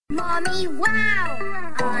Mommy, wow!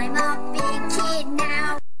 I'm a big kid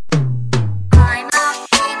now. I'm a big, I'm a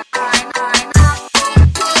big kid.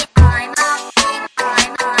 I'm a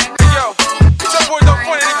big, Yo, that boy don't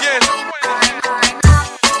point it again.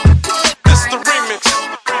 This is the remix.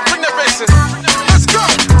 Bring that bass in. Let's go.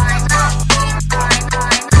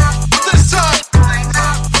 But this time,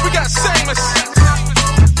 we got Samus.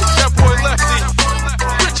 That boy Lefty.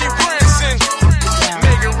 Richie Branson.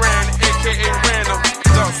 Megan Rand, a.k.a. Random.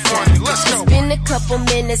 Doug Funny. Let's go. It's been a couple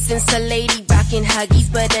minutes since a lady rockin'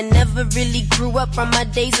 Huggies, but I never really grew up from my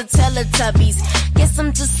days of Teletubbies. Guess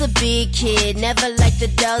I'm just a big kid, never liked the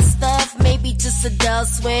dull stuff. Maybe just a dull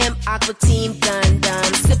swim, Aqua Team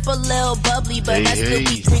Gundam. Sip a little bubbly, but I still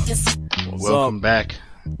be drinking. Welcome back,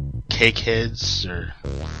 cake heads or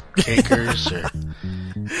cakers or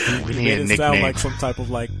we need a It sound nickname. like some type of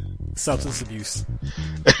like substance abuse.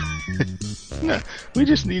 No, we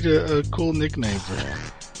just need a cool nickname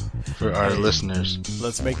for our listeners.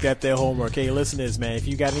 Let's make that their homework. Hey, listeners, man, if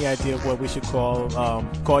you got any idea of what we should call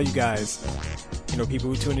you guys, you know, people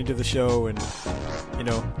who tune into the show, and you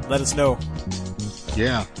know, let us know.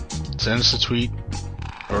 Yeah, send us a tweet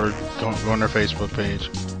or go on our Facebook page.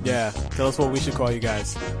 Yeah, tell us what we should call you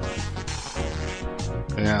guys.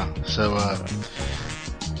 Yeah. So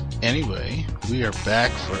anyway, we are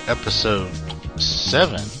back for episode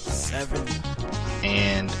 7. 7.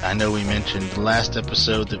 And I know we mentioned last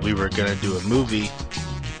episode that we were going to do a movie,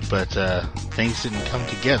 but things didn't come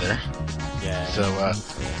together. Yeah. So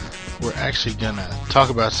we're actually going to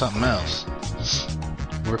talk about something else.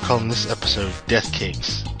 We're calling this episode Death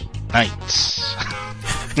Cakes Nights.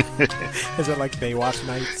 Is it like Baywatch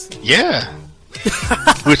Nights? Yeah.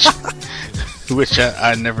 which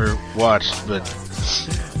I never watched, but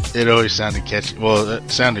it always sounded catchy. Well,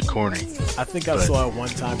 it sounded corny. I think I saw it one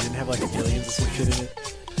time. Didn't have like aliens or some shit in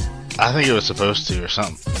it. I think it was supposed to, or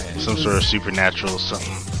something. Some sort of supernatural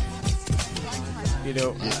something. You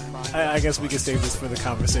know, I guess we could save this for the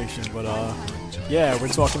conversation, but yeah, we're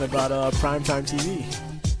talking about primetime TV.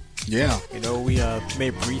 Yeah. You know, we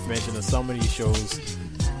made brief mention of some of these shows,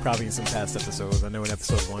 probably in some past episodes. I know in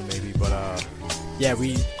episode 1 maybe, but yeah,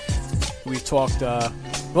 we've talked.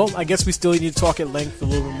 Well, I guess we still need to talk at length a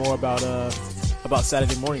little bit more about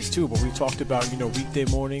Saturday mornings too. But we talked about, you know, weekday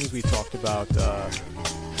mornings. We talked about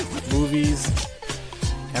movies.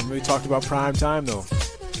 Haven't really talked about prime time though.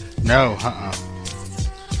 No,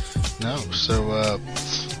 No. So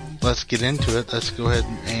let's get into it. Let's go ahead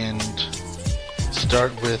and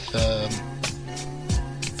start with the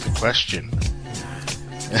question.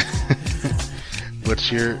 What's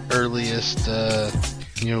your earliest,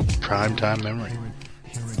 primetime memory?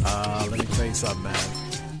 Let me tell you something, man.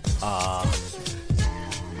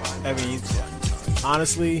 I mean,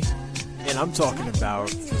 honestly, and I'm talking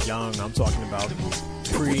about young. I'm talking about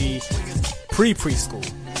preschool.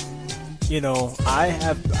 You know,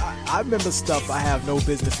 I remember stuff I have no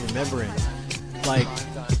business remembering. Like,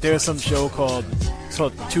 there's some show called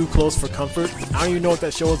Too Close for Comfort. I don't even know what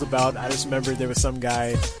that show was about. I just remember there was some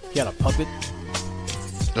guy, he had a puppet.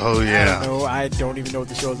 Oh, yeah. I don't even know what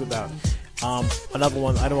the show is about. Another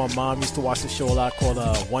one, I know my mom used to watch the show a lot called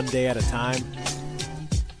One Day at a Time.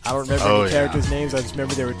 I don't remember any characters' names. I just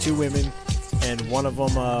remember there were 2 women, and one of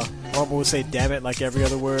them would say "damn it" like every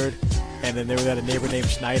other word, and then there was a neighbor named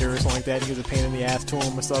Schneider or something like that. And he was a pain in the ass to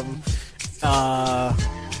him or something. I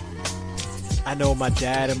know my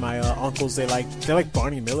dad and my uncles, they like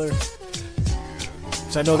Barney Miller.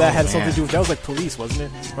 So I know that had something to do with, that was like Police, wasn't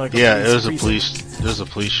it? Or like yeah, it was a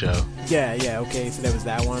police show. Yeah, okay, so that was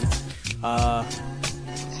that one.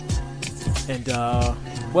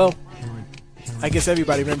 Well, I guess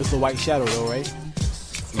everybody remembers The White Shadow though, right?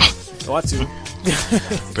 Oh, I too.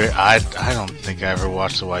 But I don't think I ever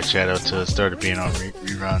watched The White Shadow until it started being on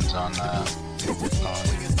reruns on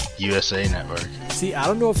USA Network. See, I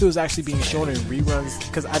don't know if it was actually being shown in reruns,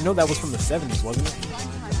 because I know that was from the 70s, wasn't it?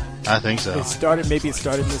 I think so. Maybe it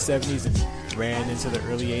started in the 70s and ran into the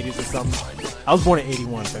early 80s or something. I was born in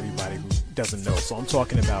 81, for everybody who doesn't know, so I'm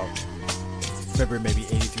talking about, remember, maybe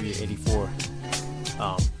 83 or 84.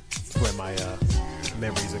 Where my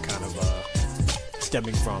memories are kind of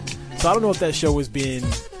stemming from. So I don't know if that show was being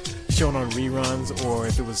shown on reruns or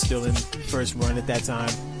if it was still in first run at that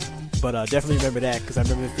time. But definitely remember that, because I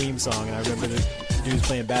remember the theme song and I remember the dudes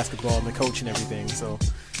playing basketball and the coach and everything. So,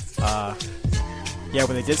 yeah,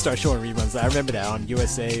 when they did start showing reruns, I remember that on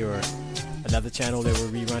USA or another channel they were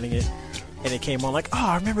rerunning it. And it came on like, oh,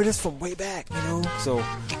 I remember this from way back, you know? So,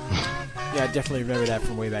 yeah, I definitely remember that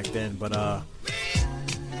from way back then. But,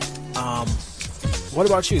 what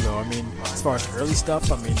about you, though? I mean, as far as early stuff,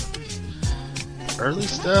 I mean... early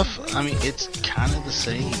stuff, I mean, it's kind of the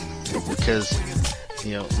same because,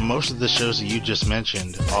 you know, most of the shows that you just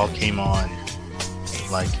mentioned all came on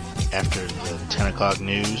like after the 10 o'clock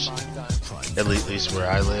news, at least where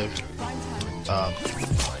I live.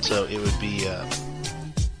 So it would be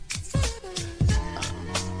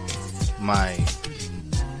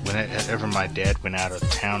whenever my dad went out of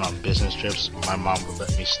town on business trips, my mom would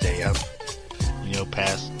let me stay up, you know,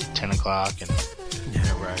 past 10 o'clock, and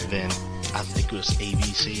then I think it was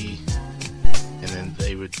ABC, and then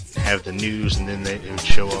they would have the news, and then they would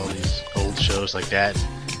show all these old shows like that.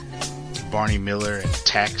 Barney Miller and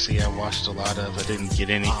Taxi I watched a lot of. I didn't get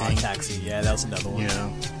anything. Taxi, yeah, that was another one. You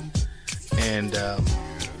know, and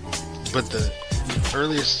but the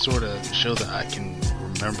earliest sort of show that I can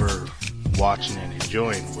remember watching and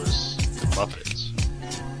enjoying was the Muppets.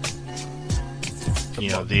 You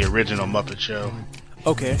know, the original Muppet Show.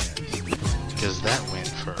 Okay. Because that went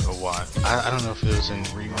for a while. I don't know if it was in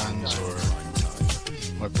reruns or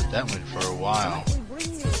what, but that went for a while.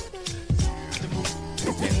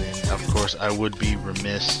 And then, of course, I would be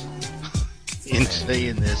remiss in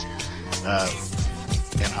saying this,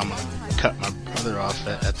 and I'm going to cut my brother off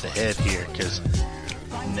at the head here, because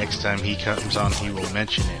next time he comes on, he will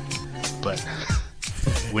mention it. But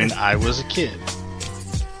when I was a kid,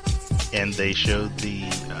 and they showed the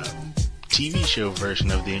TV show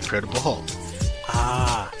version of The Incredible Hulk.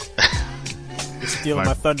 You're stealing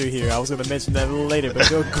my thunder here. I was going to mention that a little later, but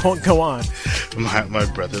go on. My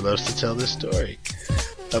brother loves to tell this story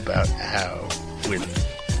about how when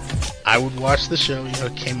I would watch the show, you know,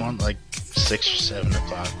 it came on like 6 or 7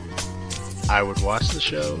 o'clock. I would watch the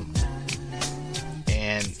show,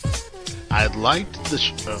 and I liked the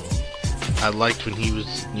show. I liked when he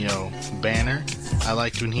was, you know, Banner. I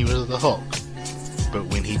liked when he was the Hulk. But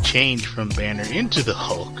when he changed from Banner into the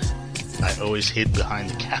Hulk, I always hid behind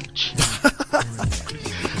the couch.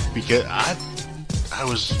 Because I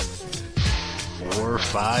was 4 or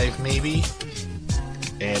 5 maybe,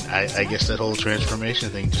 and I guess that whole transformation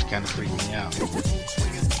thing just kind of freaked me out.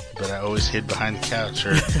 But I always hid behind the couch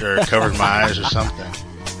or covered my eyes or something.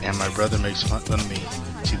 And my brother makes fun of me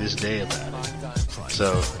to this day about it.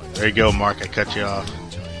 So there you go, Mark. I cut you off.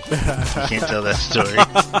 You can't tell that story.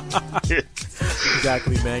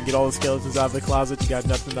 Exactly, man. Get all the skeletons out of the closet. You got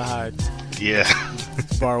nothing to hide. Yeah.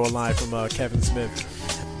 Borrow a line from Kevin Smith.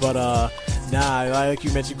 But I like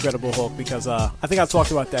you mentioned Incredible Hulk because I think I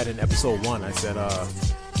talked about that in episode 1. I said,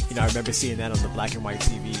 you know, I remember seeing that on the black and white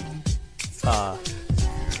TV.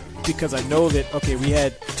 Because I know that, okay, we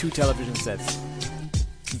had 2 television sets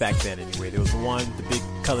back then anyway. There was one, the big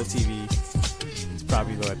color TV. It's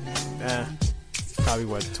probably what,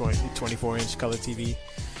 24-inch color TV.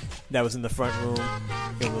 That was in the front room,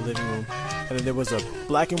 in the living room. And then there was a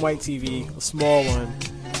black and white TV, a small one,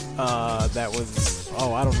 that was,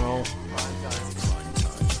 I don't know.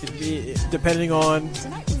 Depending on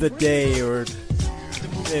the day, or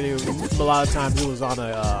a lot of times it was on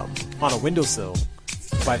a windowsill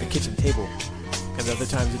by the kitchen table. And other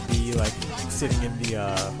times it'd be like sitting in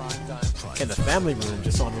the family room,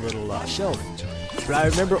 just on a little shelf. But I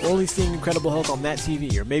remember only seeing Incredible Hulk on that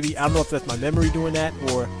TV, or maybe, I don't know if that's my memory doing that,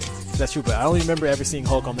 or if that's true, but I only remember ever seeing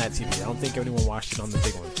Hulk on that TV. I don't think anyone watched it on the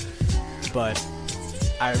big one. But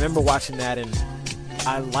I remember watching that, and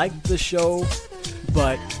I liked the show,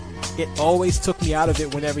 but it always took me out of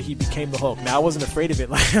it whenever he became the Hulk. Now, I wasn't afraid of it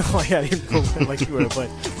like I didn't go like you were, but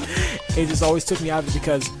it just always took me out of it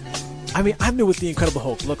because, I mean, I knew what the Incredible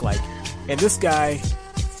Hulk looked like, and this guy,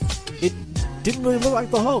 it didn't really look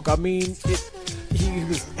like the Hulk. I mean, he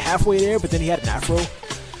was halfway there, but then he had an afro,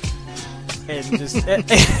 and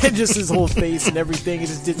just his whole face and everything.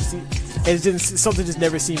 Something just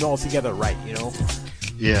never seemed altogether right, you know?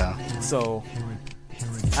 Yeah. So,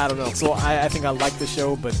 I don't know. So I think I liked the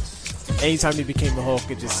show, but anytime he became the Hulk,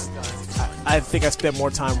 I think I spent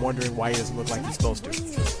more time wondering why he doesn't look like he's supposed to.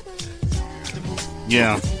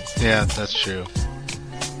 Yeah, that's true.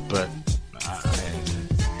 But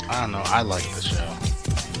I don't know. I like the show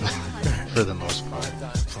for the most part.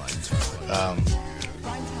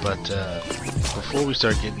 But before we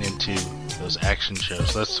start getting into those action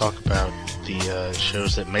shows, let's talk about the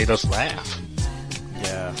shows that made us laugh.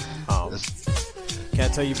 Yeah. Can I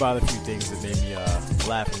tell you about a few things that made me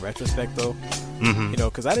laugh in retrospect, though? Mm-hmm. You know,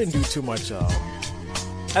 because I didn't do too much.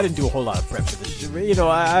 I didn't do a whole lot of prep for this show. You know,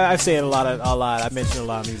 I say it a lot. I mention a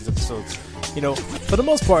lot in these episodes. You know, for the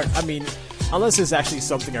most part, I mean, unless there's actually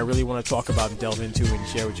something I really want to talk about and delve into and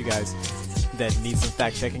share with you guys that needs some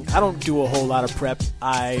fact checking, I don't do a whole lot of prep.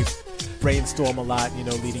 I brainstorm a lot, you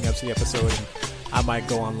know, leading up to the episode, and I might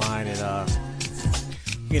go online and,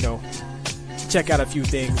 you know, check out a few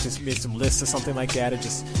things, just made some lists or something like that. It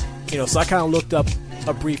just, so I kind of looked up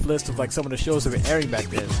a brief list of like some of the shows that were airing back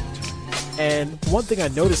then. And one thing I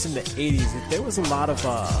noticed in the 80s that there was a lot of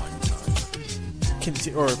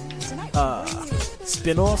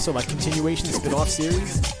spin-offs, or like continuation spin-off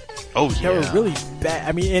series. Oh They yeah. were really bad.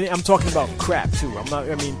 I mean, and I'm talking about crap too.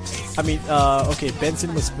 Okay,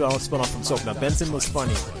 Benson was spun off from soap. Now Benson was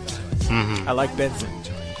funny. Mhm. I like Benson,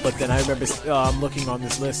 but then I remember looking on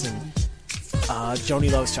this list and Joni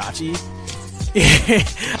Loves Chachi.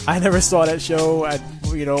 I never saw that show. I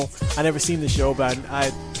never seen the show, but I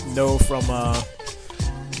know from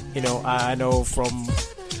I know from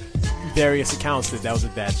various accounts that was a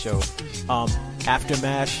bad show. After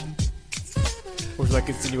MASH, which was like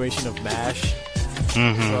a continuation of MASH.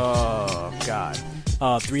 Mhm. Oh God.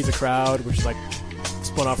 Three's a Crowd, which is like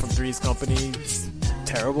spun off from Three's Company. It's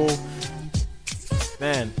terrible.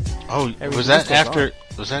 Man. Oh, Every was that list goes after?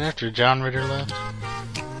 Was that after John Ritter left?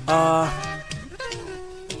 I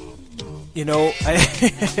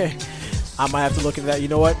might have to look into that. You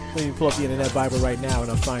know what? Let me pull up the Internet Bible right now and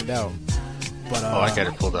I'll find out. But Oh, I got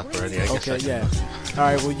it pulled up already. I guess okay, I can yeah. look. All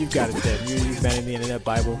right, well, you've got it then. You've been in the Internet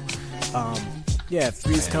Bible. Yeah,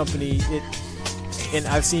 Three's Company. And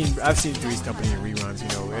I've seen Three's Company in reruns.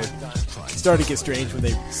 It started to get strange when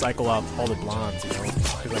they cycle out all the blondes. There's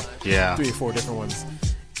like Yeah. 3 or 4 different ones.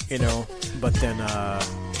 But then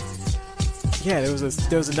there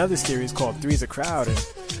was another series called Three's a Crowd, and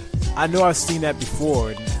I know I've seen that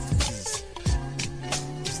before, and it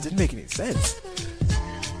just didn't make any sense.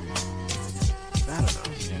 I don't know.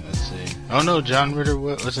 Yeah, let's see. Oh no, John Ritter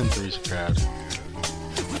was in Three's Crowd.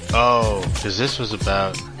 Oh, because this was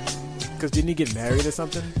about. Because didn't he get married or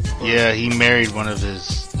something? Or- Yeah, he married one of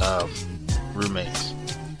his roommates.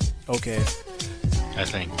 Okay. I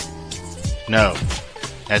think. No,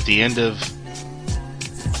 at the end of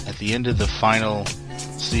the final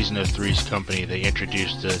season of Three's Company, they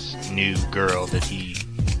introduced this new girl that he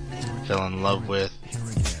fell in love with,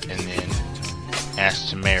 and then asked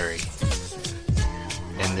to marry.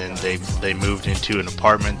 And then they moved into an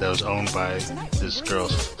apartment that was owned by this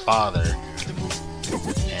girl's father,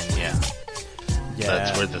 and yeah,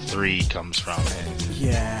 that's where the 3 comes from.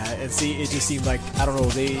 Yeah, and see, it just seemed like, I don't know,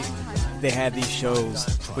 they had these shows,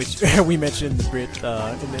 which we mentioned in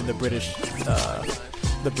the British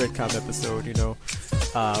the Britcom episode.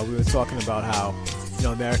 We were talking about how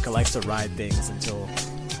America likes to ride things until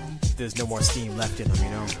there's no more steam left in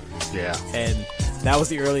them. Yeah. And that was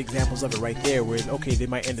the early examples of it right there, where okay, they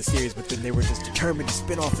might end the series, but then they were just determined to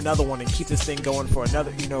spin off another one and keep this thing going for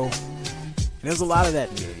another. And there's a lot of that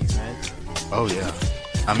in the 80s, man. Oh yeah.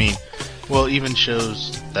 I mean, well, even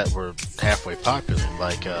shows that were halfway popular,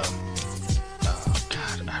 like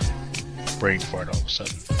brain fart all of a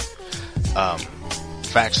sudden.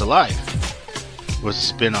 Facts of Life was a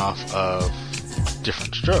spin-off of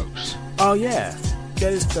Different Strokes. Oh yeah,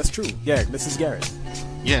 that's true. Yeah, Mrs. Garrett.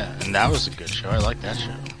 Yeah, and that was a good show. I like that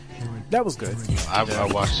show. That was good. I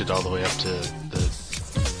watched it all the way up to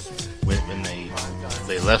when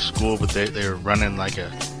they left school, but they were running like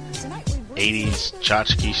a 80s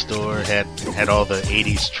tchotchke store. Had all the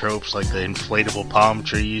 80s tropes, like the inflatable palm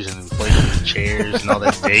trees and inflatable chairs and all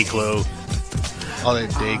that Dayglow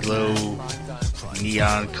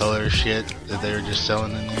neon color shit that they were just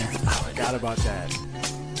selling in there. I forgot about that.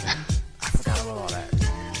 I forgot about all that.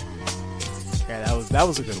 Yeah, that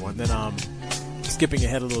was a good one. Then skipping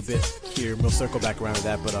ahead a little bit here, we'll circle back around to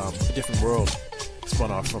that. But A Different World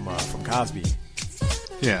spun off from Cosby.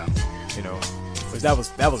 Yeah. That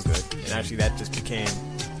was good, and actually that just became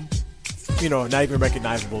not even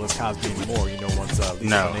recognizable as Cosby anymore. Once Lisa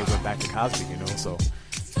Bonet went back to Cosby. So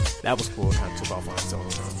that was cool. It kind of took off on its own.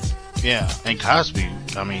 Yeah, and Cosby,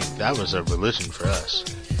 I mean, that was a religion for us.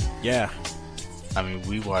 Yeah. I mean,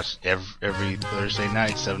 we watched every Thursday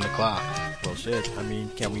night, 7 o'clock. Well, shit. I mean,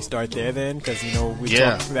 can we start there then? Because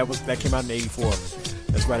that came out in '84.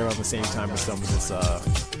 That's right around the same time as some of this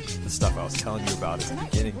the stuff I was telling you about at the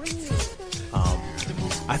beginning.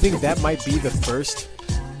 I think that might be the first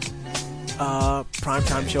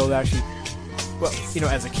primetime show that actually,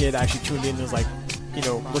 as a kid, I actually tuned in and was like,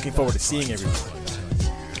 looking forward to seeing everyone.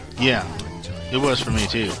 Yeah, it was for me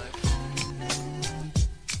too.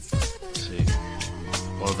 Let's see.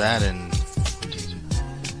 Well, that and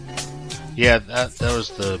yeah, that was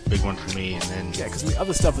the big one for me. And then yeah, because the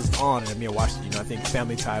other stuff was on, and I watched it. I think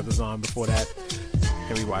Family Ties was on before that,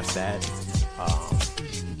 and we watched that.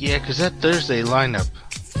 Yeah, because that Thursday lineup,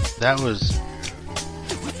 that was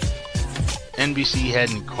NBC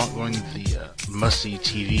hadn't going the must-see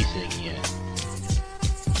TV thing yet.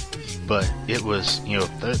 But it was,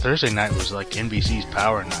 Thursday night was like NBC's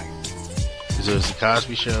power night. Because it was the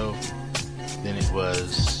Cosby Show. Then it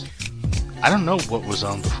was, I don't know what was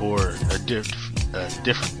on before a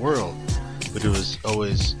different world, but it was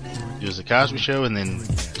the Cosby Show, and then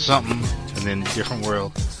something, and then Different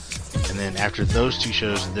World, and then after those two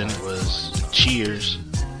shows, then it was Cheers.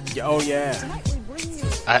 Oh yeah.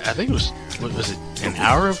 I think it was, what was it, an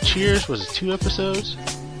hour of Cheers? Was it 2 episodes?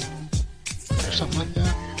 Or something like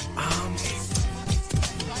that?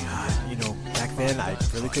 God, you know, back then I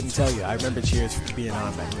really couldn't tell you. I remember Cheers being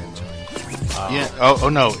on back then. Yeah. Oh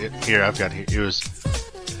no. Here, I've got here. It was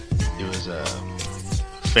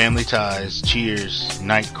Family Ties, Cheers,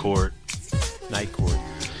 Night Court,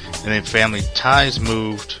 and then Family Ties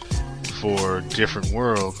moved for Different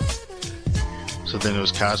World. So then it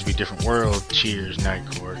was Cosby, Different World, Cheers, Night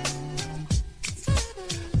Court.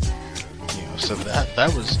 You know, so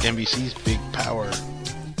that was NBC's big power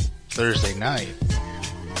Thursday night,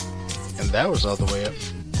 and that was all the way up.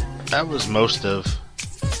 That was most of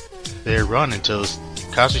their run until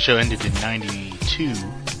Cosby Show ended in '92.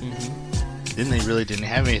 Then they really didn't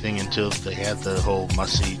have anything until they had the whole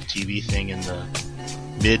must-see TV thing in the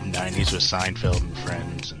mid-'90s with Seinfeld and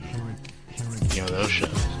Friends and, you know, those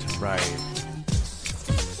shows. Right.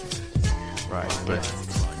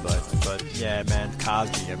 But yeah, man,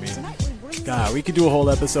 Cosby. I mean, God, we could do a whole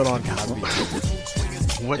episode on Cosby.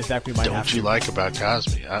 What In fact, we might have don't you to. like about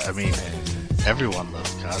Cosby? I mean, everyone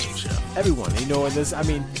loves the Cosby Show. Everyone, you know, and this, I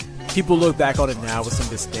mean, people look back on it now with some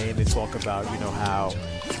disdain. They talk about, you know, how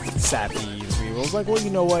sappy and sweet. I was like, well, you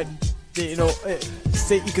know what? You know,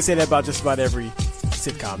 you could say that about just about every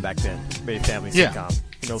sitcom back then, maybe family sitcom.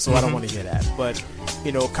 You know, so I don't want to hear that. But,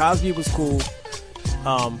 you know, Cosby was cool.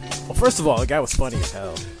 Well, first of all, the guy was funny as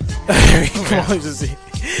hell.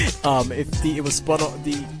 It was spun on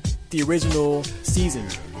the original season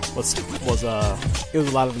was it was a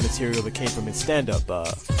lot of the material that came from his stand-up,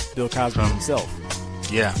 Bill Cosby himself.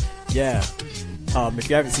 Yeah. Yeah. If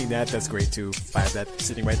you haven't seen that, that's great too. I have that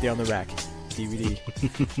sitting right there on the rack, DVD.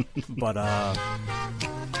 But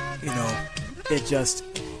you know,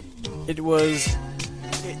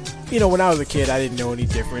 you know, when I was a kid, I didn't know any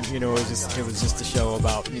different. You know, it was just a show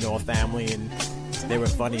about, you know, a family, and they were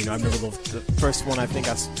funny. You know, I remember the first one I think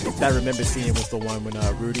I remember seeing was the one when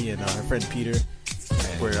Rudy and her friend Peter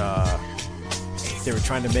were they were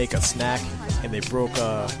trying to make a snack, and they broke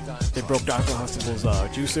Dr. Huxtable's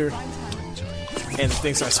juicer, and the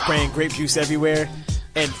thing starts spraying grape juice everywhere.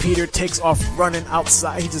 And Peter takes off running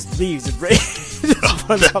outside. He just leaves. He just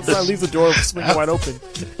runs outside, leaves the door swinging wide open.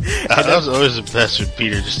 That was always the best with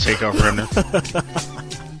Peter, just take off running.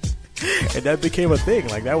 And that became a thing.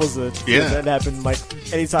 Like, that was that happened. Like,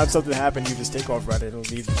 anytime something happened, you just take off running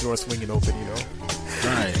and leave the door swinging open, you know?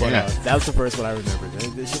 Right, But yeah. that was the first one I remember.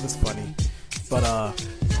 This shit was funny. But,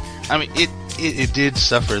 I mean, it did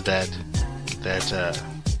suffer that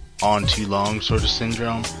on too long sort of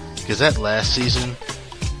syndrome, because that last season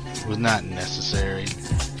was not necessary.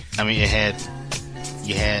 I mean, you had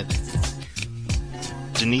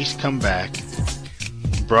Denise come back,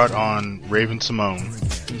 brought on Raven Simone,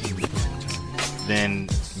 then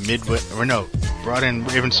brought in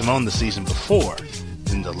Raven Simone the season before.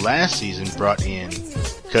 Then the last season brought in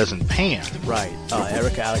Cousin Pam. right,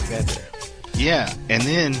 Erica Alexander. Yeah, and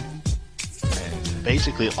then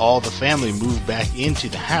basically all the family moved back into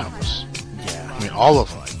the house. Yeah. I mean, all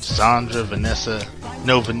of them. Sandra, Vanessa.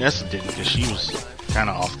 No, Vanessa didn't, because she was kind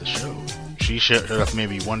of off the show. She showed up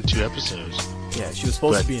maybe 1 or 2 episodes. Yeah, she was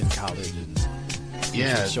supposed to be in college. And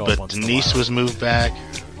Yeah, show up but once in a Denise while. was moved back.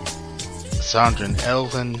 Sandra and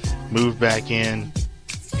Elvin moved back in,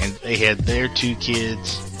 and they had their 2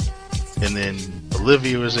 kids. And then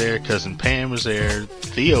Olivia was there, Cousin Pam was there.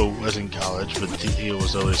 Theo was in college, but Theo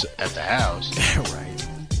was always at the house. right.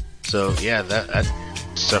 So yeah, that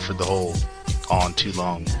suffered the whole on too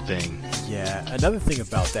long thing. Yeah, another thing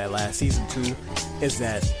about that last season too is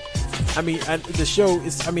that, I mean, the show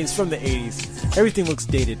is, I mean, it's from the 80s. Everything looks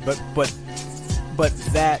dated, but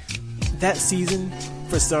that season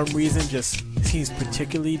for some reason just seems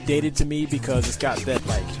particularly dated to me, because it's got that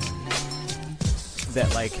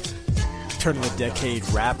turn of the decade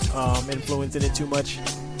rap influence in it too much.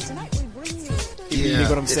 You know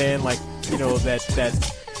what I'm saying? Like, you know,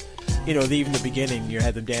 that you know, even the beginning, you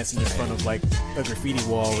had them dancing in front of like a graffiti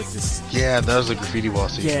wall with this. Yeah, that was the graffiti wall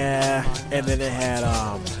season. Yeah, and then it had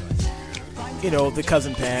you know, the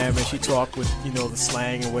Cousin Pam, and she talked with, you know, the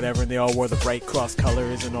slang and whatever, and they all wore the bright cross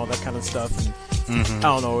colors and all that kind of stuff. And I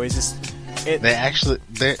don't know, it's just They actually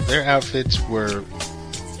their outfits were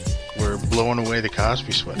blowing away the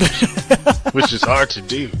Cosby sweaters, which is hard to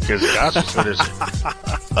do because the Cosby sweaters are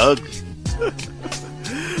ugly.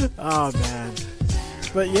 oh man.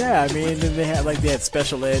 But yeah, I mean, then they had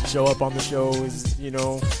special ed show up on the shows, you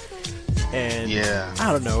know, and Yeah.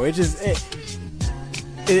 I don't know. As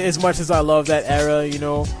much as I love that era, you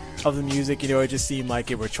know, of the music, you know, it just seemed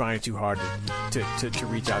like it were trying too hard to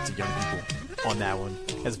reach out to young people on that one,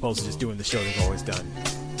 as opposed to just doing the show they've always done.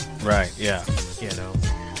 Right. Yeah. You know,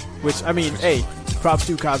 which I mean, hey, props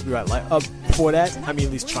to Cosby, right? Like for that, I mean,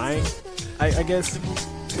 at least trying, I guess,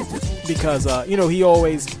 because you know, he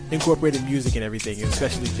always incorporated music and everything,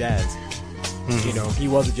 especially jazz. Mm-hmm. You know, he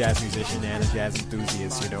was a jazz musician and a jazz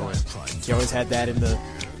enthusiast. You know, and he always had that in the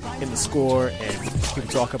score, and he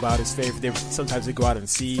would talk about his favorite. Sometimes they'd go out and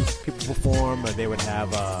see people perform, or they would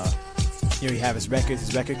have, you know, he'd have his record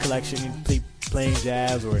collection, playing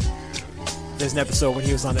jazz. Or there's an episode when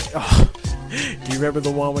he was on it. Oh, do you remember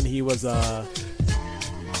the one when he was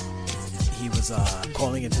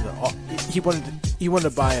calling into the? He wanted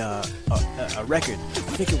to buy a record.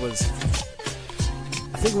 I think it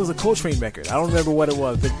was a Coltrane record. I don't remember what it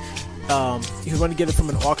was, but he wanted to get it from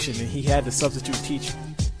an auction, and he had to substitute teach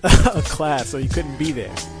a class, so he couldn't be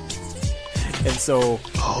there. And so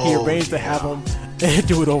he arranged to have him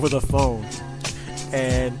do it over the phone.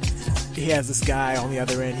 And he has this guy on the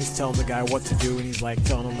other end. He's telling the guy what to do, and he's like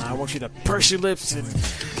telling him, "I want you to purse your lips and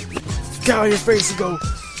cover your face and go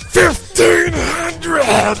 1,500."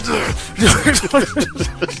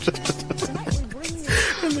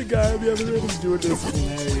 And the guy on the other end is doing this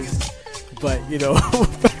hilarious. But you know,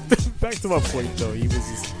 back to my point though, he was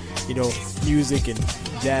just, you know, music and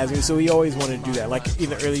jazz, so he always wanted to do that. Like in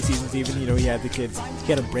the early seasons, even, you know, he had them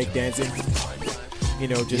breakdancing, you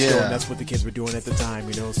know, just showing that's what the kids were doing at the time,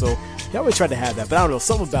 you know. So he always tried to have that, but I don't know,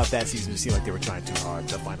 something about that season just seemed like they were trying too hard.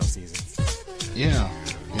 The final season. Yeah.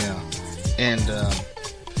 And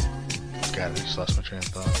God, I just lost my train of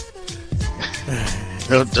thought.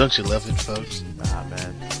 Don't you love it, folks? Nah,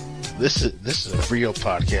 man. This is a real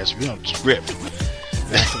podcast. We don't script.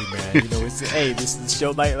 Exactly, man. You know, this is the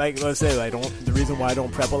show. Like let's say, the reason why I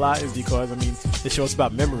don't prep a lot is because, I mean, the show's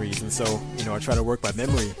about memories, and so, you know, I try to work by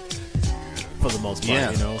memory for the most part.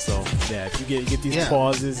 Yeah. You know, so yeah, if you get these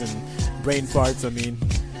pauses and brain farts, I mean,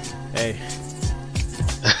 hey,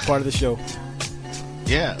 part of the show.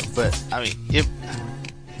 Yeah, but I mean,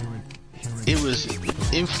 it was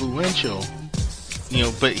influential, you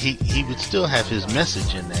know. But he would still have his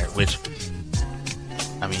message in there, which,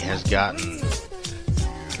 I mean, has gotten,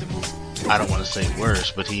 I don't want to say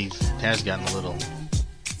worse, but he has gotten a little.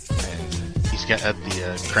 He's got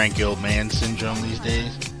the cranky old man syndrome these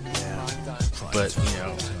days. Yeah. But you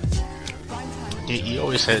know, he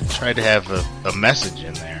always tried to have a message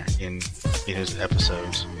in there in his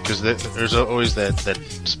episodes, because there's always that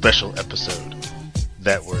special episode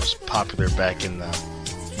that was popular back in the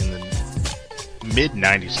mid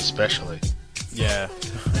 90s, especially. Yeah.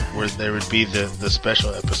 Where there would be the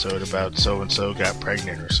special episode about so and so got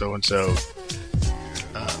pregnant, or so and so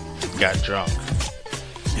got drunk,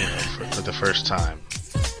 you know, for the first time,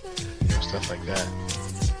 you know, stuff like that.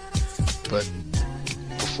 But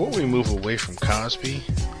before we move away from Cosby,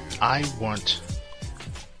 I want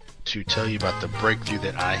to tell you about the breakthrough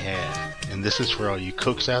that I had, and this is for all you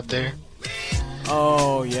cooks out there.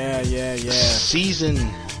 Oh yeah. Season,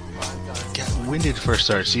 when did it first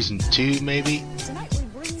start? Season 2, maybe,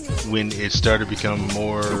 when it started to become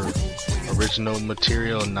more original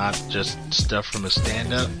material, not just stuff from a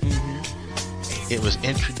stand-up. It was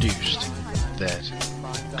introduced that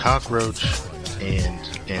Cockroach and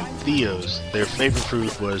Theo's, their favorite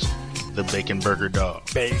food was the bacon burger dog.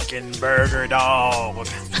 Bacon burger dog.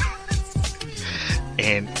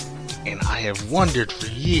 And I have wondered for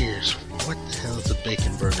years, what the hell is a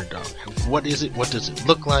bacon burger dog? What is it? What does it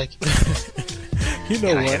look like? You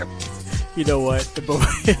know what?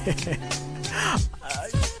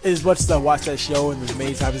 As much as I watched that show and as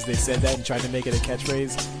many times they said that and tried to make it a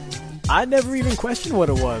catchphrase, I never even questioned what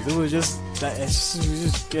it was. It was just that it's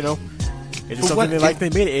just, you know, it's just something they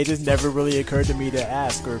made it. It just never really occurred to me to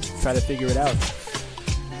ask or try to figure it out.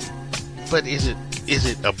 But is it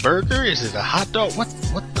a burger? Is it a hot dog? What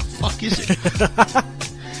the fuck is it?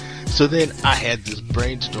 So then I had this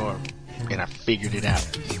brainstorm and I figured it out.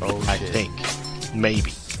 I think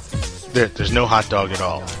maybe there's no hot dog at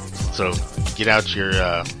all. So get out your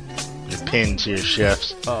pins here,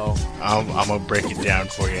 chefs. I'm gonna break it down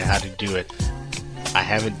for you how to do it. I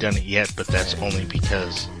haven't done it yet, but that's only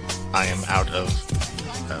because I am out of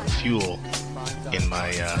fuel in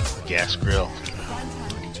my gas grill,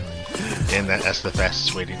 and that's the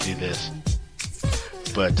fastest way to do this.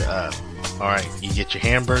 But alright, you get your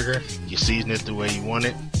hamburger, you season it the way you want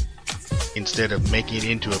it. Instead of making it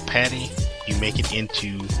into a patty, you make it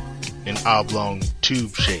into an oblong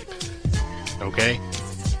tube shape. Okay?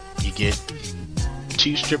 You get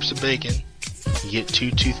 2 strips of bacon. You get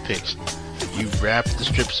 2 toothpicks. You wrap the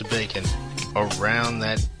strips of bacon around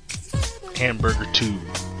that hamburger tube.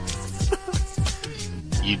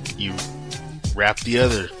 You wrap the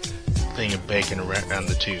other thing of bacon around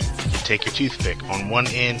the tube. You take your toothpick. On one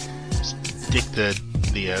end, stick the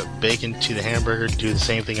bacon to the hamburger. Do the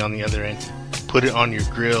same thing on the other end. Put it on your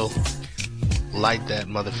grill. Light that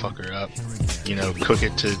motherfucker up. You know, cook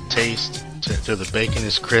it to taste. Till the bacon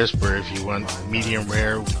is crisp, or if you want medium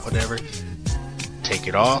rare, whatever. Take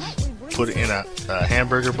it off. Put it in a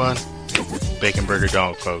hamburger bun. Bacon burger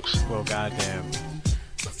dog, folks. Well, goddamn.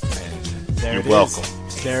 You're welcome.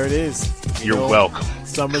 There it is. You're welcome.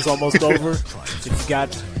 Summer's almost over. If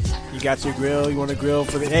you got your grill, you want to grill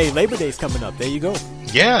for Labor Day's coming up. There you go.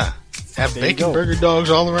 Yeah. Have There you bacon go. burger dogs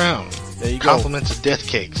all around. There you go. Compliments of death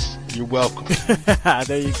cakes. You're welcome.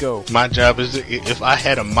 There you go. My job is, if I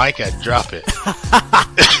had a mic, I'd drop it.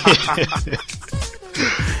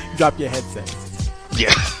 Drop your headset.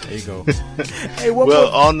 Yeah. There you go. Hey, one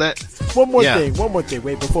more yeah. thing.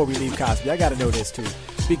 Wait, before we leave Cosby, I gotta know this too,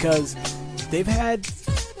 because they had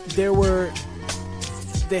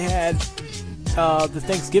the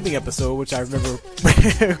Thanksgiving episode, which I remember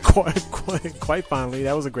quite fondly.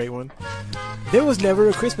 That was a great one. There was never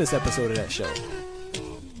a Christmas episode of that show.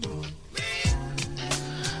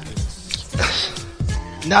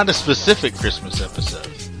 Not a specific Christmas episode.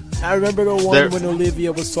 I remember the one when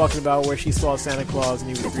Olivia was talking about where she saw Santa Claus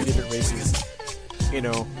and he was 3 different races. You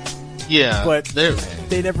know. Yeah. But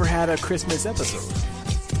they never had a Christmas episode.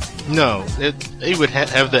 No. They would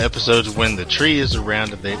have the episodes when the tree is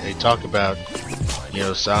around and they talk about,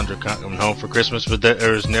 Sandra coming home for Christmas, but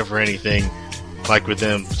there was never anything like with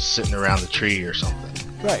them sitting around the tree or something.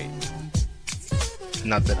 Right.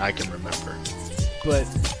 Not that I can remember. But,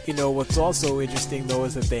 what's also interesting, though,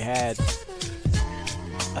 is that they had,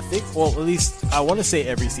 at least, I want to say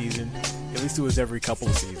every season, at least it was every couple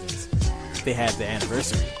of seasons, they had the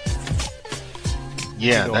anniversary.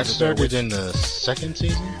 Yeah, that started in the 2nd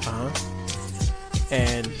season? Uh-huh.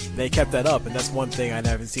 And they kept that up, and that's one thing I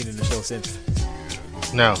haven't seen in the show since.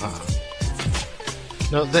 No,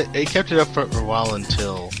 No, they kept it up for a while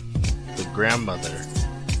until the grandmother,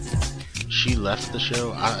 she left the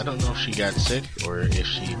show. I don't know if she got sick or if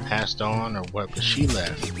she passed on or what, but she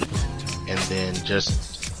left. And then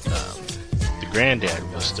just the granddad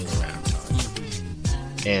was still around.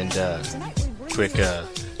 And quick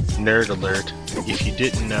nerd alert, if you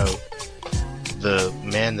didn't know, the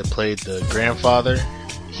man that played the grandfather,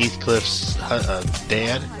 Heathcliff's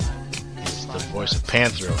dad, is the voice of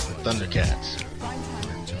Panthro from Thundercats.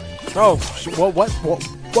 Oh, what?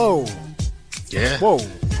 Whoa. Yeah. Whoa.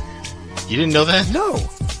 You didn't know that? No.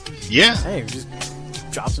 Yeah. Hey, just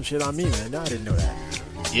drop some shit on me, man. No, I didn't know that.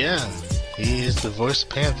 Yeah. He is the voice of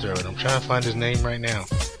Panthro, and I'm trying to find his name right now.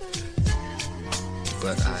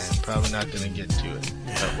 But I am probably not going to get to it.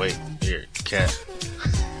 Oh, wait. Here, cat.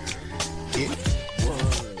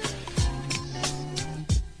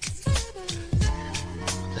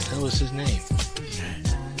 What the hell was his name?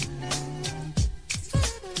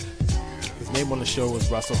 His name on the show was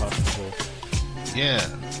Russell Huxtable. Yeah.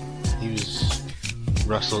 He was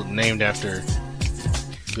Russell, named after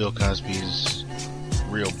Bill Cosby's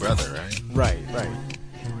real brother, right? Right.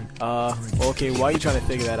 Okay, while you're trying to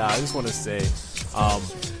figure that out, I just want to say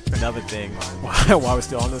another thing while we're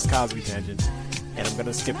still on this Cosby tangent, and I'm going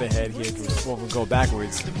to skip ahead here because we'll go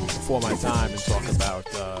backwards before my time and talk about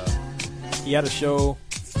he had a show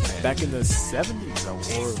back in the 70s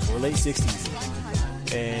or late 60s,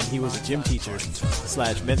 and he was a gym teacher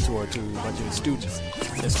 / mentor to a bunch of his students.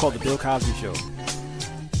 And it's called The Bill Cosby Show.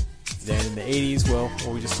 Then in the 80s, well,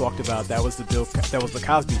 what we just talked about, that was the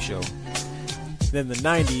Cosby Show. Then in the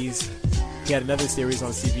 90s, he had another series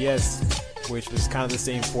on CBS, which was kind of the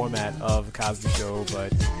same format of the Cosby Show,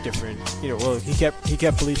 but different. He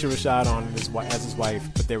kept Felicia Rashad on as his wife,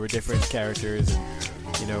 but they were different characters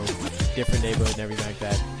and different neighborhood and everything like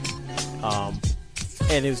that.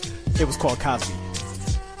 And it was called Cosby.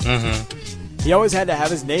 Mm-hmm. He always had to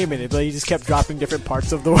have his name in it, but he just kept dropping different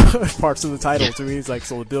parts of the title to me. He's like,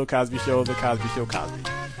 so the Bill Cosby Show, the Cosby Show, Cosby.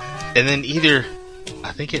 And then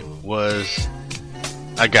I think it was,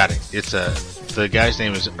 I got it. It's the guy's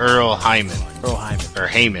name is Earl Hyman. Or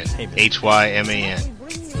Heyman. Hyman.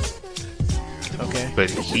 Okay.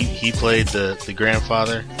 But he played the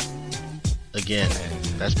grandfather. Again,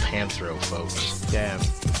 that's Panthro, folks. Damn.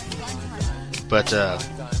 But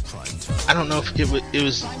I don't know if it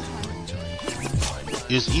was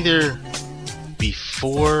either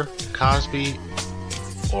before Cosby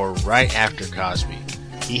or right after Cosby.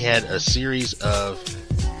 He had a series of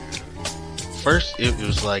first it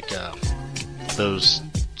was like those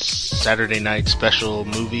Saturday night special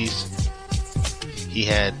movies. He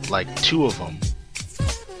had like 2 of them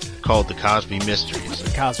called The Cosby Mysteries.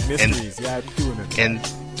 The Cosby Mysteries, I'm doing it.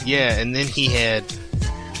 And then he had,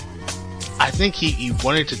 I think he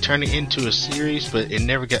wanted to turn it into a series, but it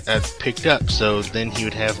never got picked up. So then he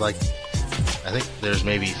would have like, I think there's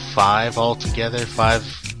maybe 5 altogether,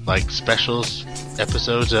 5 like specials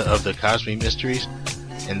episodes of The Cosby Mysteries,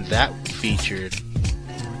 and that featured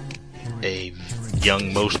a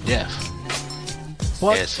young Mos Def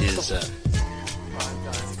as his.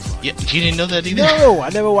 Yeah, you didn't know that either? No, I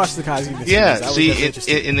never watched The Cosby Mysteries. Yeah, see,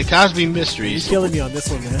 in The Cosby Mysteries, you're killing me on this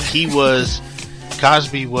one, man.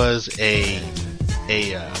 Cosby was a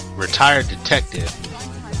retired detective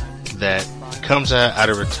that comes out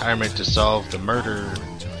of retirement to solve the murder.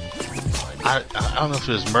 I don't know if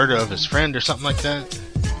it was murder of his friend or something like that.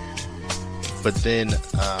 But then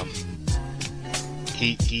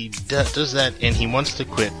he does that, and he wants to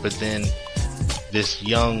quit. But then this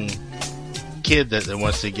young kid that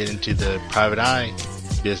wants to get into the private eye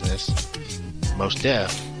business, Mos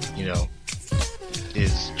Def,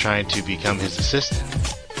 is trying to become his assistant.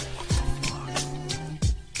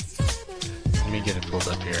 Let me get it pulled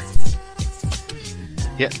up here.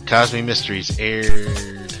 Yeah, Cosby Mysteries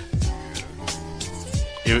aired.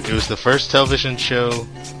 It was the first television show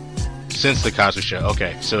since the Cosby Show.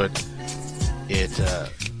 Okay, so it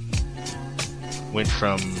went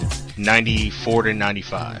from 94 to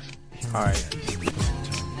 95. Alright.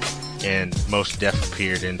 And Mos Def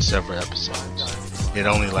appeared in several episodes. It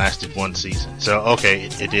only lasted 1 season. So, okay,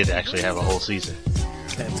 it did actually have a whole season.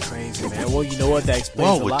 That's crazy, man. Well, you know what? That explains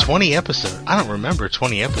a lot. Whoa, with 20 episodes. I don't remember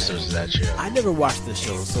 20 episodes of that show. I never watched the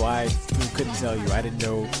show, so I couldn't tell you. I didn't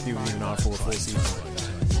know he was even on for a full season.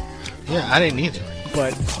 Yeah, I didn't either.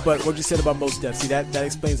 But what you said about Mos Def, see, that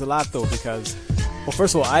explains a lot, though, because, well,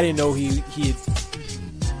 first of all, I didn't know I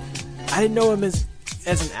didn't know him as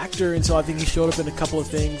an actor until I think he showed up in a couple of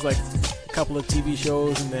things, like a couple of TV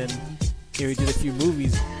shows, and then he did a few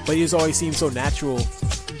movies. But he just always seemed so natural.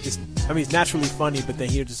 He's naturally funny, but then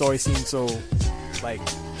he just always seemed so, like,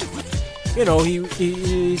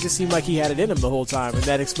 he just seemed like he had it in him the whole time, and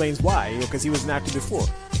that explains why, because he was an actor before.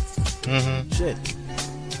 Mm-hmm. Shit.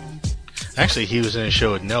 Actually, he was in a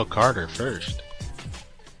show with Nell Carter first,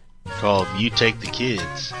 called You Take the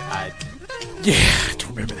Kids. I don't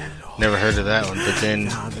remember that at all. Never heard of that one, but then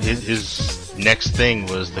his next thing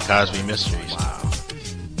was The Cosby Mysteries. Wow.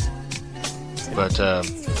 But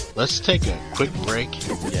let's take a quick break.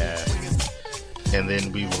 Yeah. And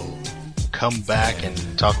then we will come back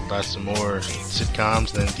and talk about some more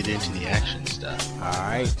sitcoms, then get into the action stuff.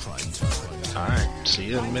 Alright. See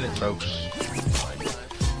you in a minute, folks.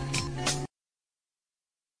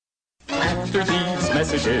 After these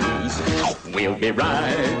messages, we'll be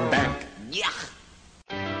right back.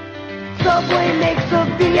 Subway makes a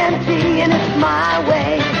BMT and it's my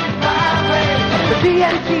way. The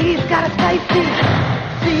BMT's got a spicy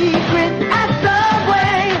secret at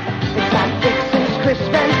Subway. It's like Dixon's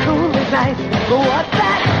crisp and cool as ice. But what's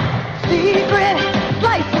that secret?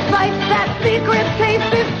 Slice of spice, that secret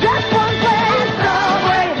taste is just one place.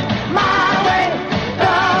 Subway, my way.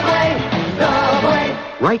 Subway.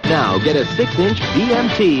 Right now, get a 6-inch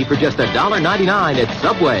BMT for just $1.99 at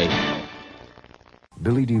Subway.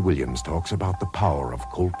 Billy D. Williams talks about the power of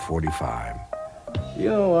Colt 45.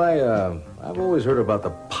 I've always heard about the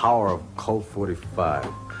power of Colt 45,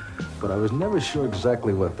 but I was never sure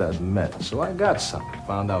exactly what that meant, so I got some,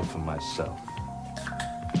 found out for myself.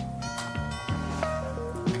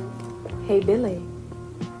 Hey, Billy,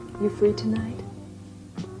 you free tonight?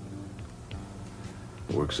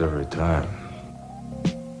 Works every time.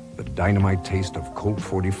 The dynamite taste of Colt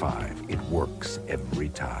 45. It works every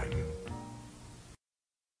time.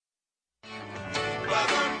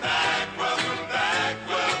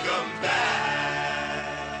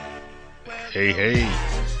 Hey,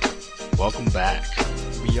 welcome back.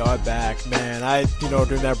 We are back, man.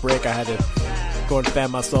 During that break, I had to go and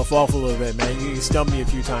fan myself off a little bit, man. You stumped me a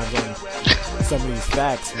few times on some of these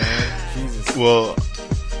facts, man. Jesus. Well,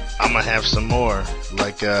 I'm gonna have some more,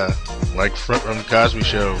 like from the Cosby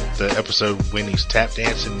Show, the episode when he's tap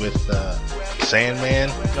dancing with Sandman.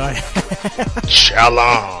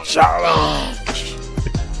 Shalom.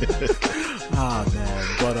 Ah, man.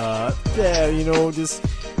 But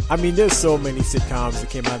there's so many sitcoms that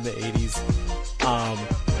came out in the 80s.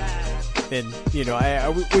 And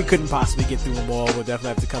we couldn't possibly get through them all. We'll definitely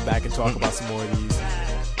have to come back and talk about some more of these.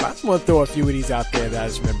 But I just want to throw a few of these out there that I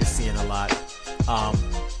just remember seeing a lot. I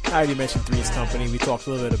already mentioned Three's Company. We talked a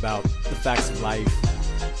little bit about The Facts of Life.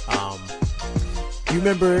 Do you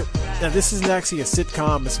remember Now this isn't actually a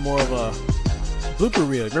sitcom. It's more of a blooper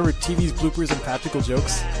reel. Remember TV's bloopers and practical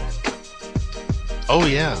jokes? Oh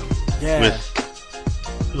yeah. Yeah. With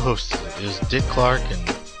who hosted it? It was Dick Clark and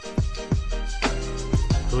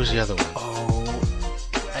who was the other one?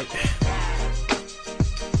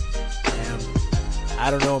 I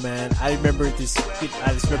don't know, man. I remember this.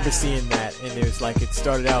 I just remember seeing that, and it was like it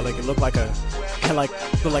started out like it looked like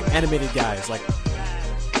looked like animated guys like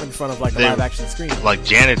in front of like a live action screen, like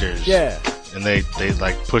janitors. Yeah. And they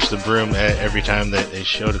like push the broom every time that they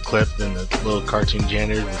showed a clip. Then the little cartoon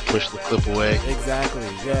janitor would push the clip away. Exactly.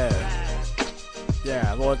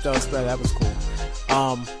 Yeah. Well, that was cool.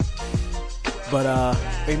 But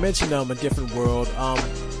we mentioned A Different World.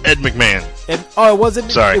 Ed McMahon. It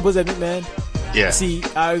wasn't. Sorry. It was Ed McMahon. Yeah. See,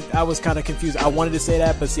 I was kind of confused. I wanted to say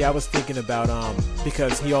that, but see, I was thinking about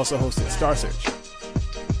because he also hosted Star Search,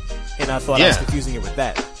 and I thought I was confusing it with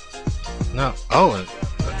that. No. Oh, and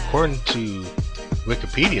according to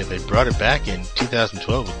Wikipedia, they brought it back in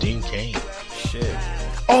 2012 with Dean Cain. Shit.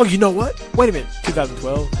 Oh, you know what? Wait a minute.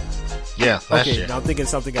 2012. Yeah, last year. No, I'm thinking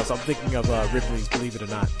something else. I'm thinking of Ripley's Believe It or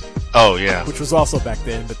Not. Oh yeah. Which was also back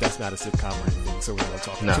then, but that's not a sitcom or anything, so we're not gonna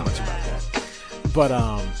talk too much about that. But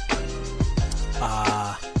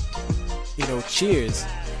Cheers,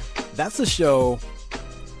 that's a show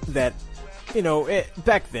that,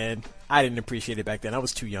 back then, I didn't appreciate it back then. I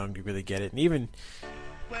was too young to really get it. And even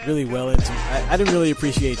really well into I didn't really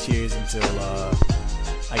appreciate Cheers until,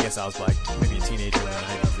 I guess I was like maybe a teenager in the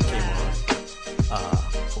 90s. It came on, I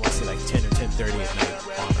want to say like 10 or 10:30 at night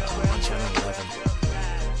on Channel 11.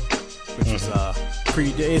 Which is,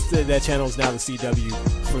 that channel is now the CW,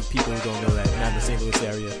 for people who don't know that, not in the St. Louis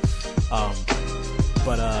area.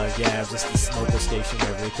 But it was just this local station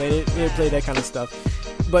where they played that kind of stuff.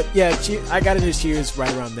 But yeah, I got into Cheers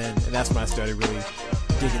right around then, and that's when I started really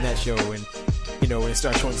digging that show. And when they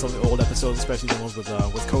started showing some of the old episodes, especially the ones with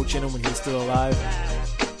Coach in them when he was still alive.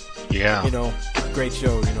 Yeah. Great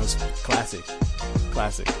show. It's classic.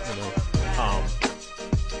 I've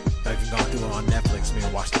even gone through it on Netflix.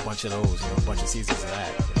 Watched a bunch of those. A bunch of seasons of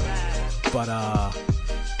that. But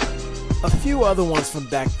a few other ones from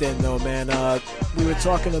back then, though, man. We were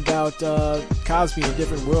talking about Cosby in A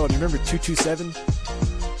Different World. You remember 227?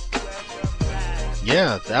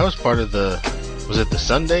 Yeah, that was part of was it the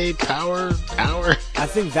Sunday Power Hour? I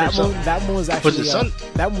think that one was actually... Was it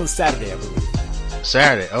that one was Saturday, I believe.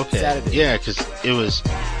 Saturday, okay. Saturday. Yeah, because it was...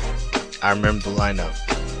 I remember the lineup.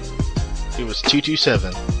 It was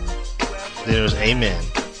 227. Then it was Amen.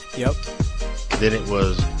 Yep. Then it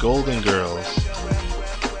was Golden Girls.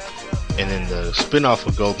 And then the spin-off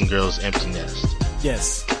of Golden Girls, Empty Nest.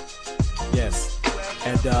 Yes.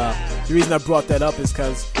 And the reason I brought that up is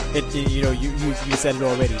because you said it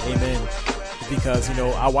already. Amen. Because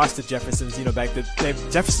I watched the Jeffersons. Back then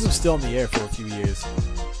Jeffersons was still in the air for a few years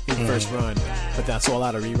in the first run, but I saw a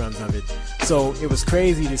lot of reruns of it. So it was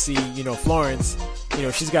crazy to see Florence.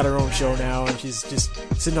 She's got her own show now, and she's just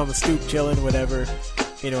sitting on the stoop chilling, whatever.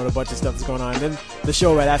 And a bunch of stuff is going on. And then the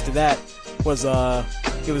show right after that was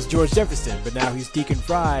it was George Jefferson, but now he's Deacon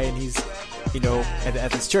Fry, and he's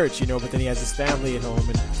at his church, but then he has his family at home,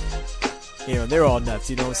 and they're all nuts.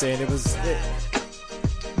 You know what I'm saying? It was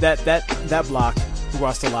that block. We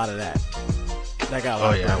watched a lot of that. That got a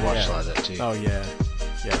lot. Oh yeah, I watched a lot of that too. Oh yeah,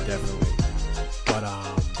 definitely. But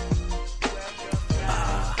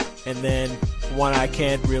and then one I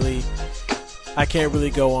can't really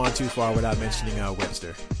go on too far without mentioning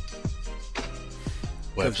Webster.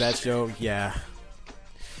 Because that show,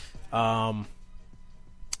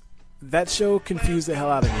 that show confused the hell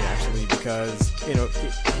out of me, actually, because,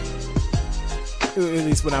 at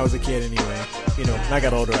least when I was a kid anyway, when I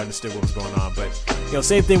got older I understood what was going on, but,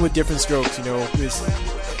 same thing with Different Strokes,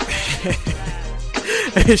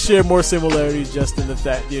 it shared more similarities just in the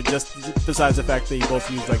fact, just besides the fact that you both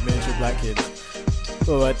used, like, miniature black kids.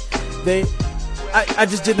 But I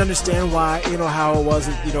just didn't understand why, how it was,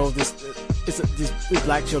 these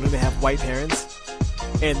black children, they have white parents,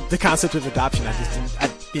 and the concept of adoption, I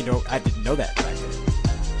didn't know that back then.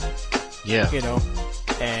 Yeah.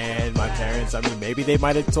 And my parents, maybe they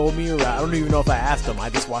might have told me, or I don't even know if I asked them. I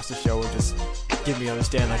just watched the show and just give me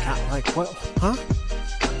understand, like what, huh?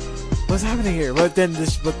 What's happening here? But then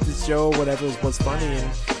this show, whatever, was funny,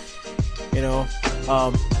 and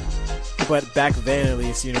but back then, at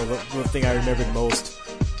least, the thing I remembered most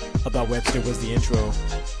about Webster was the intro,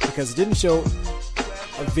 because it didn't show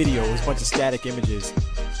a video. It was a bunch of static images.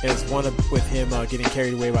 It was one with him getting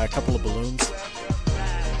carried away by a couple of balloons.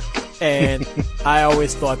 And I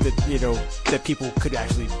always thought that, that people could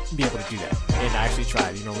actually be able to do that. And I actually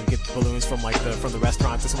tried. We get balloons from the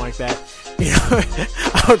restaurants or something like that.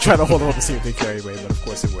 I would try to hold them up and see if they carry away, but of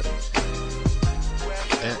course it wouldn't.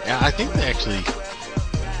 And I think they actually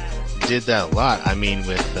did that a lot. I mean,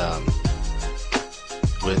 with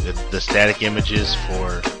the static images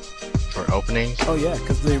for openings. Oh yeah,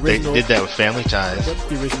 because the original they did that with Family Ties. Yep,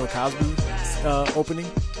 the original Cosby opening.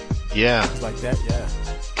 Yeah, it was like that. Yeah.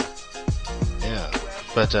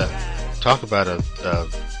 But talk about a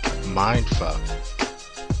mind fuck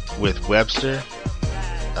with Webster,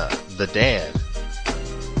 the dad,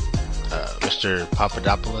 Mr.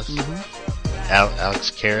 Papadopoulos,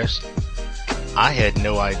 Alex Karras. I had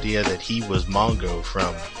no idea that he was Mongo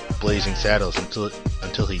from Blazing Saddles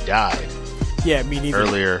until he died. Yeah, me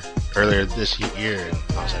neither. Earlier this year, and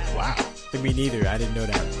I was like, wow. Me neither. I didn't know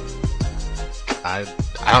that. I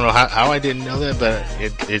don't know how I didn't know that, but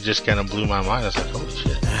it just kind of blew my mind. I was like, holy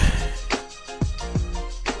shit.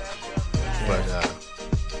 But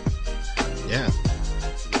yeah,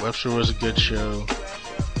 Webster was a good show.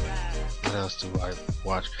 What else do I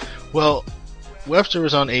watch? Well, Webster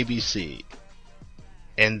was on ABC,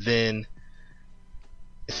 and then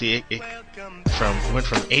it went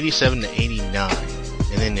from 87 to 89,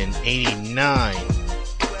 and then in 89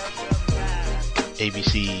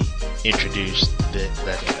 ABC introduced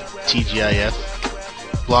that TGIF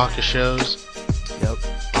block of shows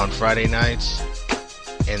on Friday nights,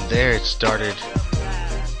 and there it started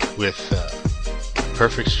with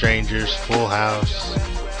Perfect Strangers, Full House,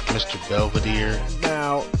 Mr. Belvedere.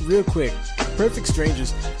 Now, real quick, Perfect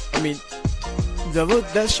Strangers, I mean,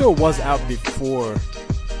 that show was out before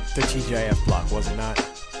the TGIF block, was it not?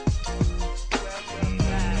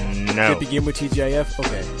 No. Did it begin with TGIF?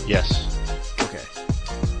 Okay. Yes. Okay.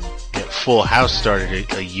 Yeah, Full House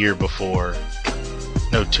started a year before.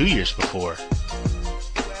 No, 2 years before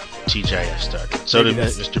TGIF started. So did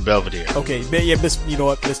Mr. Belvedere. Okay, yeah, you know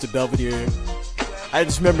what, Mr. Belvedere. I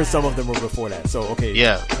just remember some of them were before that. So okay.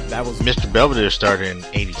 Yeah. That was Mr. Belvedere started in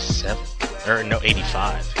 87. Or no,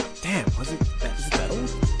 85. Damn, is it that old?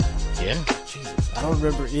 Yeah. Jesus. I don't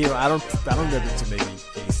remember, I don't remember until maybe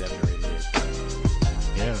 87 or 88.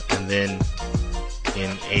 Yeah, and then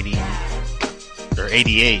in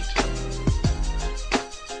 88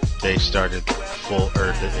 they started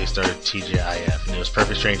TGIF, and it was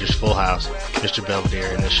Perfect Strangers, Full House, Mr.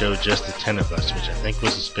 Belvedere, and the show Just the 10 of Us, which I think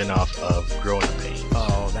was a spin-off of Growing Pains.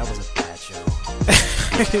 Oh, that was a bad show.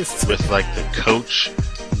 with like the coach,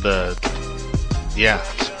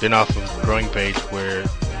 spin-off of Growing Pains, where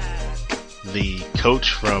the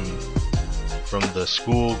coach from the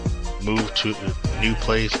school moved to a new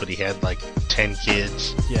place, but he had like 10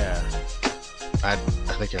 kids. Yeah. I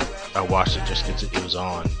think I watched it just because it was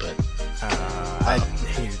on, but I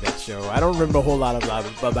hated that show. I don't remember a whole lot about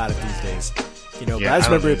it these days. But I just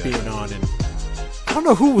remember it being on, and I don't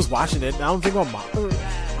know who was watching it. I don't know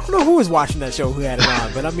who was watching that show who had it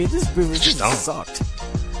on, but I mean, this just sucked.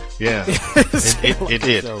 Yeah, it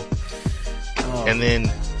did. Oh. And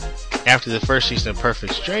then after the first season of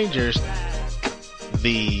Perfect Strangers,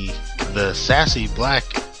 the sassy black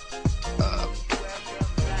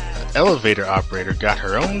elevator operator got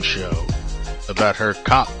her own show about her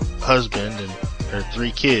cop husband and her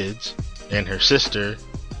 3 kids and her sister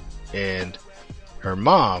and her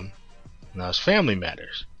mom, and that was Family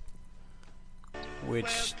Matters,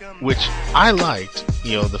 which I liked.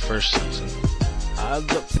 The first season.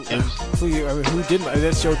 Who didn't?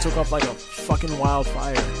 That show took off like a fucking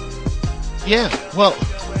wildfire. Yeah, well,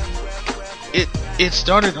 it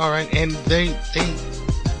started all right, and they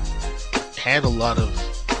had a lot of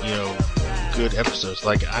good episodes.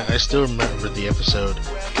 Like I still remember the episode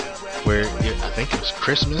where I think it was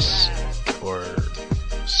Christmas or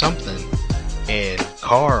something, and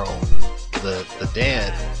Carl, the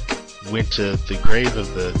dad, went to the grave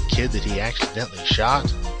of the kid that he accidentally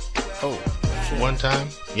shot. Oh, shit. One time.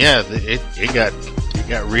 Yeah, it got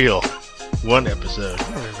real. One episode. I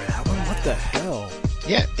don't remember that one. What the hell?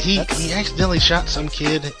 Yeah, he accidentally shot some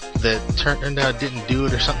kid that turned out didn't do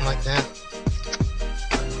it or something like that.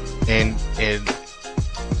 And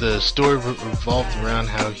the story revolved around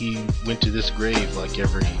how he went to this grave like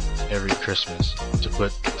every Christmas to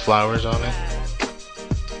put flowers on it,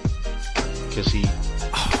 because he,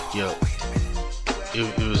 wait a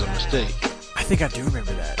minute, it was a mistake. I think I do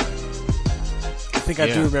remember that. I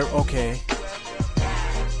do remember. Okay.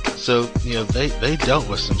 So they dealt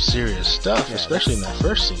with some serious stuff, especially in that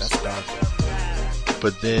first season. That's dark.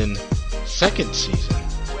 But then second season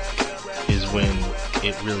is when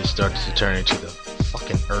it really started to turn into the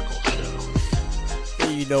fucking Urkel show.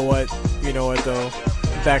 You know what though?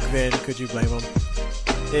 back then, could you blame him?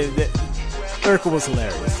 Urkel was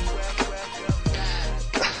hilarious.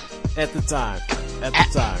 At the time.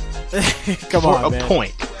 Come for on, man. a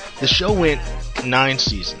point, the show went 9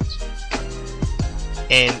 seasons,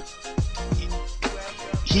 and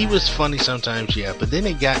he was funny sometimes, yeah, but then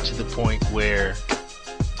it got to the point where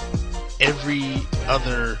every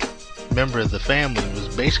other member of the family was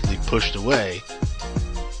basically pushed away,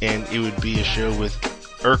 and it would be a show with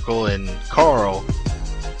Urkel and Carl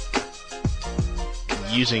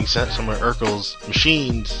using some of Urkel's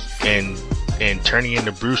machines and turning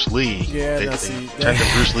into Bruce Lee. Yeah, they turned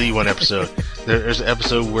to Bruce Lee one episode. There's an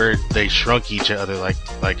episode where they shrunk each other like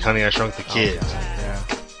Honey, I Shrunk the Kids. Oh, God, yeah.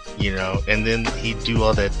 You know, and then he'd do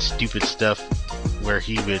all that stupid stuff where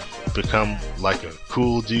he would become like a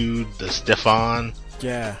cool dude, the Stefan.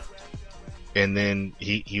 Yeah. And then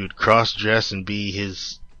he would cross-dress and be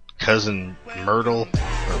his cousin Myrtle,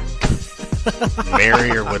 or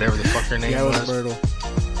Mary, or whatever the fuck her name was. Yeah, it was Myrtle.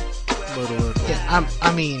 Myrtle. Yeah,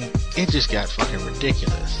 I mean, it just got fucking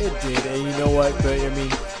ridiculous. It did, and you know what? But I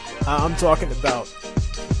mean, I'm talking about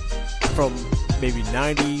from maybe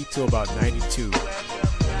 90 to about 92.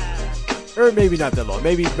 Or maybe not that long.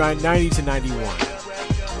 Maybe 90 to 91.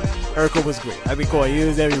 Urkel was great. I mean, cool, he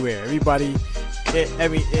was everywhere. Everybody...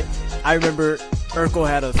 I remember Urkel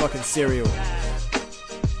had a fucking cereal.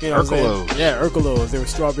 You know what I'm saying? Yeah, Urkelos. They were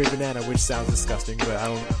strawberry banana, which sounds disgusting, but I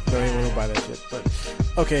don't know anyone who buy that shit. But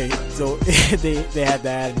okay, so they had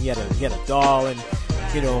that, and he had a doll, and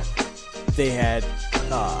you know, they had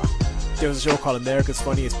there was a show called America's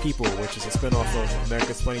Funniest People, which is a spinoff of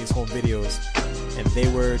America's Funniest Home Videos, and they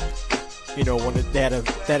were, you know, they had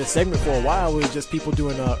a segment for a while. It was just people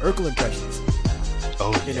doing Urkel impressions.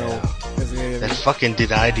 Oh, you yeah. know, that fucking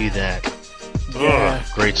Did I Do That? Yeah,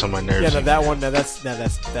 grates on my nerves. Yeah, no, that one. That was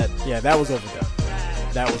overdone.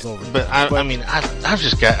 That was overdone. But I mean, I've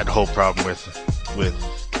just got a whole problem with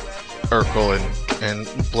Urkel and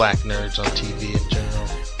black nerds on TV in general.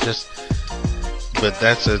 But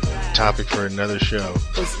that's a topic for another show.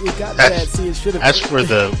 It got bad. See, it should have. As for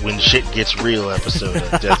the When Shit Gets Real episode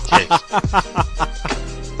of Death Case,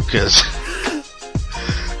 because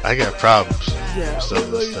I got problems. Yeah, let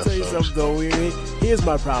me tell you something though. Here's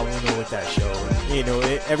my problem with that show. And, you know,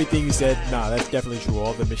 everything you said, that's definitely true.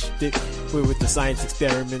 All the with the science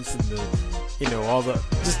experiments and the, you know, all the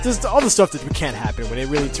just all the stuff that can't happen when it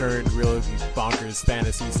really turned really bonkers,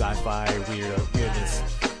 fantasy, sci-fi, weirdness.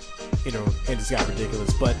 You know, and just got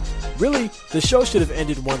ridiculous. But really, the show should have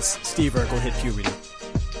ended once Steve Urkel hit puberty.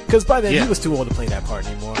 Because by then he was too old to play that part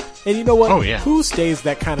anymore. And you know what? Oh, yeah. Who stays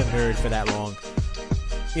that kind of nerd for that long?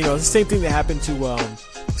 You know, it's the same thing that happened to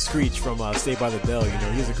Screech from Saved by the Bell. You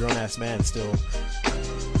know, he's a grown-ass man still,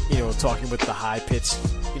 you know, talking with the high-pitched,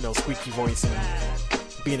 you know, squeaky voice and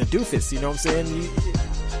being a doofus, you know what I'm saying?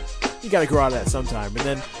 You gotta grow out of that sometime. And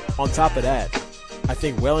then, on top of that, I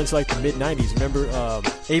think well into like the mid-90s, remember,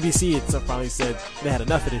 ABC had finally said they had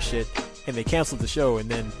enough of this shit, and they canceled the show, and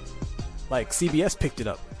then, like, CBS picked it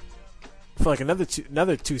up for like another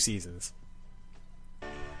two seasons.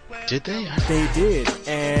 Did they? They did,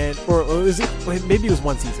 and maybe it was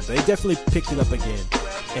one season, but they definitely picked it up again.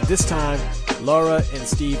 And this time, Laura and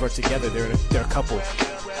Steve are together. They're a couple,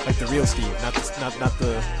 like the real Steve, not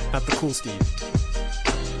the cool Steve.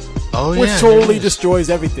 Oh yeah, which totally destroys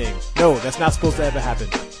everything. No, that's not supposed to ever happen.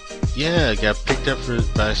 Yeah, it got picked up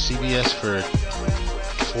by CBS for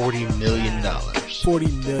 $40 million.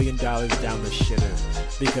 $40 million down the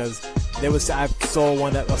shitter because. I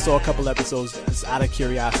saw a couple episodes just out of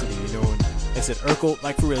curiosity, you know, and they said Urkel,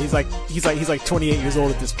 like for real, he's like 28 years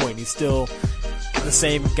old at this point. He's still the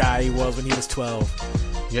same guy he was when he was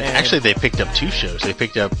 12. Yeah, actually, they picked up 2 shows. They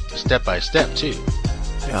picked up Step by Step too.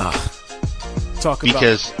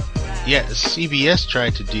 Because CBS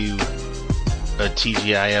tried to do a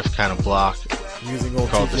TGIF kind of block using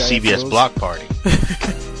old called TGIF the CBS shows. Block Party.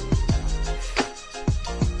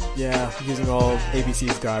 Yeah, using all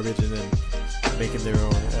ABC's garbage and then making their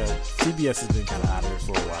own. CBS has been kind of out of it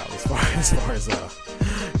for a while as far as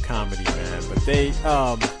comedy, man. But they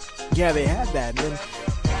had that, and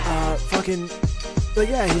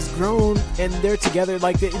then he's grown and they're together.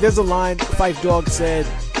 Like there's a line Phife Dawg said.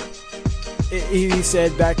 He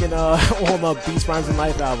said back in on the Beast Rhymes and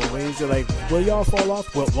Life album when he said like, "Will y'all fall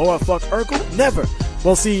off? Will Laura fuck Urkel? Never."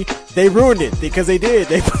 Well, see, they ruined it because they did.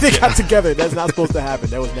 They got together. That's not supposed to happen.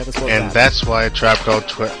 That was never supposed to happen. And that's why Tribe Called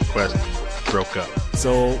Quest broke up.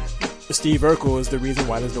 So, Steve Urkel is the reason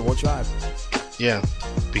why there's no more Tribe. Yeah,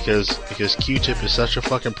 because Q-Tip is such a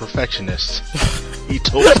fucking perfectionist. He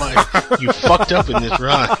told Mike, "You fucked up in this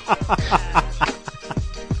rhyme."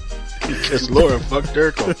 Because Laura fucked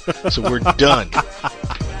Urkel, so we're done.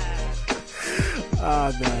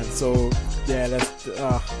 God, man. So yeah,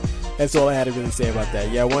 that's all I had to really say about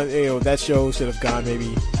that. Yeah, that show should have gone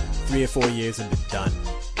maybe 3 or 4 years and been done,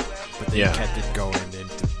 but they kept it going in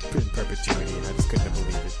perpetuity, and I just couldn't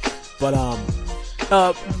believe it. But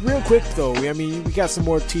real quick though, we got some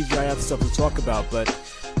more TGIF stuff to talk about, but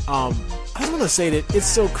I just want to say that it's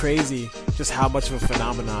so crazy just how much of a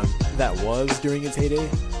phenomenon that was during its heyday.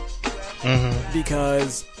 Mm-hmm.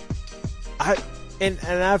 Because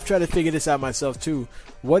I've tried to figure this out myself too.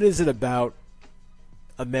 What is it about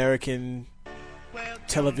American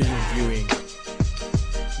television viewing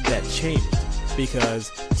that changed?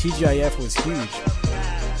 Because TGIF was huge.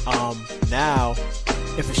 Now,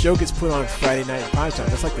 if a show gets put on Friday night in primetime,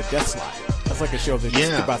 that's like the death slide. That's like a show that's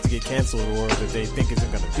just about to get canceled or that they think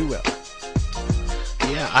isn't going to do well.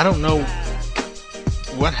 Yeah, I don't know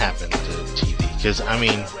what happened to TV. Because,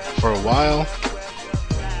 for a while,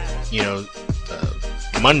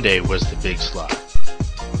 Monday was the big slot.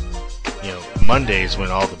 Mondays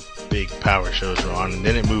when all the big power shows were on, and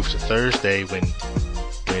then it moved to Thursday when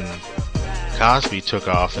Cosby took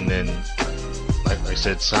off, and then, like I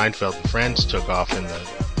said, Seinfeld and Friends took off in the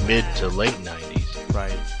mid to late 90s.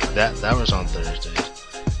 Right. That was on Thursdays.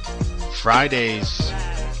 Fridays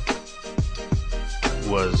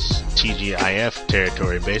was TGIF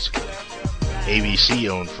territory, basically. ABC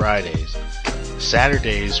owned Fridays.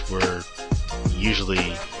 Saturdays were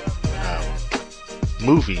usually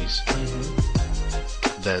movies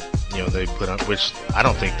that they put on, which I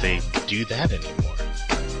don't think they do that anymore.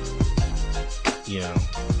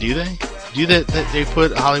 Do they? Do that they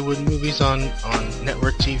put Hollywood movies on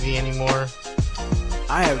network TV anymore?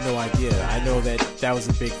 I have no idea. I know that was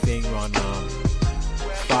a big thing on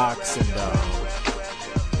Fox and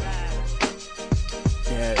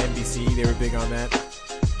NBC. They were big on that.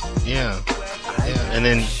 Yeah. And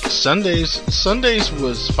then Sundays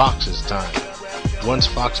was Fox's time. Once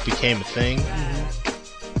Fox became a thing,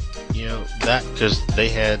 that because they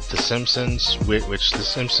had The Simpsons, which The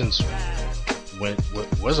Simpsons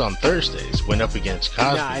was on Thursdays, went up against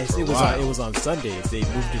Cosby for a while. It was on Sundays. They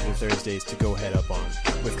moved it to Thursdays to go head up on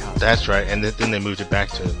with Cosby. That's right, and then they moved it back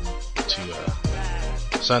to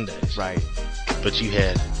Sundays. Right. But you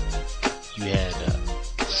had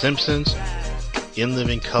Simpsons, In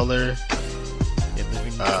Living Color.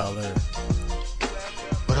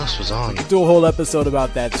 What else was on? We could do a whole episode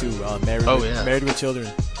about that too. Married with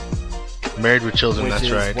Children. Married with Children, which that's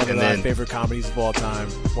is right. One of my favorite comedies of all time.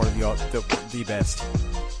 One of the best.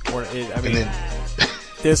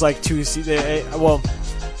 There's like 2 seasons. Well,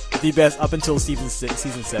 the best up until season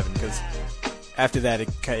 7, because after that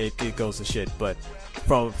it goes to shit. But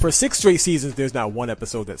for 6 straight seasons, there's not one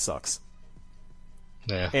episode that sucks.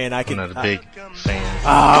 Yeah, and I'm not a big fan.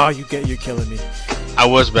 Oh, you're killing me. I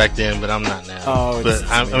was back then, but I'm not now. Oh, but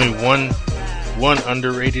one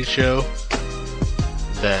underrated show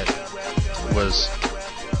that was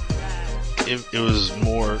it was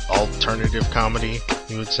more alternative comedy,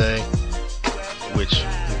 you would say, which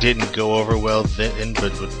didn't go over well then,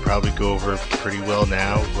 but would probably go over pretty well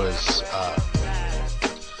now. Was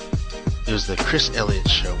it was the Chris Elliott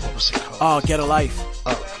Show? What was it called? Oh, Get a Life.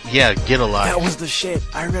 Yeah, Get a Life. That was the shit.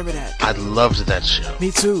 I remember that. I loved that show.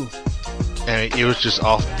 Me too. And it was just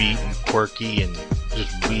offbeat and quirky and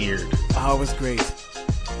just weird. Oh, it was great.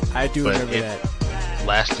 I do remember that.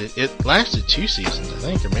 It lasted 2 seasons, I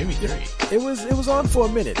think, or maybe 3. It was on for a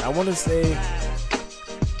minute. I want to say.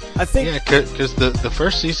 I think. Yeah, because the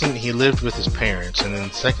first season he lived with his parents, and then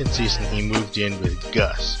the second season he moved in with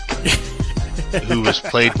Gus, who was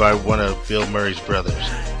played by one of Bill Murray's brothers.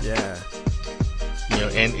 Yeah.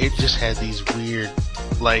 And it just had these weird,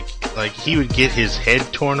 like he would get his head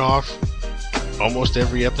torn off almost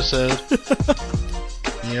every episode.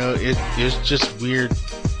 It was just weird,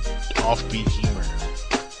 offbeat humor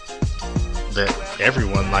that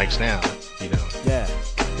everyone likes now. Yeah,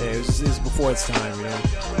 it was before its time.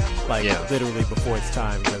 Literally before its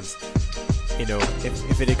time, because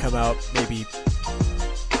if it had come out maybe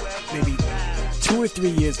 2 or 3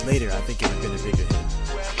 years later, I think it would have been a bigger hit.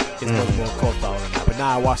 It's much more cult following now. But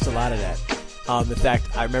now I watched a lot of that. In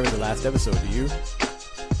fact, I remember the last episode. Do you?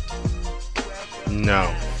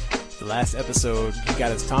 No. The last episode, he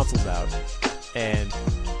got his tonsils out, and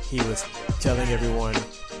he was telling everyone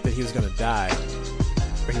that he was going to die,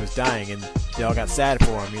 or he was dying, and they all got sad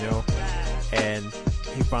for him, And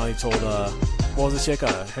he finally told, what was the chick?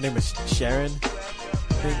 Her name was Sharon,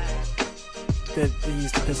 I think, that he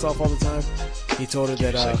used to piss off all the time. He told her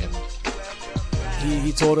that,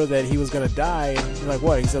 he told her that he was gonna die, and he's like,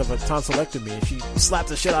 what? He said of a tonsillectomy, and she slapped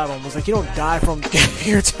the shit out of him. Was like, you don't die from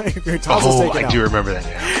your tonsils taken out. I do remember that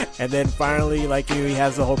now. And then finally, like, you know, he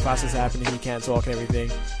has the whole process happening. He can't talk and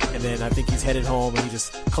everything. And then I think he's headed home, and he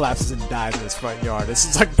just collapses and dies in his front yard. This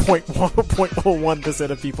is like 0.01%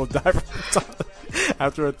 of people die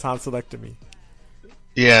after a tonsillectomy.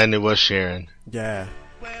 Yeah, and it was Sharon. Yeah.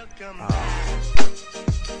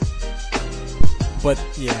 But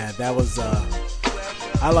yeah, that was.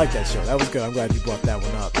 I like that show. That was good. I'm glad you brought that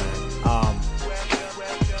one up, man.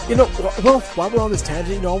 You know, well, while we're on this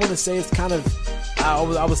tangent, you know, I want to say it's kind of.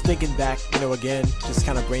 I was thinking back, you know, again, just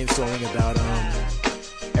kind of brainstorming about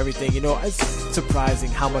everything. You know, it's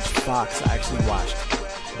surprising how much Fox I actually watched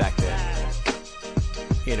back then.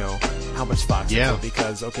 You know, how much Fox. Yeah.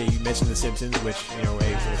 Because, okay, you mentioned The Simpsons, which, you know,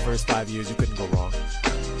 hey, for the first 5 years, you couldn't go wrong.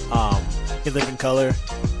 In Living Color,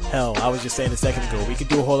 hell, I was just saying a second ago, we could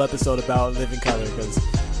do a whole episode about Living Color, because,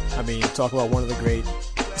 I mean, talk about one of the great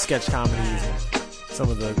sketch comedies and some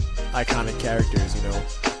of the iconic characters, you know,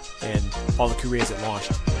 and all the careers it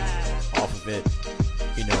launched off of it.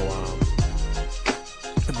 You know,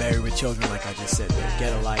 Married with Children, like I just said there,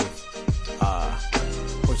 Get a Life,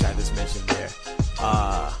 which I just mentioned there.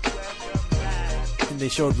 And they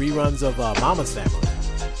showed reruns of Mama's Family.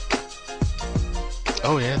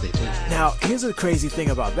 Oh yeah, they did. Now, here's the crazy thing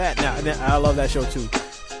about that. Now, I love that show too,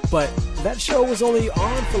 but that show was only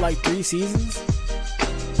on for like 3 seasons,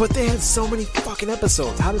 but they had so many fucking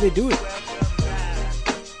episodes. How did they do it?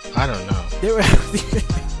 I don't know. They were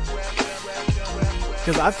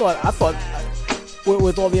because I thought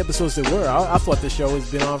with all the episodes there were, I thought the show has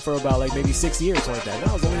been on for about like maybe 6 years, something like that.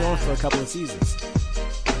 Now it was only on for a couple of seasons.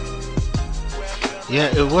 Yeah,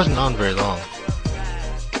 it wasn't on very long,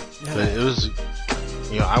 Yeah. but it was.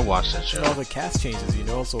 You know, I watched that show. And all the cast changes, you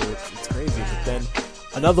know, so it's crazy. But then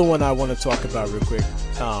another one I want to talk about real quick,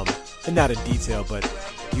 and not in detail, but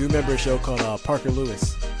do you remember a show called Parker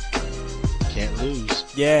Lewis? Can't Lose.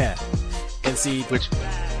 Yeah. And see, Which?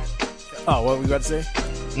 Oh, what were we about to say?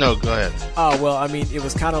 No, go ahead. Oh, well, I mean, it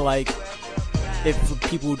was kind of like, if for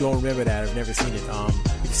people who don't remember that, have never seen it,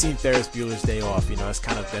 if you've seen Ferris Bueller's Day Off, you know,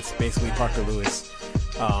 that's basically Parker Lewis.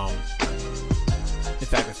 In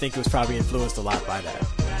fact, I think it was probably influenced a lot by that.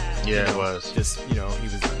 Yeah, You know, it was. Just, you know, he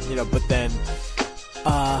was, you know, but then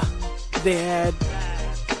they had,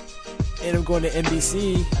 ended up going to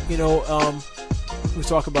NBC, you know, we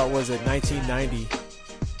talk about, was it 1990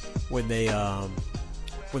 when they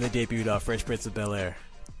debuted Fresh Prince of Bel-Air,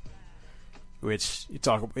 which you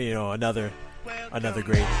talk, you know, another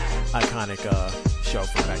great iconic show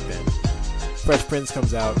from back then. Fresh Prince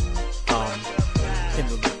comes out in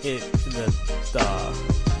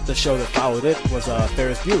the show that followed it was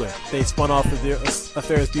Ferris Bueller. They spun off of a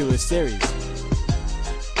Ferris Bueller series,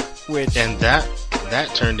 which And that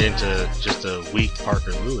turned into just a weak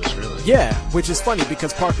Parker Lewis, really. yeah, which is funny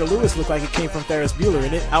because Parker Lewis looked like it came from Ferris Bueller,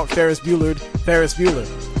 and it out Ferris Bueller.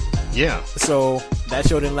 Yeah. So that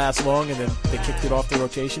show didn't last long, and then they kicked it off the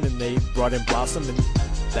rotation, and they brought in Blossom, and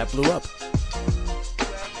that blew up.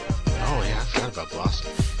 Oh yeah, I forgot about Blossom.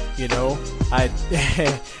 You know,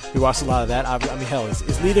 we watched a lot of that. I mean, hell,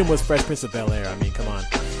 his lead-in was Fresh Prince of Bel-Air. I mean, come on.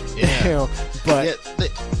 Yeah. You know, but Yeah,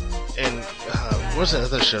 what was that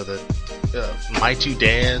other show that My Two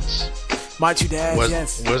Dads? My Two Dads,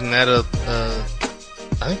 yes. Wasn't that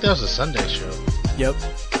I think that was a Sunday show. Yep.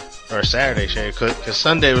 Or a Saturday show, because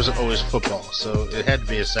Sunday was always football, so it had to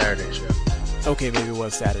be a Saturday show. Okay, maybe it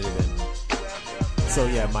was Saturday then. So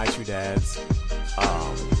yeah, My Two Dads.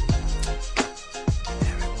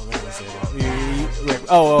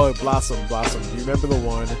 Blossom. Do you remember the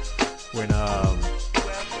one when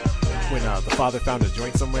the father found a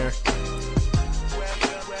joint somewhere?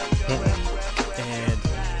 And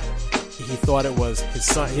he thought it was his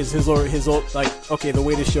son, his old, like, okay, the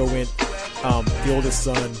way the show went, the oldest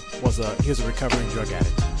son was a recovering drug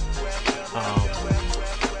addict.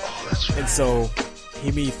 That's right. And so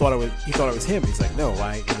he thought it was him. He's like, no,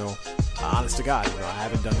 honest to God, I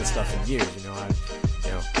haven't done this stuff in years,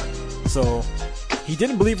 So he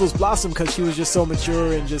didn't believe it was Blossom because she was just so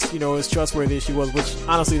mature and just, as trustworthy as she was, which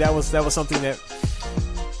honestly, that was something that,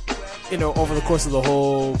 over the course of the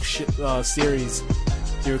whole series,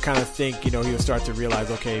 you would kind of think, he would start to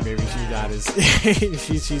realize, okay, maybe she's not as,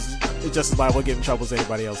 she's just as liable to get in trouble as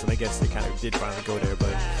anybody else. And I guess they kind of did finally go there,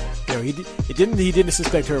 but, he didn't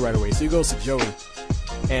suspect her right away. So he goes to Joey,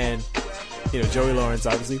 and, Joey Lawrence,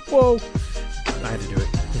 obviously, whoa, I had to do it.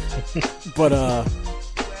 But,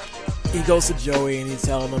 he goes to Joey and he's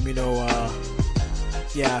telling him,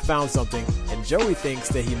 yeah, I found something. And Joey thinks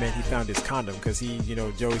that he meant he found his condom because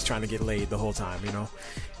Joey's trying to get laid the whole time,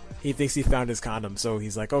 He thinks he found his condom, so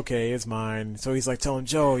he's like, okay, it's mine. So he's like telling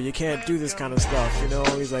Joe, you can't do this kind of stuff,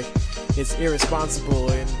 He's like, it's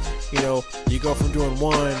irresponsible, and you know, you go from doing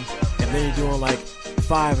 1 and then you're doing like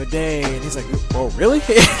 5 a day, and he's like, oh really?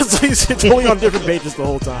 So he's totally on different pages the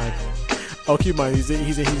whole time. Oh, keep in mind, he's in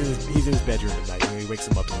his bedroom at night. You know, he wakes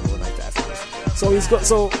him up in the middle of the night to ask him this.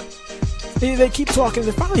 So they keep talking,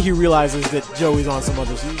 and finally he realizes that Joey's on some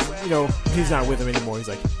other. You know, he's not with him anymore. He's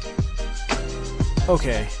like,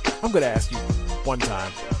 okay, I'm gonna ask you one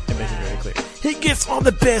time and make it very clear. He gets on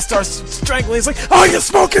the bed, starts strangling. He's like, "Are you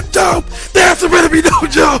smoking dope? There's better be no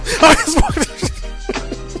joke. Are you smoking?"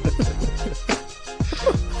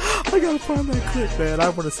 I gotta find that clip, man. I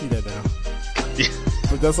want to see that now.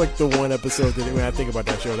 But that's like the one episode that when I think about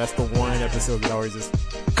that show, that's the one episode that always just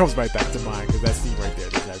comes right back to mind, because that scene right there.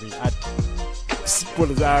 I mean,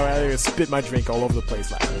 I spit my drink all over the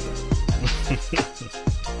place laughing.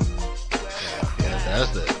 Yeah,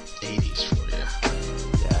 that's the 80s for you.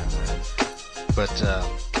 Yeah, man. But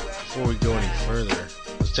before we go any further,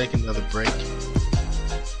 let's take another break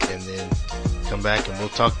and then come back and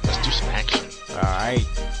let's do some action. All right.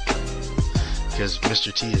 Because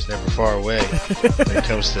Mr. T is never far away when it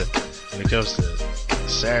comes to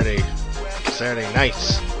Saturday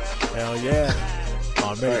nights. Hell yeah!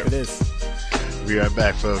 I'm ready for this. Be right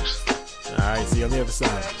back, folks. All right, see you on the other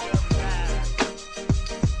side.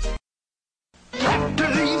 After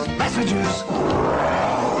these messages,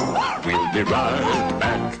 we'll be right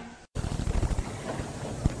back.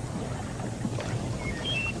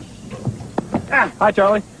 Hi,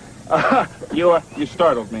 Charlie. You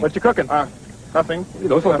startled me. What you cooking? Nothing.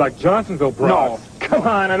 Those look like Johnsonville brats. No. Come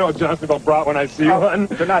on, I know a Johnsonville brat when I see one.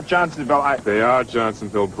 They're not Johnsonville. They are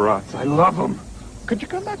Johnsonville brats. I love them. Could you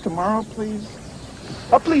come back tomorrow, please?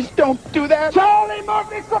 Oh, please don't do that. Charlie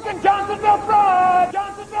Murphy's cooking Johnsonville brats.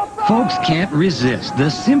 Johnsonville brats. Folks can't resist the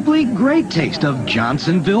simply great taste of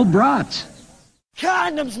Johnsonville brats.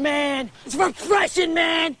 Condoms, man. It's repression,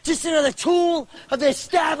 man. Just another tool of the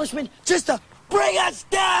establishment just to bring us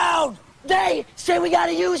down. They say we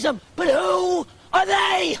gotta use them, but who are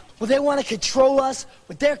they? Well, they want to control us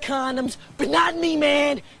with their condoms, but not me,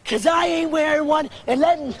 man, because I ain't wearing one and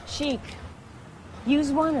letting... Chic,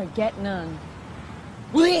 use one or get none.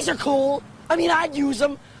 Well, these are cool. I mean, I'd use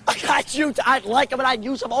them. I'd like them, and I'd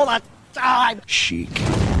use them all the time. Chic,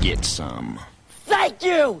 get some. Thank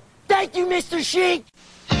you. Thank you, Mr. Chic.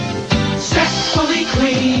 Zestfully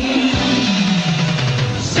clean.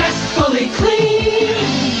 Zestfully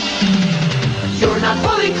clean. You're not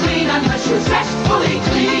fully clean unless you're zestfully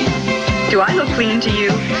clean. Do I look clean to you?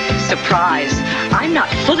 Surprise! I'm not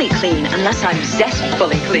fully clean unless I'm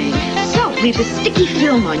zestfully clean. Soap leaves a sticky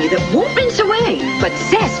film on you that won't rinse away, but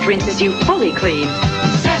Zest rinses you fully clean.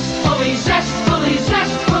 Zestfully, zestfully,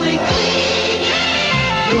 zestfully clean.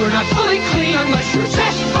 You're not fully clean unless you're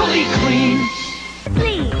zestfully clean.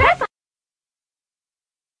 Please.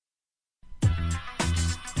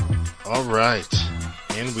 All right,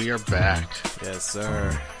 and we are back. Yes,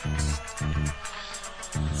 sir.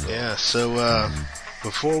 Yeah, so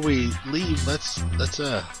before we leave, let's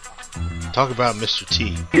talk about Mr.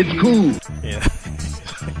 T. It's cool. Yeah.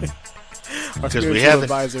 Because we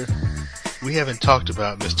haven't talked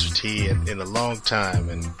about Mr. T in a long time,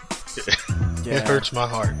 and it hurts my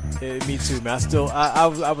heart. Me too, man. I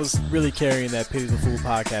was really carrying that Pity the Fool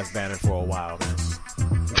podcast banner for a while, man.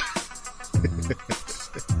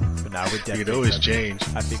 But now we're definitely. You can always change.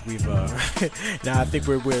 I think we've now I think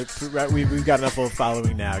we've got enough of a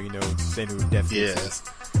following now. You know, saying we definitely exist.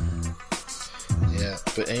 Yeah,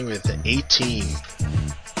 but anyway, the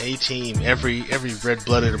A-Team, every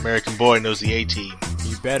red-blooded American boy knows the A-Team.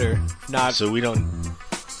 You better not. So we don't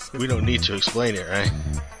need to explain it, right?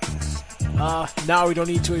 Now we don't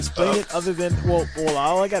need to explain it. Other than well,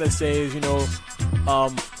 all I gotta say is, you know,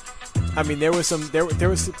 I mean, there were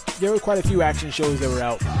quite a few action shows that were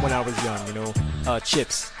out when I was young. You know,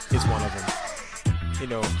 Chips is one of them. You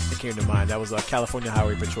know, it came to mind. That was California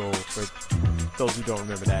Highway Patrol, for those who don't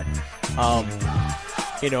remember that.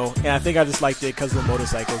 You know, and I think I just liked it because of the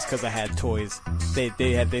motorcycles, because I had toys. They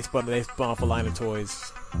spun off a line of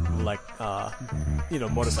toys, like you know,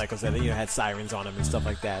 motorcycles that, you know, had sirens on them and stuff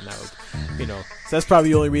like that. And I would, you know, so that's probably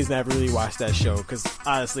the only reason I ever really watched that show, because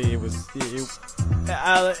honestly,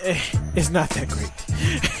 it's not that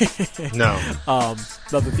great. No.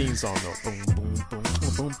 Love the theme song though. Boom boom boom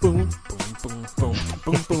boom boom boom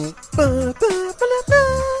boom boom boom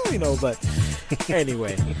boom. You know, but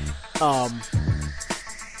anyway,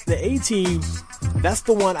 the A-Team, that's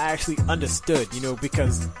the one I actually understood, you know,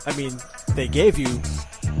 because I mean, they gave you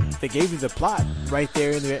the plot right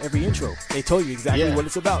there in every intro. They told you exactly what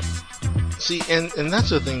it's about. See, and that's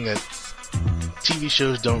the thing that TV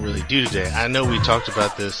shows don't really do today. I know we talked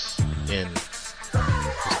about this in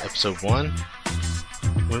episode 1.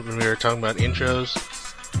 when we were talking about intros,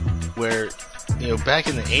 where, back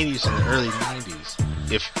in the 80s and the early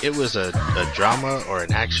 90s, if it was a drama or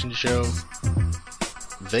an action show,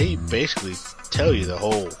 they basically tell you the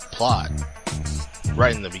whole plot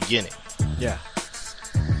right in the beginning. Yeah.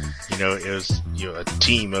 It was, a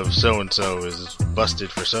team of so-and-so is busted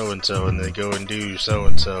for so-and-so, and they go and do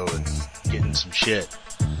so-and-so and getting some shit.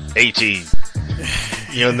 A-Team.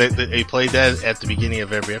 And they played that at the beginning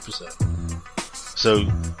of every episode. So,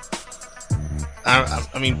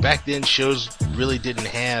 I mean, back then shows really didn't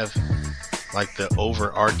have, like, the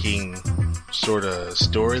overarching sort of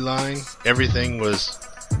storyline. Everything was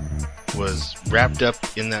wrapped up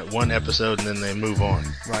in that one episode, and then they move on.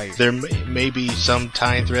 Right. There may be some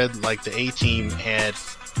tying thread, like the A-Team had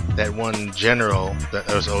that one general that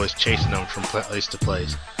was always chasing them from place to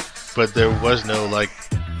place. But there was no, like,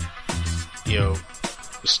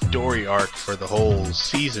 story arc for the whole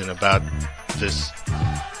season about this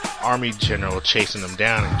army general chasing them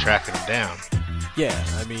down and tracking them down. Yeah,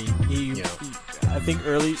 I mean, I think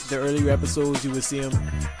the earlier episodes you would see him,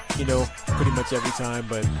 pretty much every time.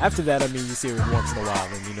 But after that, I mean, you see it once in a while,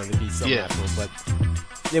 and there'd be some natural. But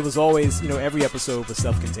it was always, every episode was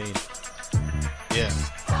self-contained. Yeah,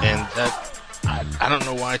 and that I don't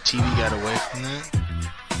know why TV got away from that,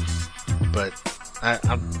 but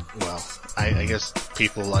I guess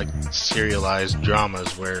people like serialized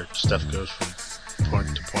dramas where stuff goes from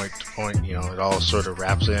point to point to point. It all sort of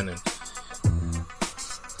wraps in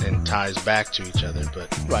and ties back to each other.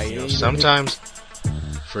 But right, sometimes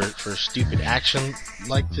for stupid action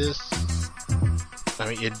like this, I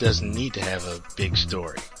mean, it doesn't need to have a big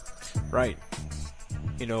story. Right.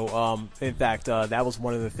 In fact, that was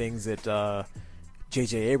one of the things that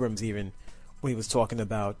J.J. Abrams, even when he was talking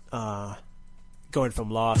about going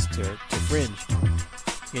from Lost to Fringe,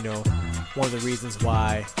 one of the reasons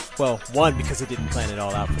why, well, one, because they didn't plan it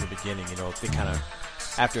all out from the beginning. They kind of,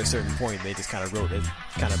 after a certain point, they just kind of wrote it,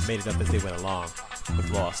 kind of made it up as they went along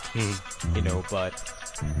with Lost. But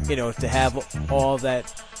to have all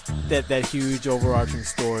that huge overarching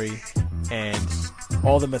story and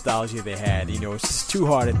all the mythology they had, it's just too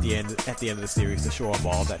hard at the end of the series to show up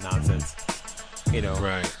all that nonsense.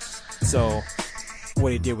 Right. So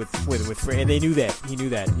what he did with Fringe, and they knew that. He knew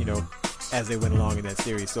that, as they went along in that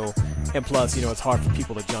series. So, and plus, it's hard for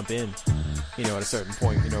people to jump in, at a certain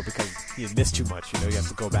point, because you miss too much. You have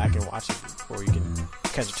to go back and watch it before you can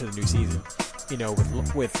catch it to the new season.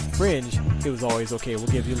 With Fringe, it was always, okay, we'll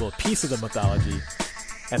give you a little piece of the mythology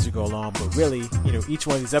as we go along, but really, each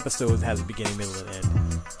one of these episodes has a beginning, middle, and end.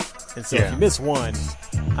 And so if you miss one,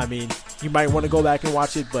 I mean, you might want to go back and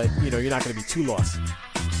watch it, but, you're not going to be too lost.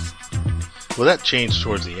 Well, that changed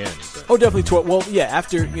towards the end. But... Oh, definitely.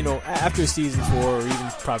 After season 4, or even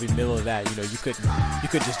probably middle of that, you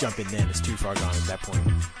couldn't just jump in then. It's too far gone at that point.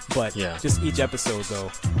 But just each episode,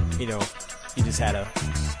 though, you just had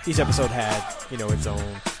each episode had, its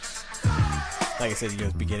own, like I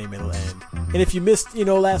said, beginning, middle, end. And if you missed,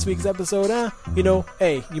 last week's episode,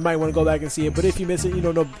 hey, you might want to go back and see it. But if you miss it,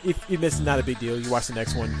 if you miss it, not a big deal. You watch the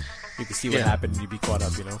next one, you can see what happened, and you'd be caught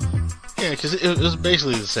up, Yeah, because it was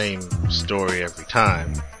basically the same story every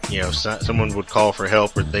time. Someone would call for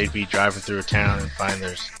help, or they'd be driving through a town and find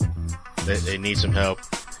they need some help,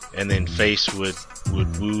 and then Face would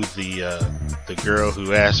woo the girl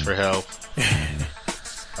who asked for help.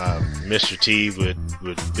 Mr. T would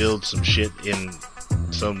build some shit in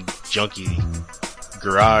some junky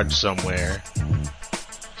garage somewhere.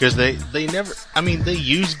 Because they never, I mean, they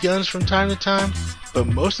used guns from time to time, but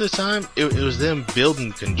most of the time it was them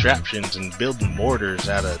building contraptions and building mortars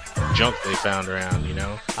out of junk they found around,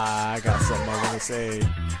 I got something I want to say.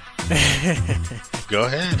 Go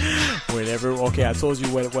ahead. I told you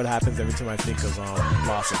what happens every time I think of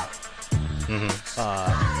Lawson.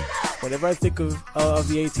 Whenever I think of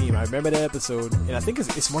the A-Team, I remember that episode, and I think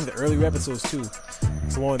it's one of the earlier episodes too.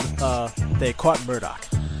 It's the one they caught Murdoch,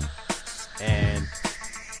 and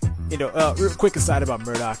real quick aside about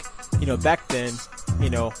Murdoch, back then,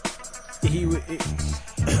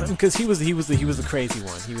 because he was the crazy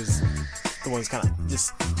one. He was the one who's kind of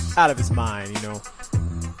just out of his mind,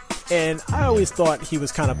 And I always thought he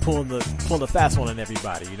was kind of pulling the fast one on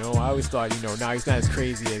everybody, I always thought, now he's not as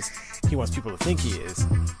crazy as he wants people to think he is.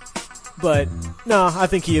 But no, I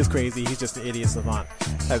think he is crazy. He's just an idiot savant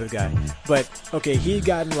type of guy. But okay, he'd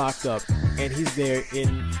gotten locked up, and he's there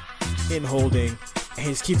in holding, and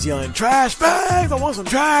he just keeps yelling, "Trash bags! I want some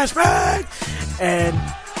trash bags!" And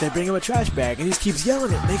they bring him a trash bag, and he just keeps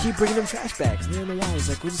yelling it. They keep bringing him trash bags. And they don't know why. He's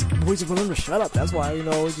like, we just want him to shut up. That's why,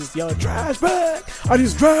 he's just yelling, "Trash bag! I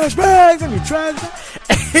need trash bags! I need trash bags!"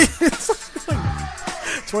 And it's like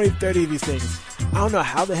 20, 30 of these things. I don't know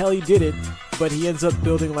how the hell he did it, but he ends up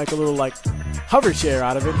building like a little like hover chair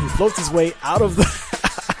out of it. He floats his way out of the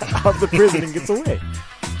out of the prison and gets away.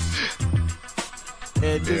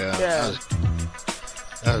 And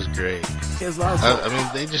That was great. It was a lot of fun. I mean,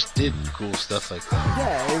 they just did cool stuff like that.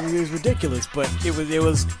 Yeah, it was ridiculous, but it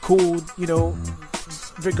was cool, you know,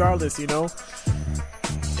 regardless, you know.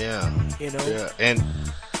 Yeah. You know. Yeah, and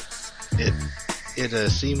it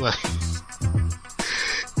seemed like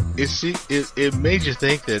it made you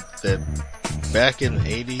think that back in the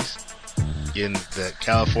 80s in the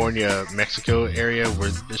California Mexico area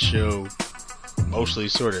where the show mostly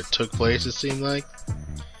sort of took place, it seemed like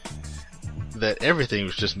that everything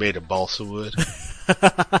was just made of balsa wood.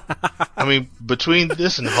 I mean, between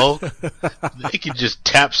this and Hulk, they could just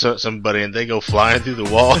tap somebody and they go flying through the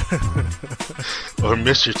wall. Or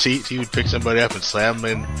Mr. T, he would pick somebody up and slam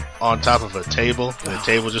them on top of a table, and the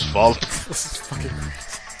table just falls. This is fucking crazy.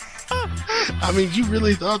 I mean, you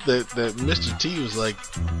really thought that Mr. T was like,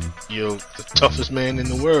 you know, the toughest man in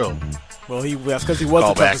the world. Well, that's because he was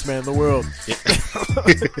the toughest man in the world. Yeah.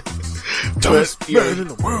 Toughest man in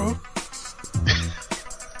the world.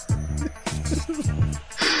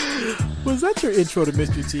 Was that your intro to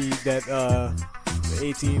Mr. T? That the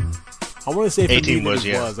A-Team? I want to say for A-Team me was, that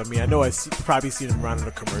it yeah. was. I mean, I know probably seen him around in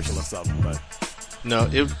a commercial or something, but no,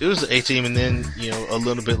 it was the A-Team, and then you know a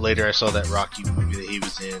little bit later I saw that Rocky movie that he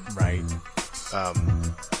was in. Right.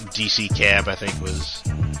 DC Cab, I think was.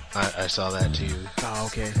 I saw that too. Oh,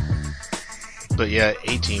 okay. But yeah,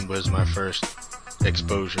 A-Team was my first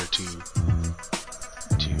exposure to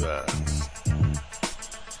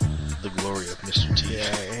the glory of Mr. T.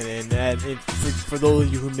 Yeah, and for those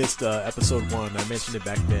of you who missed episode 1, I mentioned it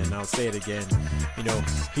back then, and I'll say it again. You know,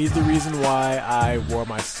 he's the reason why I wore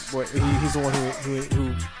my. He's the one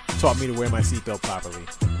who taught me to wear my seatbelt properly.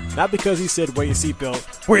 Not because he said wear your seatbelt,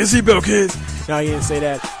 kids. No, he didn't say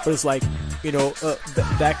that. But it's like, you know,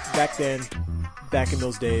 back then. Back in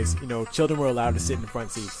those days, you know, children were allowed to sit in the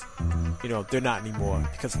front seats. You know, they're not anymore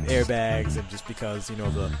because of airbags and just because, you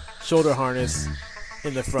know, the shoulder harness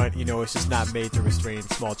in the front, you know, it's just not made to restrain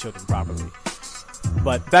small children properly.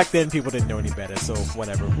 But back then, people didn't know any better, so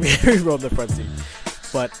whatever. We rode in the front seat.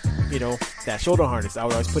 But, you know, that shoulder harness, I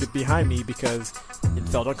would always put it behind me because it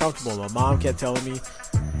felt uncomfortable. My mom kept telling me,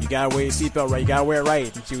 you gotta wear your seatbelt right, you gotta wear it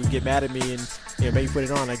right. And she would get mad at me and, you know, maybe put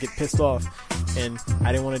it on. I'd get pissed off. And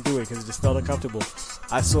I didn't want to do it because it just felt uncomfortable.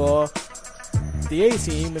 I saw the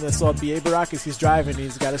A-Team and I saw B.A. Baracus. He's driving.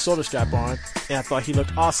 He's got his shoulder strap on, and I thought he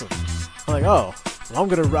looked awesome. I'm like, oh, well, I'm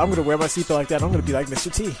gonna wear my seatbelt like that. I'm gonna be like Mr.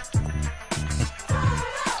 T.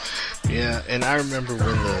 Yeah, and I remember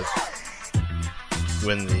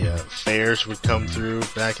when the fairs would come through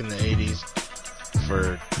back in the 80s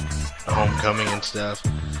for homecoming and stuff.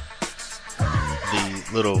 The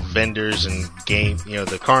little vendors and game, you know,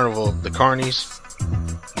 the carnies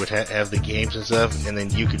would have the games and stuff, and then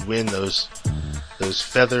you could win those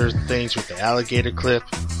feather things with the alligator clip.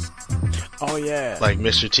 Oh yeah, like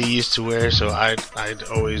Mr. T used to wear. So I'd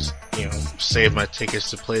always, you know, save my tickets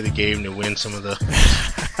to play the game to win some of the.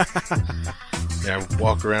 And I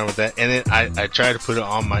walk around with that, and then I try to put it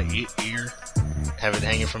on my ear, have it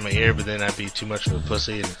hanging from my ear, but then I'd be too much of a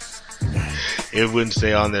pussy and it wouldn't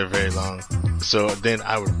stay on there very long. So then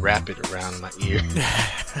I would wrap it around my ear.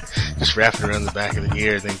 Just wrap it around the back of the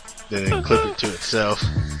ear, then clip it to itself.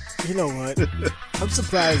 You know what? I'm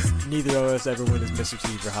surprised neither of us ever went as Mr.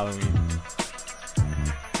 T for Halloween.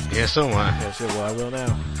 Yeah, so am I. Yeah, sure. Well, I will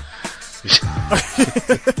now.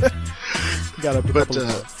 Got a couple of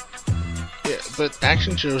months. Yeah, but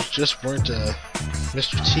action shows just weren't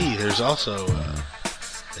Mr. T. There's also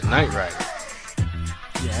the Knight Rider.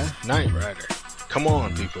 Yeah? Knight Rider. Come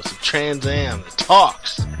on, people. It's a Trans Am that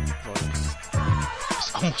talks.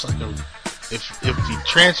 It's almost like if he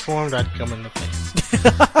transformed, I'd come in the pants.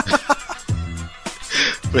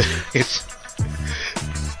 But it's,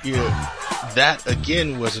 you know, that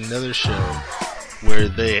again was another show where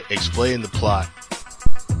they explained the plot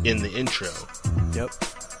in the intro. Yep.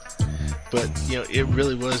 But, you know, it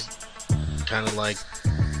really was kind of like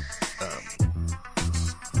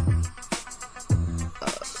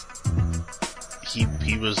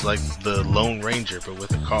he was like the Lone Ranger, but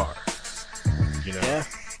with a car. You know? Yeah,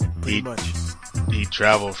 pretty much. He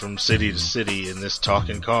traveled from city to city in this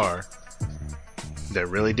talking car that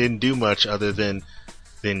really didn't do much other than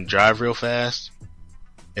drive real fast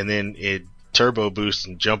and then it turbo boost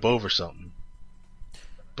and jump over something.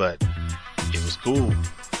 But it was cool.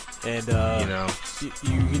 And you know,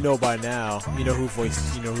 you know by now, you know who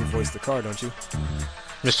voiced the car, don't you?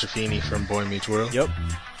 Mr. Feeney from Boy Meets World. Yep.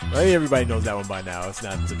 I think everybody knows that one by now. It's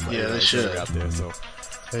not. Yeah, they should out there. So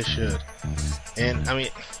they should. And I mean,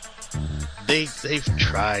 they've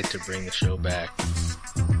tried to bring the show back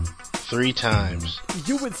 3 times.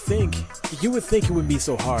 You would think it would be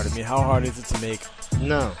so hard. I mean, how hard is it to make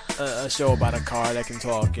a show about a car that can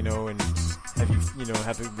talk, and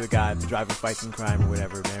have the guy, the driver fight some crime or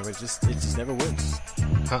whatever, man? But it just never wins.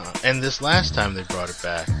 And this last time they brought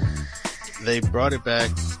it back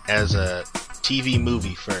as a TV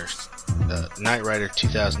movie first, Knight Rider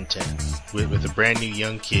 2010, with a brand new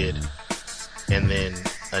young kid, and then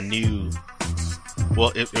a new.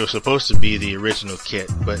 Well, it was supposed to be the original Kit,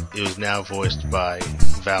 but it was now voiced by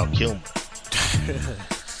Val Kilmer.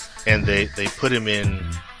 And they put him in.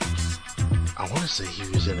 I want to say he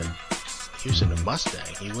was in a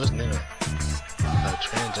Mustang. He wasn't in a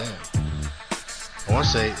Trans Am. I want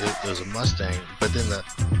to say it was a Mustang, but then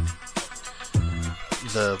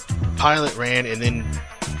the pilot ran, and then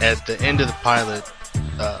at the end of the pilot,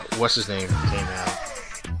 what's his name came out.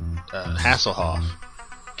 Hasselhoff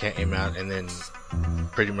came out, and then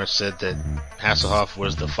pretty much said that Hasselhoff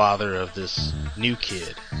was the father of this new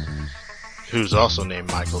kid, who's also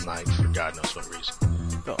named Michael Knight for God knows what reason.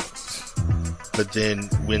 Oh. But then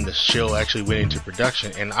when the show actually went into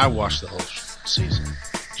production, and I watched the whole season,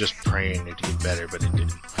 just praying it to get better, but it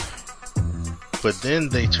didn't. But then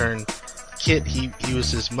they turned Kit, he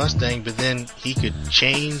was this Mustang, but then he could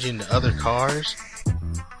change into other cars.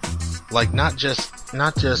 Like not just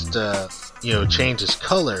change his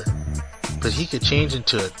color, but he could change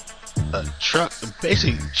into a truck,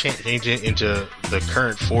 basically change it into the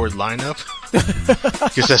current Ford lineup,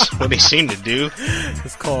 because that's what he seemed to do.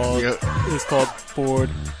 It's called Ford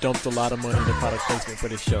dumped a lot of money into product placement for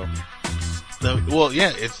this show. Well,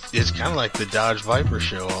 yeah, it's kind of like the Dodge Viper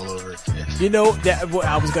show all over again.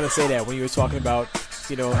 I was gonna say that when you were talking about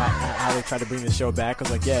how they tried to bring the show back. I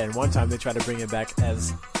was like, yeah, and one time they tried to bring it back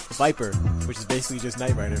as Viper, which is basically just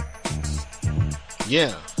Knight Rider.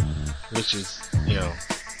 Yeah, which is,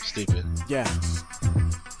 stupid. Yeah.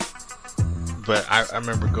 But I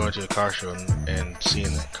remember going to a car show and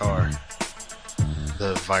seeing that car,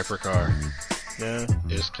 the Viper car. Yeah.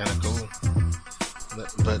 It was kind of cool.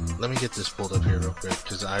 But let me get this pulled up here real quick,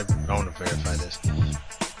 because I want to verify this.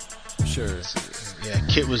 Sure. Yeah,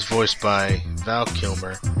 Kit was voiced by Val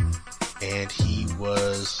Kilmer, and he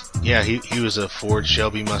was a Ford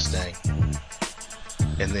Shelby Mustang.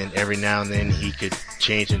 And then every now and then he could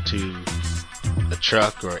change into a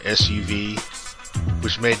truck or SUV,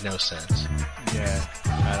 which made no sense. Yeah,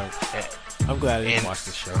 I'm glad I didn't watch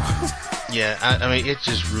this show. Yeah, I mean, it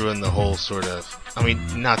just ruined the whole sort of. I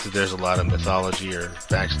mean, not that there's a lot of mythology or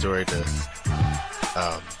backstory to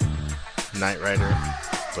Knight Rider,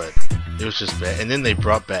 but it was just bad. And then they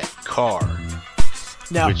brought back Car,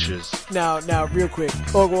 which is now real quick.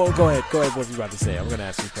 Oh, well, go ahead. What were you about to say? I'm going to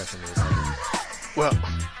ask you a question in a second. Well,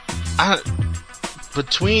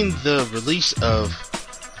 between the release of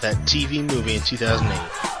that TV movie in 2008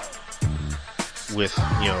 with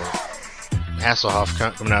Hasselhoff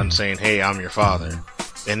coming out and saying, "Hey, I'm your father,"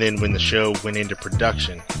 and then when the show went into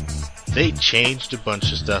production, they changed a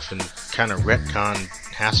bunch of stuff and kind of retconned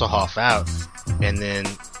Hasselhoff out, and then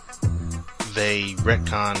they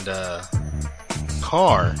retconned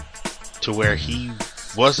Car to where he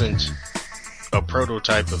wasn't a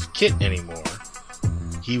prototype of Kit anymore.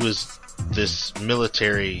 He was this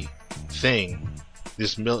military thing,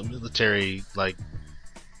 this military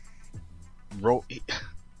role.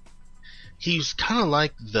 He's kind of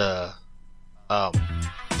like the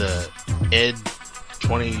Ed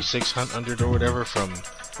 2600 or whatever from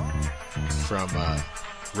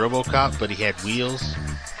RoboCop, but he had wheels.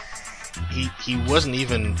 He wasn't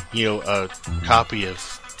even a copy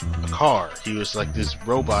of a car. He was like this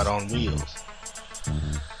robot on wheels,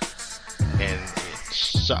 and it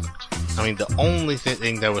sucked. I mean, the only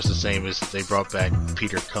thing that was the same is that they brought back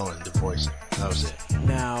Peter Cullen to voice him. That was it.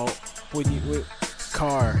 Now, with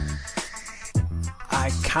Car,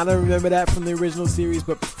 I kind of remember that from the original series,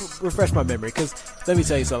 but refresh my memory, because let me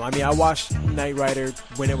tell you something. I mean, I watched Knight Rider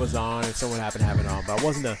when it was on, and someone happened to have it on, but I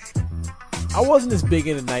wasn't as big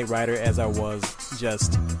into Knight Rider as I was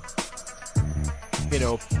just,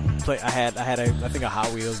 play. I had I think a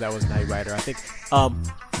Hot Wheels that was Knight Rider. I think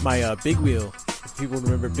my Big Wheel. If people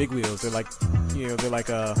remember Big Wheels, they're like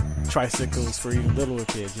tricycles for even littler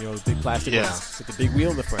kids. The big plastic ones with the big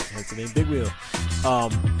wheel in the front. Hence the name Big Wheel.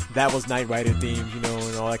 That was Knight Rider themed, and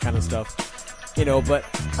all that kind of stuff. But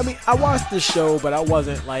I mean, I watched the show, but I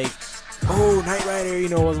wasn't like, oh, Knight Rider.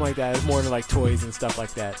 It wasn't like that. It was more like toys and stuff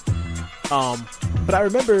like that. But I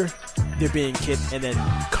remember there being Kit and then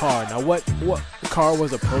Car. Now, what Carl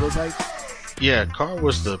was a prototype? Yeah, Carl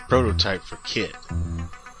was the prototype for KITT.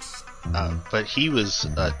 But he was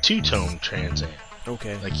a two-tone Trans Am.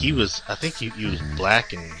 Okay. Like he was, I think he was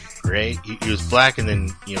black and gray. He was black and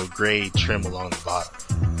then, gray trim along the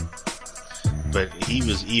bottom. But he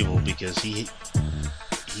was evil because the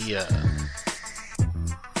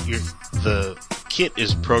KITT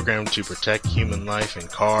is programmed to protect human life, and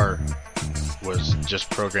Carr was just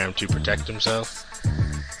programmed to protect himself.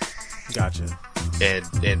 Gotcha.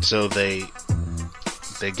 And so they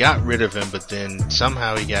got rid of him, but then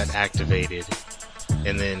somehow he got activated,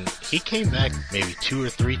 and then he came back maybe 2 or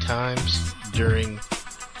 3 times during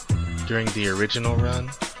the original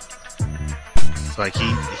run. Like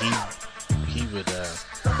he would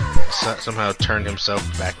somehow turn himself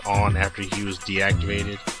back on after he was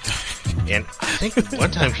deactivated. And I think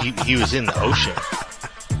one time he was in the ocean.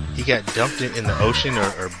 He got dumped in the ocean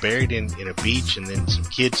or buried in a beach, and then some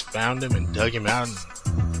kids found him and dug him out. And,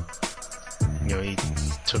 he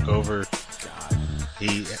took over.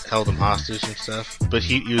 He held him hostage and stuff. But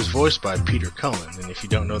he was voiced by Peter Cullen, and if you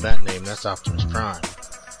don't know that name, that's Optimus Prime,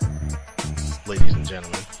 ladies and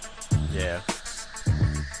gentlemen. Yeah.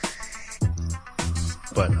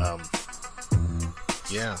 But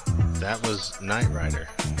yeah, that was Knight Rider,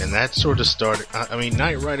 and that sort of started. I mean,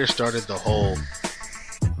 Knight Rider started the whole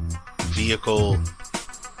vehicle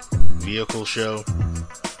show.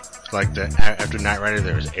 Like after Knight Rider,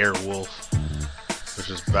 there was Airwolf, which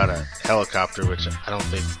was about a helicopter, which I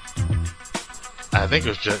think it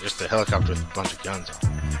was just a helicopter with a bunch of guns on it.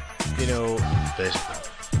 Basically.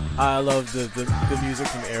 I love the music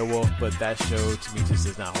from Airwolf, but that show to me just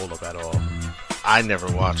does not hold up at all. I never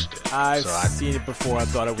watched it. I've seen it before. I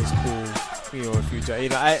thought it was cool. A few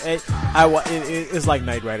times. It's like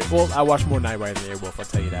Knight Rider. Well, I watch more Knight Rider than Airwolf. I'll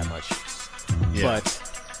tell you that much. Yeah. But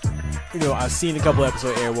I've seen a couple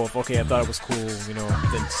episodes of Airwolf. Okay, I thought it was cool. Then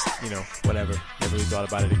whatever. Never really thought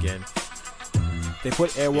about it again. They put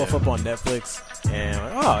Airwolf up on Netflix, and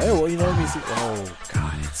I'm like, Airwolf. Let me see. Oh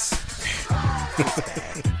God, it's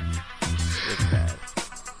bad. It's bad.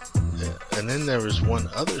 Yeah. And then there was one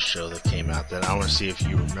other show that came out that I want to see if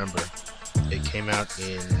you remember. It came out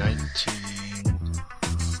in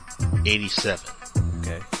 1987.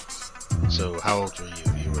 Okay. So how old were you?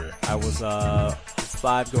 I was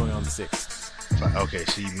 5 going on 6. Okay,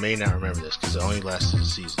 so you may not remember this because it only lasted a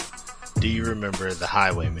season. Do you remember The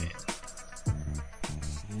Highwayman?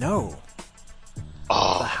 No.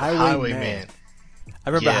 Oh, The Highwayman. I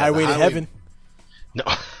remember Highway to Heaven. No,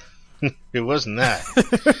 it wasn't that.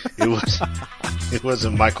 It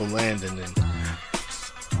wasn't Michael Landon and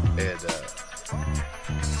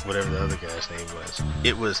whatever the other guy's name was.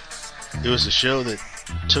 It was a show that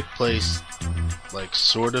took place like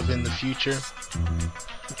sort of in the future.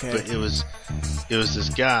 Okay. But it was this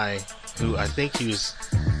guy who I think he was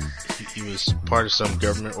part of some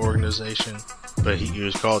government organization, but he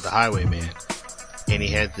was called the Highwayman, and he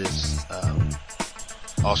had this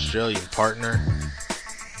Australian partner,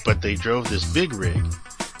 but they drove this big rig,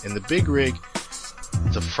 and the big rig,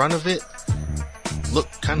 the front of it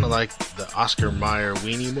looked kind of like the Oscar Mayer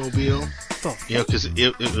Weenie Mobile. Oh. Because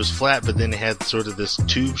it was flat, but then it had sort of this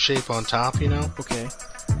tube shape on top, Okay.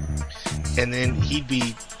 And then he'd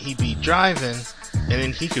be driving, and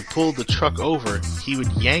then he could pull the truck over. He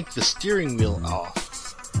would yank the steering wheel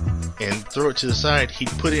off and throw it to the side. He'd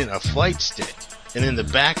put in a flight stick, and then the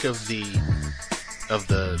back of the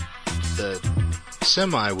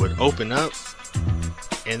semi would open up,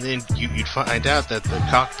 and then you'd find out that the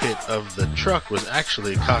cockpit of the truck was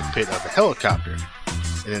actually a cockpit of a helicopter.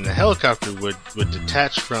 And then the helicopter would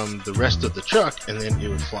detach from the rest of the truck, and then it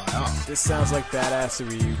would fly off. This sounds like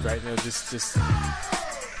badassery right now. Just.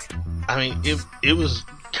 I mean, it was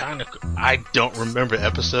kind of. I don't remember the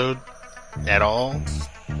episode at all,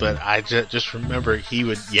 but I just remember he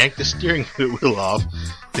would yank the steering wheel off,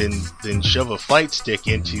 then shove a flight stick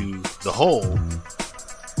into the hole,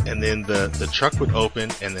 and then the truck would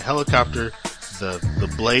open, and the helicopter,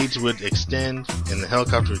 the blades would extend, and the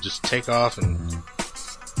helicopter would just take off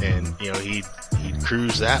and he'd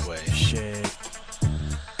cruise that way. Shit.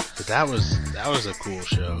 But that was a cool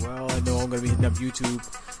show. Well, I know I'm gonna be hitting up YouTube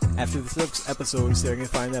after this episode, so I can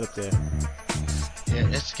find that up there. Yeah,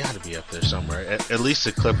 it's got to be up there somewhere. At least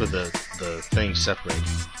a clip of the thing separating.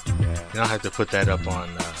 Yeah. And I'll have to put that up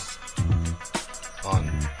on the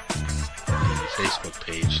Facebook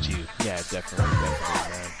page too. Yeah, definitely,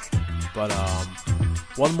 man. But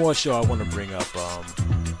one more show I want to bring up.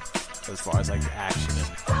 As far as like action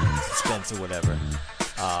and suspense or whatever.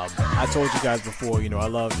 I told you guys before, I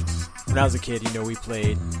loved, when I was a kid, we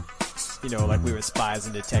played, like we were spies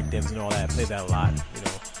and detectives and all that. I played that a lot,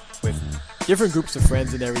 with different groups of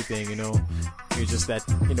friends and everything, you know. You're just that,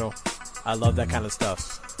 you know, I love that kind of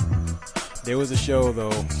stuff. There was a show,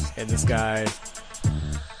 though, and this guy,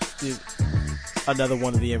 another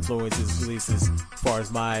one of the influences, at least as far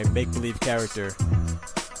as my make-believe character,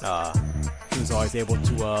 he was always able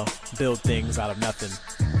to build things out of nothing,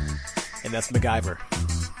 and that's MacGyver.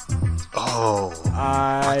 Oh,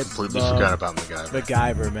 I completely forgot about MacGyver.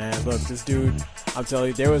 MacGyver, man. Look, this dude, I'm telling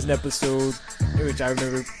you, there was an episode which I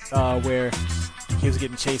remember where he was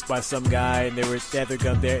getting chased by some guy, and they had their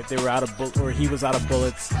gun. They were out of or he was out of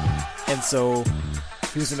bullets, and so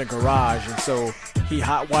he was in a garage, and so he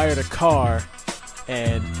hot-wired a car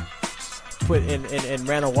and put in and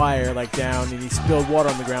ran a wire like down, and he spilled water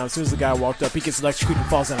on the ground. As soon as the guy walked up, he gets electrocuted and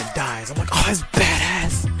falls down and dies. I'm like, oh, that's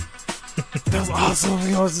badass. That was awesome.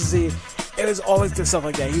 You know, to see. It was always good stuff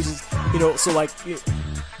like that. He was just, you know, so like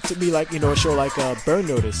to me, like, you know, a show like Burn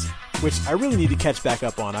Notice, which I really need to catch back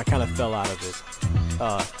up on. I kind of fell out of it.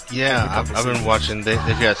 Yeah, I've been watching. They've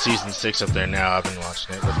got season 6 up there now. I've been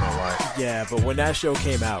watching it with my wife. Yeah, but when that show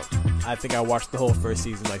came out, I think I watched the whole first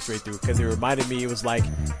season like straight through because it reminded me it was like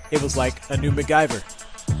a new MacGyver.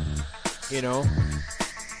 You know.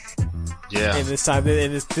 Yeah. And this time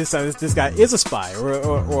this guy is a spy or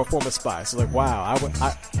a former spy. So like, wow,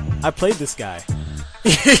 I played this guy.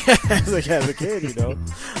 as a kid, you know.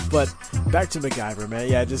 But back to MacGyver, man.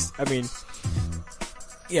 Yeah,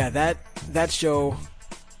 that show,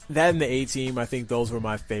 that and the A-Team, I think those were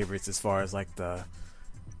my favorites as far as like the,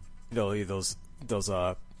 you know, those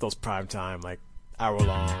primetime, like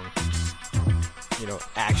hour-long, you know,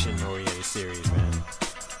 action-oriented series, man.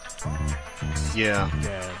 Yeah.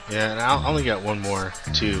 And I only got one more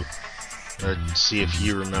too. See if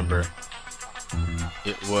you remember.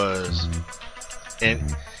 It was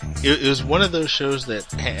one of those shows that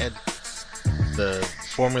had the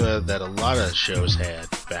formula that a lot of shows had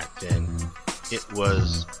back then. It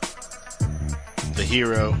was the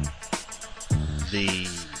hero, the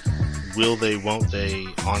will they, won't they,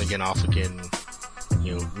 on again, off again,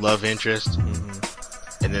 you know, love interest,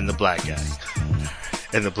 and then the black guy.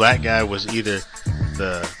 And the black guy was either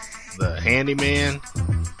the handyman,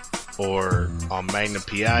 or on Magnum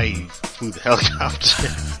P.I. he flew the helicopter.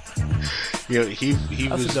 You know, he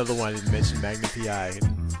was another one I didn't mention, Magnum P.I.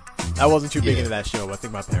 I wasn't too big into that show. I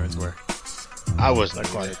think my parents were. I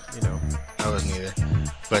wasn't either. You know, I wasn't either.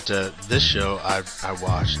 But this show I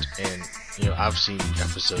watched, and you know, I've seen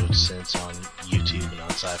episodes since on YouTube and on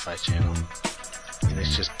Sci-Fi Channel, and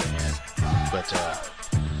it's just bad. But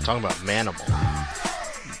talking about Manimal.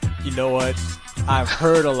 You know what? I've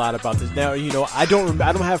heard a lot about this. Now, you know, I don't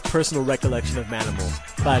have personal recollection of Manimal,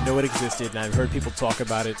 but I know it existed, and I've heard people talk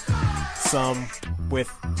about it. Some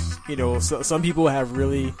with, you know, some people have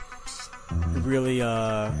really,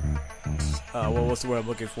 what's the word I'm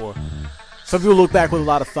looking for? Some people look back with a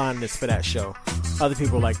lot of fondness for that show. Other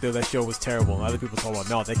people are like, that show was terrible. And other people talk about,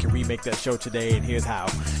 no, they can remake that show today, and here's how.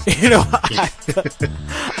 You know,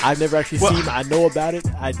 I've never actually seen. I know about it.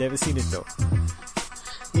 I've never seen it though.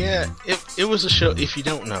 Yeah, it was a show, if you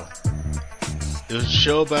don't know. It was a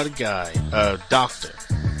show about a guy, a doctor,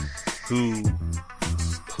 who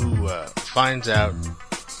finds out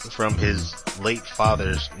from his late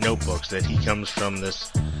father's notebooks that he comes from this,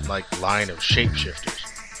 like, line of shapeshifters.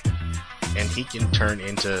 And he can turn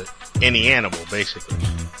into any animal, basically.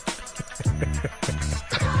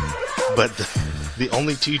 But the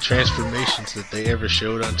only two transformations that they ever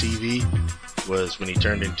showed on TV was when he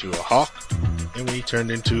turned into a hawk and when he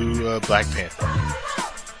turned into a Black Panther.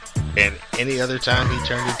 And any other time he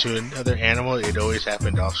turned into another animal, it always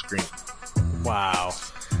happened off screen. Wow.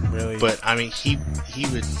 Really? But I mean, he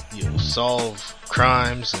would, you know, solve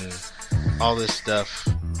crimes and all this stuff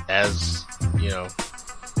as, you know,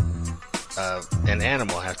 an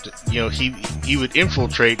animal. Have to, you know, he would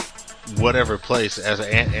infiltrate whatever place as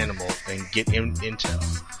an animal and get intel,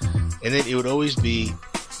 and then it would always be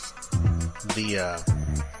the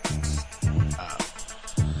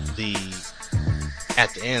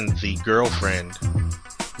at the end, the girlfriend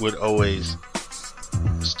would always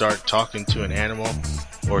start talking to an animal,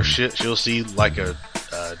 or she'll see like a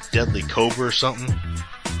deadly cobra or something,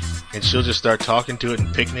 and she'll just start talking to it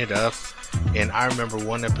and picking it up. And I remember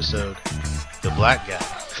one episode, the black guy,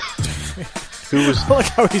 who was like,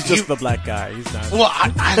 how he's just the black guy. He's not. Well,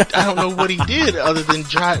 I don't know what he did other than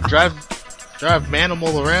drive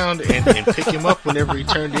Manimal around and pick him up whenever he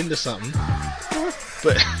turned into something.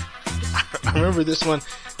 But I remember this one.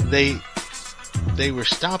 They were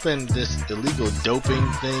stopping this illegal doping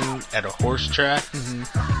thing at a horse track,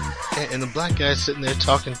 and the black guy's sitting there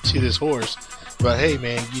talking to this horse, But hey,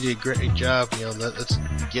 man, you did a great job. You know, let's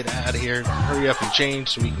get out of here. Hurry up and change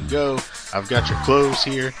so we can go. I've got your clothes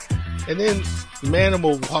here. And then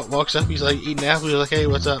Manimal walks up. He's like eating apples. He's like, hey,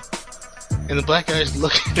 what's up? And the black guy's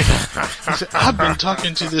looking at him. He said, I've been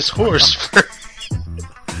talking to this horse for...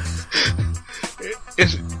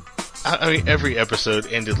 I mean, every episode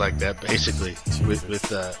ended like that, basically.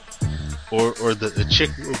 Or the chick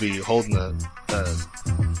will be holding a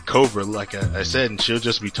cobra, like I said, and she'll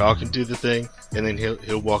just be talking to the thing, and then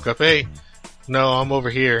he'll walk up, hey, no, I'm over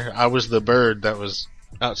here. I was the bird that was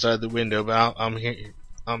outside the window, but I'm here.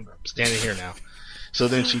 I'm standing here now. So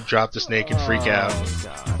then she'd drop the snake and freak out.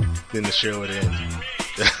 God. Then the show would end.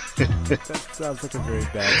 That sounds like a very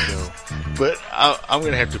bad show. But I'm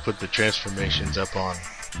gonna have to put the transformations up on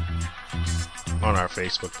our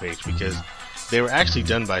Facebook page, because they were actually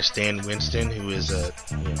done by Stan Winston, who is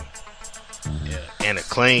an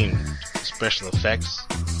acclaimed special effects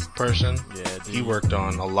person. Yeah, dude. He worked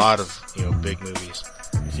on a lot of big movies.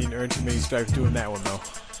 He didn't earn too many stripes doing that one though.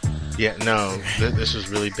 Yeah, no, this was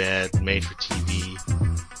really bad, made for TV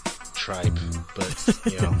tripe, but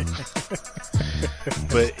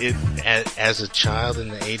but it as a child in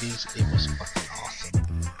the 80s, it was fucking awesome.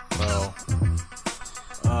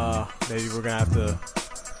 Well, maybe we're gonna have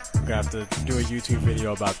to do a YouTube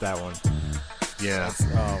video about that one. Yeah.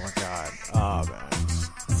 Oh my god. Oh man.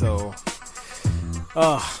 So,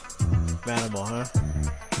 Manimal, huh?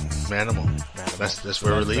 Manimal. That's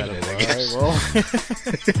where we're leaving it, I guess. Alright, well.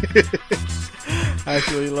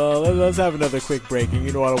 Actually, let's have another quick break. And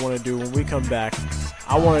you know what I want to do when we come back?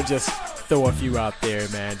 I want to just throw a few out there,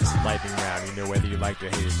 man. Just lightning round. Whether you like or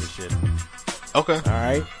hate this shit. Okay. All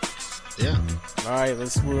right. Yeah. All right.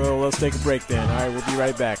 Let's take a break then. All right. We'll be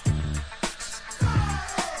right back.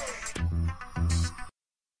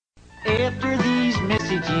 After these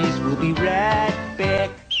messages, we'll be right back.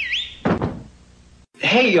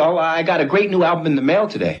 Hey, y'all, I got a great new album in the mail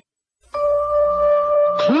today.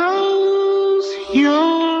 Close your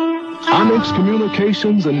Onyx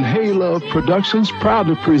Communications and Hey Love Productions proud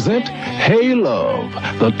to present Hey Love,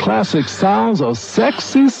 the classic sounds of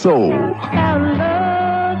sexy soul.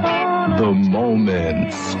 The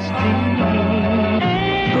moments.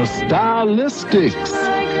 The stylistics.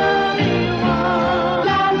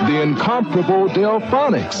 The incomparable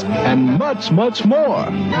Delphonics, and much, much more.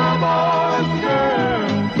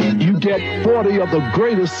 You get 40 of the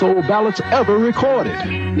greatest soul ballads ever recorded.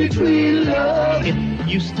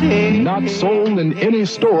 Not sold in any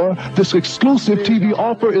store, this exclusive TV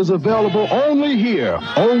offer is available only here,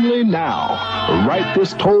 only now. Write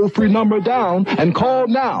this toll-free number down and call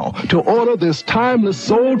now to order this timeless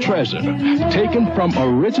soul treasure, taken from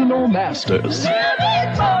original masters.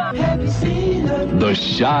 The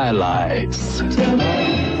Shy Lights,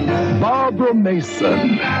 Barbara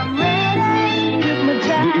Mason,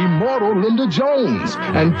 the immortal Linda Jones,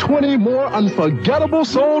 and 20 more unforgettable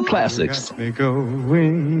soul classics.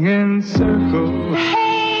 going in circles.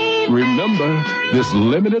 Remember, this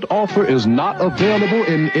limited offer is not available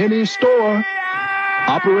in any store.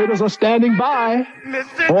 Operators are standing by.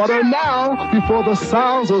 Order now before the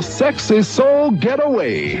sounds of sexy soul get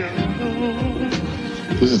away.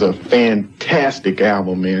 This is a fantastic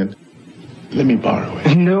album, man. Let me borrow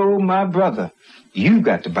it. No, my brother. You've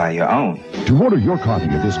got to buy your own. To order your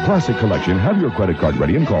copy of this classic collection, have your credit card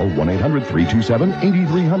ready and call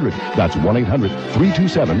 1-800-327-8300. That's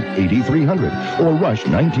 1-800-327-8300. Or rush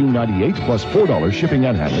 $19.98 plus $4 shipping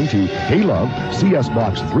and handling to Hey Love, CS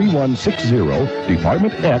Box 3160,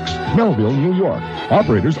 Department X, Melville, New York.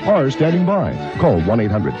 Operators are standing by. Call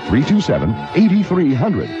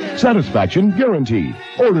 1-800-327-8300. Satisfaction guaranteed.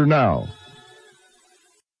 Order now.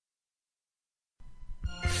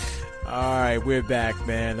 All right, we're back,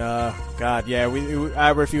 man. God, yeah, I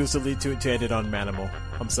refuse to end it on Manimal.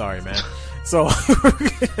 I'm sorry, man. So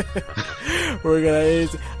we're gonna.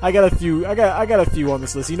 I got a few on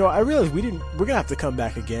this list. I realized we're gonna have to come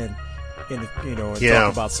back again, and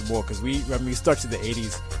talk about some more, because we stuck to the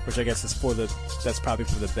 80s, which I guess is that's probably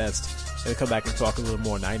for the best, and come back and talk a little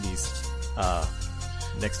more 90s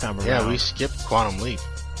next time around. Yeah, we skipped Quantum Leap.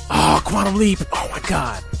 Oh, Quantum Leap! Oh my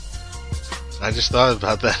God. I just thought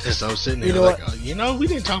about that as I was sitting there. We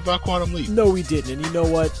didn't talk about Quantum Leap. No, we didn't. And you know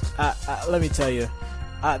what? Let me tell you,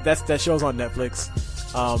 that show's on Netflix.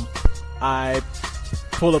 I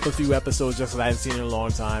pulled up a few episodes just because I hadn't seen it in a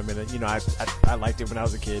long time, and I liked it when I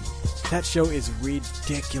was a kid. That show is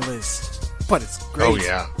ridiculous, but it's great. Oh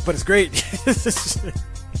yeah, but it's great.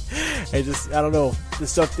 I don't know, the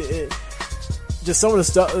stuff. Just some of the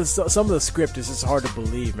stuff. Some of the script is just hard to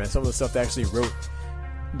believe, man. Some of the stuff they actually wrote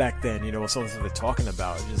back then, some of the stuff they're talking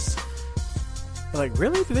about, Like,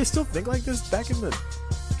 really? Do they still think like this back in the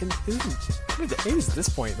 80s at this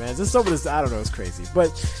point, man? Just some of this, I don't know, it's crazy.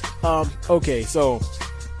 But, okay, so,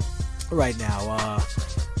 right now,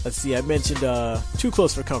 let's see, I mentioned, Too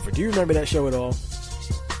Close for Comfort. Do you remember that show at all?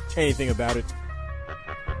 Anything about it?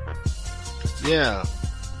 Yeah.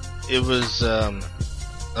 It was,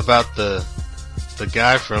 about the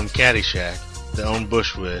guy from Caddyshack that owned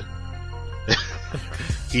Bushwood.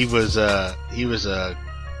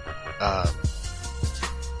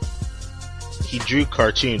 he drew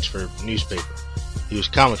cartoons for newspaper. He was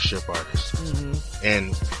a comic strip artist. Mm-hmm.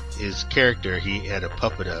 And his character, he had a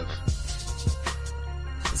puppet of.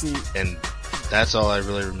 See, and that's all I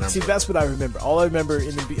really remember. See, that's what I remember. All I remember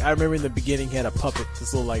in the beginning, he had a puppet,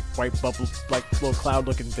 this little like white bubble, like little cloud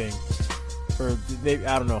looking thing. Or maybe,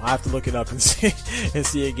 I don't know. I have to look it up and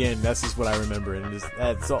see again. That's just what I remember, and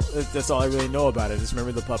that's all I really know about it. I just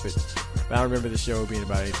remember the puppet. I don't remember the show being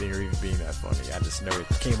about anything or even being that funny. I just know it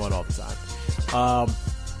came on all the time.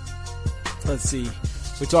 Let's see.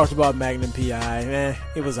 We talked about Magnum P.I.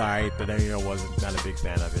 It was alright, but wasn't not a big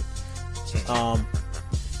fan of it.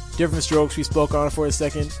 Different Strokes we spoke on for a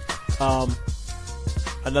second.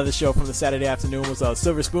 Another show from the Saturday afternoon was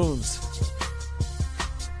Silver Spoons.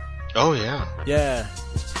 Oh yeah. Yeah.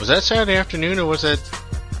 Was that Saturday afternoon or was that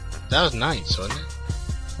was nights, wasn't it?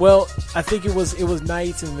 Well, I think it was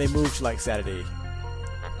nights and they moved to like Saturday.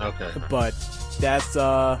 Okay. But that's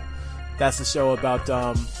the show about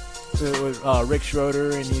Rick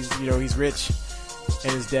Schroeder, and he's rich,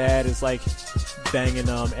 and his dad is like banging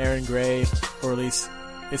Aaron Gray, or at least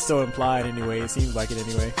it's so implied anyway. It seems like it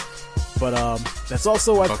anyway. But that's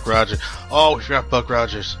also Buck Rogers. Oh, we forgot Buck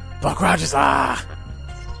Rogers. Buck Rogers.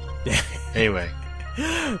 Anyway,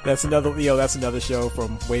 that's another show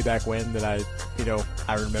from way back when that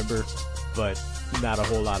I remember, but not a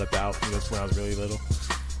whole lot about. That's when I was really little.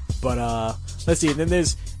 But let's see. And then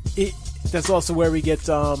there's that's also where we get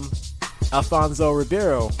Alfonso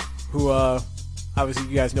Ribeiro, who obviously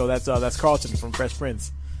you guys know that's Carlton from Fresh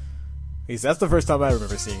Prince. That's the first time I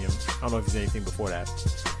remember seeing him. I don't know if he's anything before that.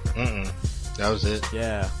 That was it.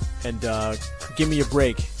 Yeah, and Give Me a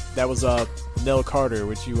Break. That was Nell Carter,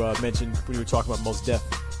 which you mentioned when you were talking about Mos Def.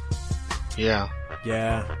 Yeah.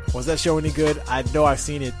 Yeah. Was that show any good? I know I've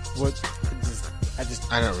seen it.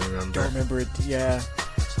 I don't remember. Don't remember it. Yeah.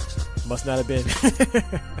 Must not have been.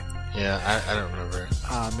 Yeah, I don't remember.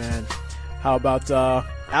 Ah, man. How about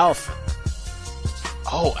Alf?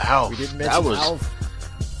 Oh, Alf. We didn't mention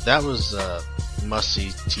Alf. That was must-see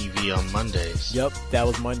TV on Mondays. Yep, that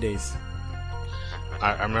was Mondays.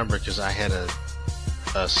 I remember because I had a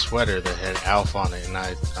sweater that had Alf on it, and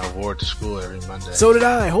I wore it to school every Monday. So did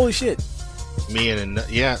I. Holy shit. Me and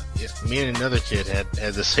another kid had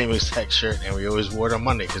the same exact shirt, and we always wore it on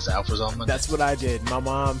Monday because Alf was on Monday. That's what I did. My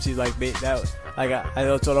mom, she's like, I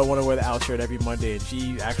told her I want to wear the Alf shirt every Monday, and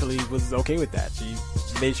she actually was okay with that. She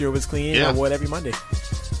made sure it was clean. Yeah. I wore it every Monday.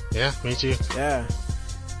 Yeah, me too. Yeah.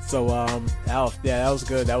 So, Alf, yeah, that was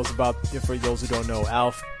good. That was about, for those who don't know,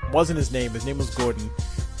 Alf wasn't his name. His name was Gordon,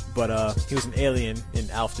 but he was an alien,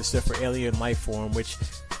 and Alf just stood for alien life form, which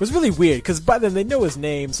was really weird, because by then they know his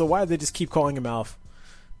name, so why did they just keep calling him Alf?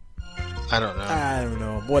 I don't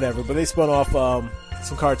know. Whatever. But they spun off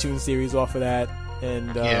some cartoon series off of that,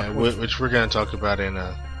 and which we're going to talk about in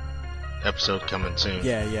a episode coming soon.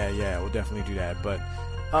 Yeah, we'll definitely do that, but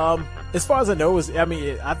as far as I know, I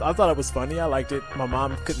thought it was funny. I liked it. My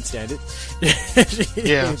mom couldn't stand it. She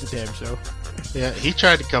hated the damn show. Yeah, he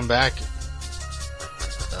tried to come back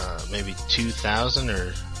maybe 2000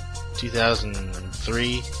 or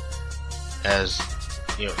 2003 as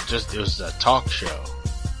it was a talk show.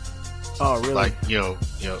 Oh, really? Like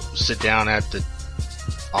sit down at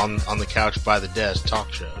on the couch by the desk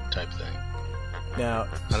talk show type thing. Now,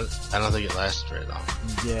 I don't think it lasted very long.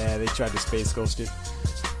 Yeah, they tried to space ghost it.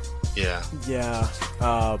 Yeah. Yeah.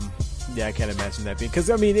 I can't imagine that because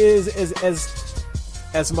it is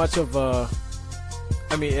as much of a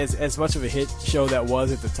as much of a hit show that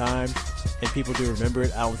was at the time, and people do remember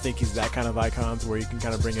it. I don't think he's that kind of icon where you can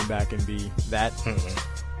kind of bring him back and be that.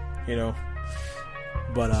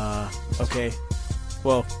 But okay.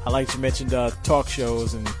 Well, I like you mentioned talk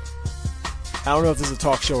shows, and I don't know if this is a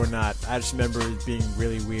talk show or not. I just remember it being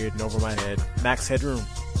really weird and over my head. Max Headroom.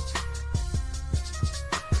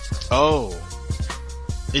 Oh,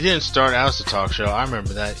 it didn't start out as a talk show. I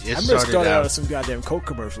remember that. I remember it started out as some goddamn Coke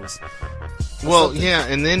commercials. Well, yeah,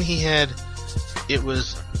 and then it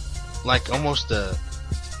was like almost a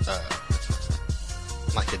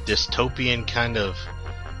dystopian kind of,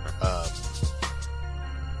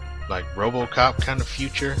 like RoboCop kind of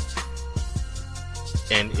future.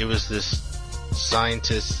 And it was this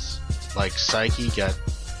scientist's like Psyche got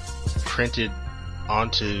printed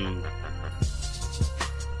onto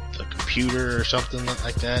the computer or something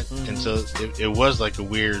like that, and so it was like a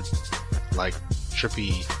weird, like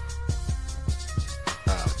trippy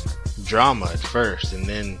drama at first, and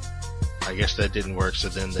then I guess that didn't work, so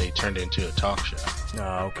then they turned it into a talk show.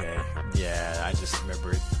 Oh, okay. Yeah, I just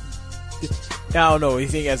remember it. I don't know. You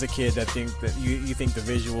think as a kid, I think that you think the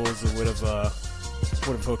visuals would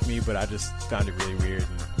have hooked me, but I just found it really weird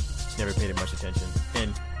and never paid it much attention.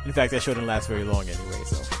 And in fact, that show didn't last very long anyway.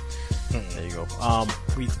 So there you go.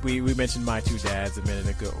 We mentioned My Two Dads a minute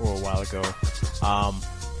ago or a while ago.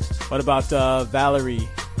 What about Valerie,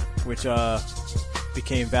 which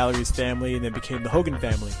became Valerie's Family and then became the Hogan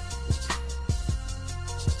Family?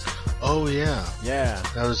 Oh yeah, yeah.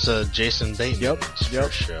 That was Jason Bateman's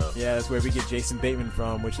first show. Yeah, that's where we get Jason Bateman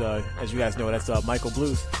from, which, as you guys know, that's Michael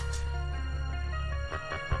Bluth.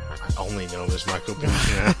 I only know him as Michael Bluth.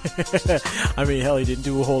 Yeah. I mean, hell, he didn't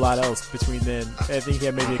do a whole lot else between then. I think he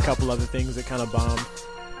had maybe a couple other things that kind of bombed.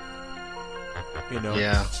 You know.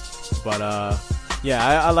 Yeah. But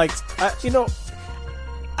yeah, I liked. You know,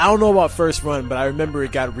 I don't know about first run, but I remember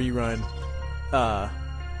it got rerun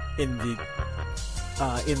in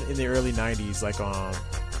the early 90s, like on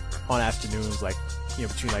afternoons, like, you know,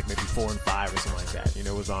 between like maybe 4 and 5 or something like that. You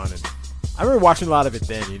know, it was on, and I remember watching a lot of it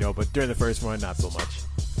then, you know, but during the first run, not so much.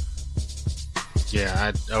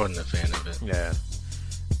 Yeah, I wasn't a fan of it. Yeah.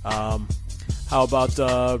 How about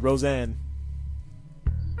Roseanne?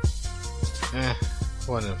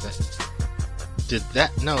 Wasn't a fan. Did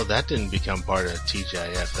that? No, that didn't become part of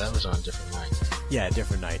TGIF. That was on a different night. Yeah, a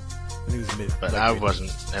different night. It was but I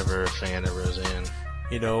wasn't ever a fan of Roseanne.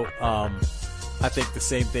 You know, I think the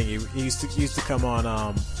same thing. He used to come on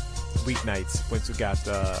weeknights once we got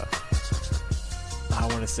I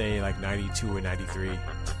want to say like 92 or 93. He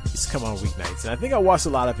used to come on weeknights, and I think I watched a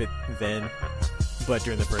lot of it then, but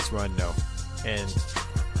during the first run, no. And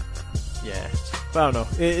yeah, but I don't know.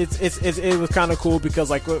 It was kind of cool because,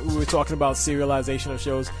 like, we were talking about serialization of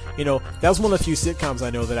shows. You know, that was one of the few sitcoms I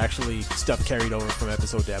know that actually stuff carried over from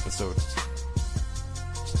episode to episode.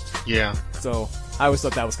 Yeah. So I always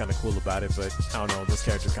thought that was kind of cool about it, but I don't know. Those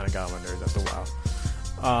characters kind of got on my nerves after a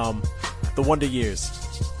while. The Wonder Years.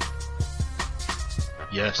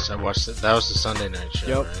 Yes, I watched it. That was the Sunday night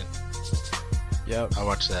show, right? Yep. I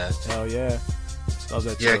watched that. Hell yeah. Love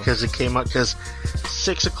that show. Yeah, because it came up, because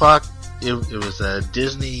 6 o'clock, it was a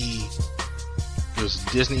Disney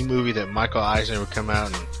movie that Michael Eisner would come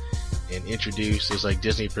out and introduce. It was like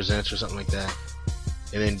Disney Presents or something like that.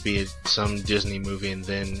 And then be some Disney movie, and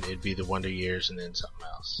then it'd be the Wonder Years, and then something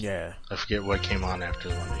else. Yeah. I forget what came on after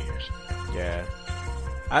the Wonder Years. Yeah.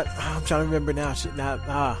 I'm trying to remember now. Shit,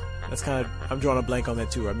 that's kind of, I'm drawing a blank on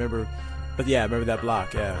that too. I remember that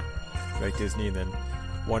block. Yeah, like Disney, and then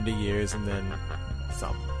Wonder Years, and then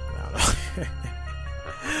something. I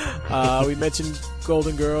don't know. We mentioned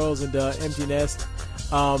Golden Girls and Empty Nest.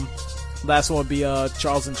 Last one would be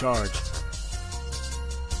Charles in Charge.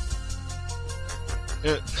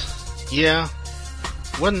 Yeah,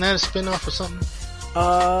 wasn't that a spin-off or something?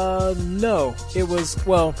 No. It was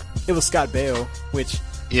Scott Baio, which,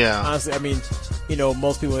 yeah, honestly, I mean, you know,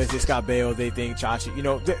 most people, when they say Scott Baio, they think Chachi. You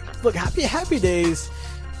know, look, Happy Days.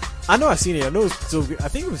 I know I've seen it. I know it's still. I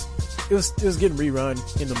think it was getting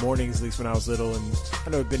rerun in the mornings, at least when I was little, and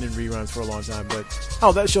I know it's been in reruns for a long time. But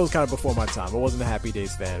that show's kind of before my time. I wasn't a Happy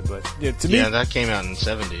Days fan, but to me, that came out in the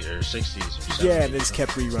 70s or 60s or 70s. Yeah, and they just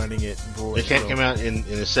kept rerunning it. It came out in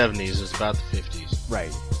the 70s. It was about the 50s,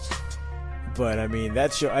 right? But I mean,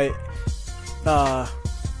 that show,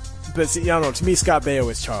 but see, I don't know. To me, Scott Baio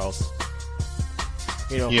is Charles.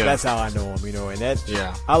 You know, that's how I know him. You know, and that,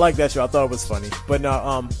 I like that show. I thought it was funny. But no,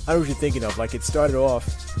 I know what you're thinking of. Like, it started off,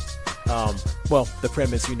 the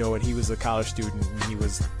premise, you know, and he was a college student and he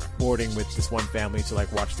was boarding with this one family to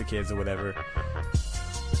like watch the kids or whatever.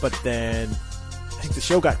 But then I think the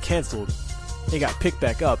show got canceled. It got picked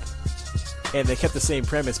back up, and they kept the same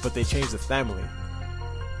premise, but they changed the family.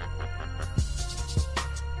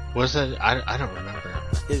 Was that? I don't remember.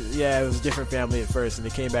 It was a different family at first, and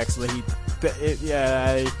they came back. So they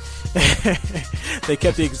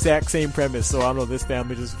kept the exact same premise. So I don't know. This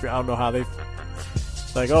family I don't know how they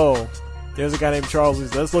like. Oh, there's a guy named Charles.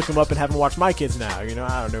 Let's look him up and have him watch My Kids now. You know,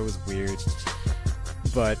 I don't know. It was weird,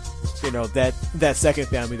 but you know that second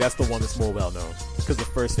family, that's the one that's more well known, because the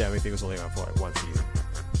first family thing was only on for like one season.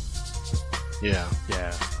 Yeah.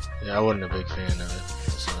 I wasn't a big fan of it.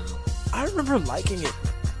 So I remember liking it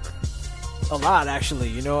a lot, actually.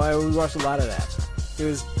 You know, we watched a lot of that. It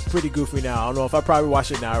was pretty goofy now. I don't know if I probably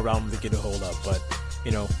watch it now around to get a hold up, but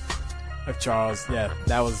you know, of Charles, I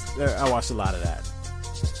watched a lot of that.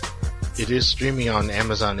 It is streaming on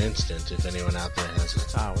Amazon Instant, if anyone out there has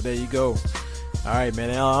it. Ah, well, there you go. All right, man.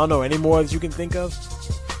 I don't know. Any more that you can think of?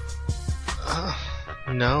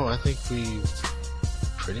 No, I think we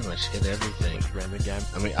pretty much hit everything. Ran the game.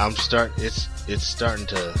 I mean, it's starting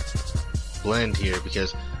to blend here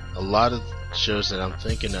because a lot of shows that I'm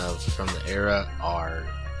thinking of from the era are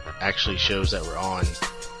actually shows that were on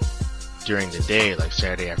during the day, like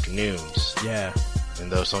Saturday afternoons. Yeah.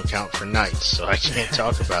 And those don't count for nights, so I can't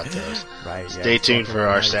talk about those. Right. Stay tuned for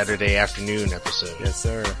our Saturday afternoon episode. Yes,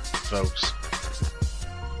 sir. Folks.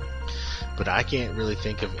 But I can't really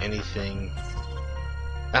think of anything.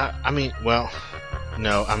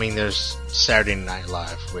 There's Saturday Night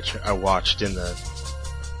Live, which I watched in the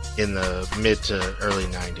mid to early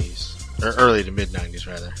 90s, or early to mid 90s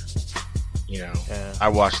rather. Yeah. I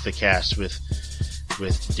watched the cast with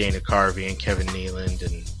Dana Carvey and Kevin Nealon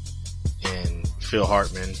and Phil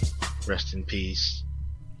Hartman, rest in peace.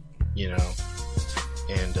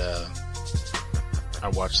 And I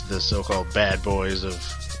watched the so-called Bad Boys of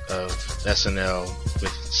SNL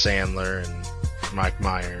with Sandler and Mike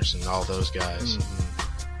Myers and all those guys. Mm-hmm.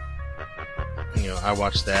 I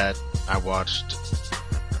watched that.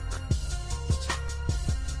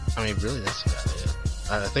 Really, that's about it.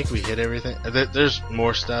 I think we hit everything. There's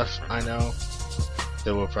more stuff I know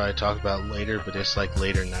that we'll probably talk about later, but it's like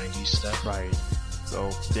later 90s stuff. Right.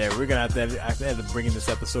 So, yeah, we're going to have to bring this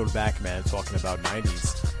episode back, man, talking about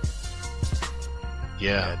 90s.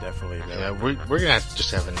 Yeah, definitely. Man. Yeah, we're going to have to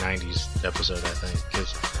just have a 90s episode, I think,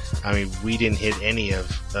 because, we didn't hit any of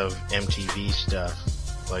MTV stuff,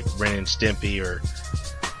 like Ren and Stimpy or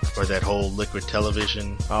that whole Liquid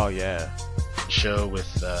Television. Oh, yeah. Show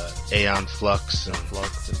with Aeon Flux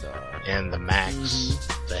and the Max,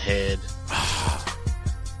 the Head.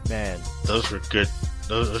 Man, those were good.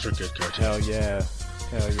 Those were good cartoons. Hell yeah.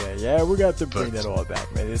 Yeah, we got to bring that all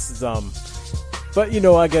back, man. This is but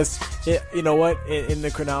I guess in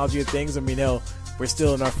the chronology of things, we're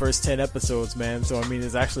still in our first 10 episodes, man. So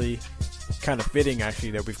it's actually kind of fitting,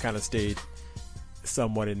 that we've kind of stayed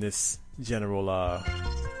somewhat in this general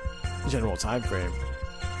time frame.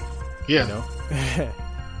 Yeah.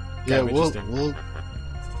 Yeah, we'll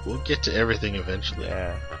get to everything eventually.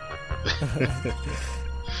 Yeah.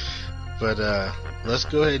 But let's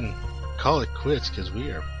go ahead and call it quits because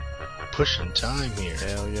we are pushing time here.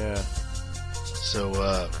 Hell yeah.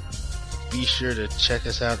 So be sure to check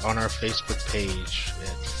us out on our Facebook page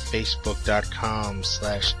at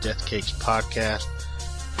facebook.com/deathcakespodcast.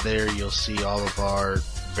 There you'll see all of our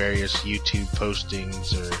various YouTube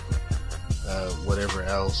postings or whatever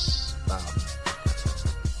else. Our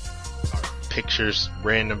pictures,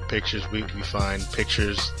 random pictures. We find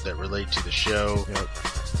pictures that relate to the show. Yep.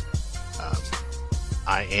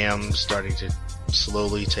 I am starting to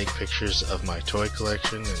slowly take pictures of my toy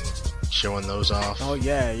collection and showing those off. Oh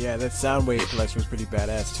yeah, that Soundwave collection was pretty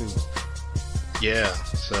badass too. Yeah,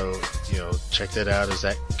 so check that out as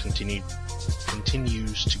that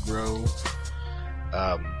continues to grow.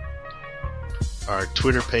 Our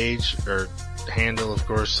Twitter page or handle, of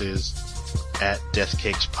course, is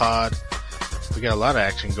 @DeathCakesPod. We got a lot of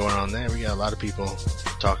action going on there. We got a lot of people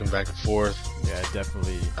talking back and forth. Yeah,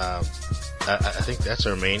 definitely. I think that's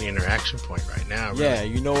our main interaction point right now. Really. Yeah,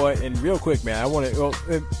 you know what? And real quick, man, I want to.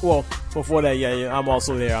 Well, before that, yeah, I'm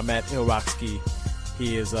also there. I'm at Ilroxky.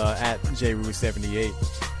 He is at JRU78.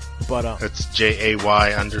 But that's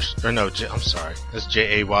I'm sorry. That's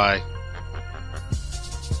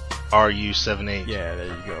JAYRU78. Yeah, there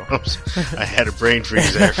you go. I had a brain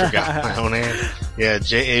freeze there. I forgot my own hand. Yeah,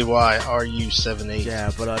 JAYRU78. Yeah,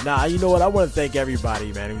 but you know what? I want to thank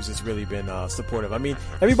everybody, man, who's just really been supportive.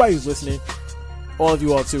 Everybody who's listening, all of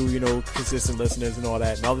you all too, consistent listeners and all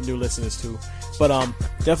that, and all the new listeners too. But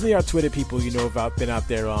definitely our Twitter people, have been out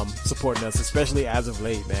there supporting us, especially as of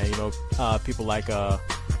late, man. People like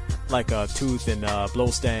Tooth and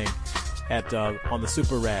Blowstang on the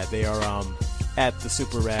Super Rad. They are at the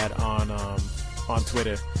Super Rad on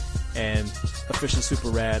Twitter and Official Super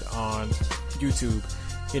Rad on YouTube.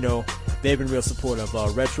 They've been real supportive.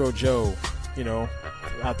 Retro Joe,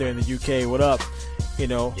 out there in the UK, what up?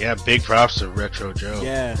 Yeah, big props to Retro Joe.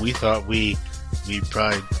 Yeah. We thought we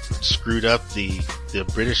probably screwed up the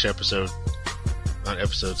British episode on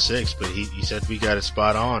episode 6, but he said we got it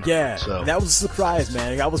spot on. Yeah, so that was a surprise,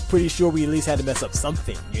 man. I was pretty sure we at least had to mess up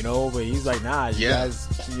something, but he's like, nah, you guys,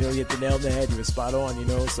 you hit the nail on the head. You were spot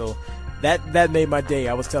on, so that made my day.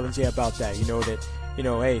 I was telling Jay about that, that,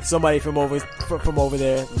 hey, somebody from over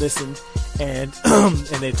there listened and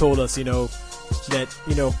and they told us, that,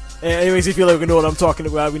 it makes me feel like we know what I'm talking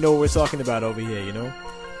about. We know what we're talking about over here,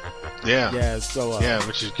 Yeah. Yeah. So. Yeah,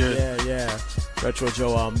 which is good. Yeah. Retro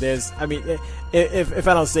Joe. There's, I mean, if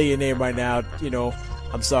I don't say your name right now,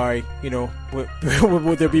 I'm sorry.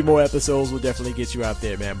 Would there be more episodes? We'll definitely get you out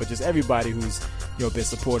there, man. But just everybody who's, been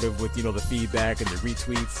supportive with, the feedback and the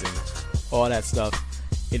retweets and all that stuff.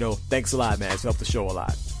 Thanks a lot, man. It's helped the show a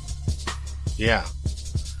lot. Yeah.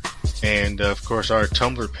 And, of course, our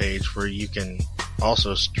Tumblr page where you can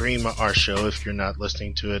also stream our show if you're not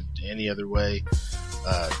listening to it any other way,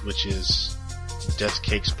 which is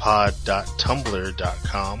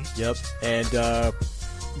deathcakespod.tumblr.com. Yep. And the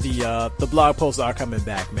blog posts are coming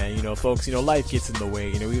back, man. Folks, life gets in the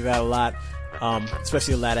way. We've had a lot,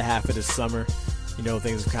 especially the latter half of this summer.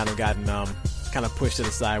 Things have kind of gotten kind of pushed to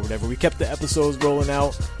the side, whatever. We kept the episodes rolling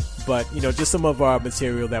out, but just some of our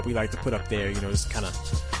material that we like to put up there, just kind of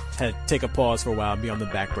had to take a pause for a while and be on the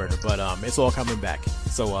back burner. But it's all coming back,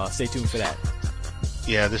 so stay tuned for that.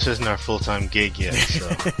 Yeah, this isn't our full-time gig yet, so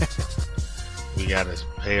we gotta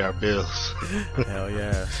pay our bills. Hell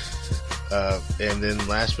yeah. And then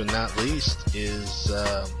last but not least is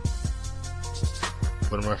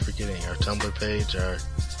what am I forgetting? Our Tumblr page, our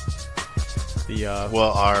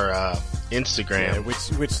Instagram,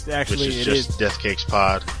 which actually is it just is Death Cakes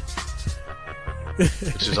Pod,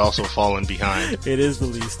 which is also fallen behind. It is the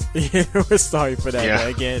least. We're sorry for that. Yeah.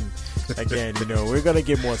 Again, we're gonna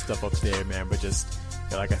get more stuff up there, man. But just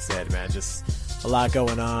like I said, man, just a lot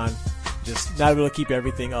going on. Just not able to keep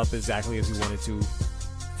everything up exactly as we wanted to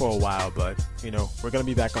for a while, but we're gonna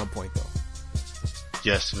be back on point though.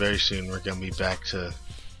 Yes, very soon we're gonna be back to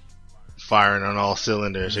firing on all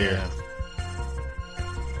cylinders here.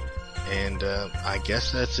 And I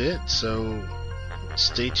guess that's it. So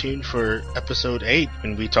stay tuned for episode 8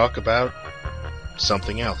 when we talk about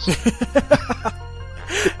something else.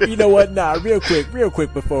 You know what? Nah, real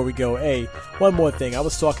quick before we go. Hey, one more thing. I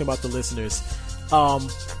was talking about the listeners.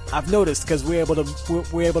 I've noticed because we're able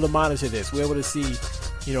to monitor this. We're able to see,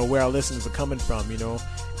 where our listeners are coming from.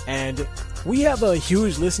 And we have a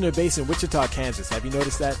huge listener base in Wichita, Kansas. Have you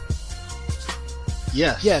noticed that?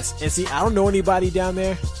 Yes. Yes. And see, I don't know anybody down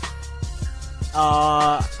there.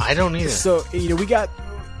 I don't either. So we've got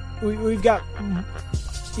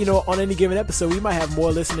on any given episode we might have more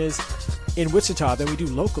listeners in Wichita than we do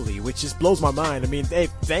locally, which just blows my mind. I mean, hey,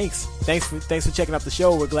 thanks for checking out the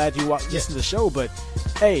show. We're glad you listen to the show, but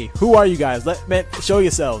hey, who are you guys? Show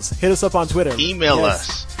yourselves. Hit us up on Twitter. Email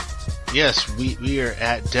us. Yes, we are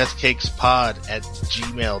at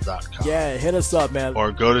deathcakespod@gmail.com. Yeah, hit us up, man.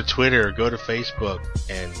 Or go to Twitter or go to Facebook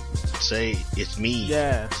and say it's me.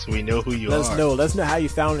 Yeah. So we know who you are. Let us know how you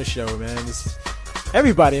found the show, man.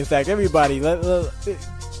 Everybody,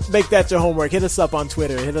 make that your homework. Hit us up on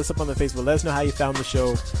Twitter. Hit us up on the Facebook. Let us know how you found the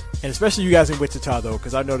show. And especially you guys in Wichita, though,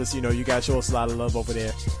 because I noticed, you guys show us a lot of love over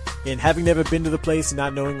there. And having never been to the place and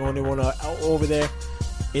not knowing anyone over there,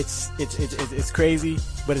 it's crazy,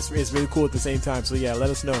 but it's really cool at the same time. So yeah, let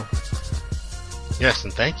us know. Yes,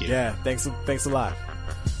 and thank you. Yeah, thanks a lot.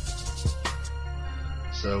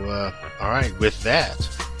 So, all right, with that,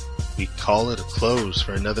 we call it a close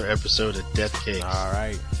for another episode of Death Cakes. All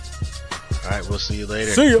right, we'll see you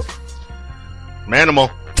later. See ya. Manimal.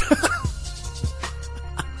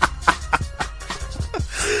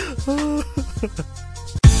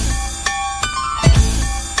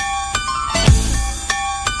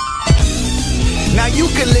 Now you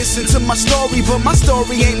can listen to my story, but my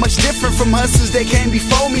story ain't much different from hustlers that came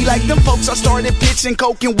before me. Like them folks, I started pitching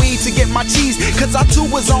coke and weed to get my cheese, cause I too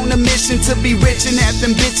was on a mission to be rich and have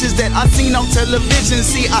them bitches that I seen on television.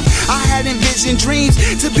 See, I had envisioned dreams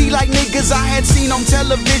to be like niggas I had seen on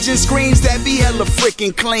television screens that be hella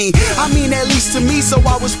freaking clean. I mean, at least to me, so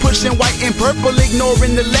I was pushing white and purple,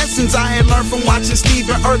 ignoring the lessons I had learned from watching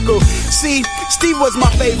Steve and Urkel. See, Steve was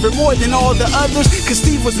my favorite more than all the others, cause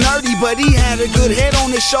Steve was nerdy, but he had a good head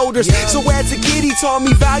on his shoulders. So as a kid he taught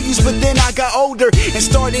me values, but then I got older and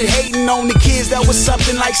started hating on the kids that was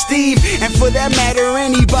something like Steve, and for that matter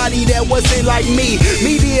anybody that wasn't like me.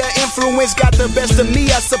 Media influence got the best of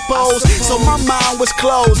me, I suppose. So my mind was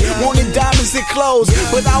closed, wanted diamonds and clothes,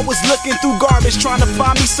 but I was looking through garbage trying to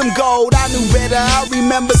find me some gold. I knew better. I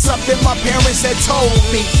remember something my parents had told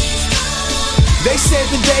me. They said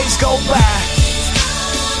the days go by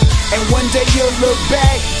and one day you'll look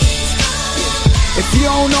back. If you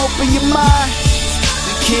don't open your mind,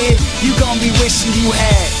 kid, you gon' be wishing you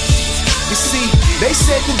had. You see, they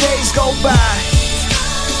said the days go by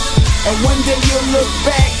and one day you'll look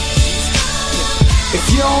back. If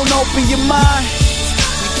you don't open your mind,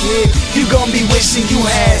 kid, you gon' be wishing you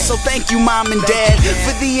had. So thank you, mom and dad,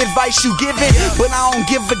 for the advice you giving, but I don't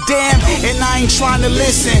give a damn, and I ain't trying to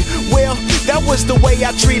listen. Well, that was the way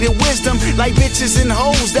I treated wisdom, like bitches and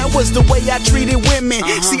hoes, that was the way I treated women.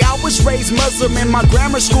 See, I was raised Muslim and my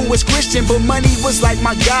grammar school was Christian, but money was like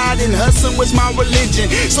my God and hustling was my religion.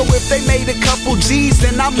 So if they made a couple G's,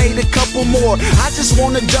 then I made a couple more. I just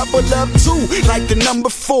wanna double up too, like the number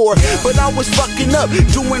 4. But I was fucking up,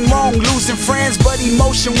 doing wrong, losing friends, but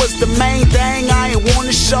emotion was the main thing I ain't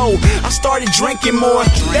wanna show. I started drinking more,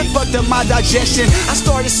 that fucked up my digestion. I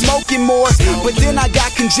started smoking more, but then I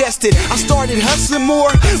got congested. I started hustling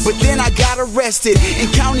more, but then I got arrested. In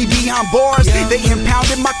county behind bars, they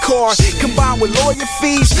impounded my car. Combined with lawyer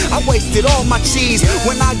fees, I wasted all my cheese.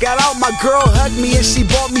 When I got out, my girl hugged me and she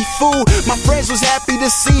bought me food. My friends was happy to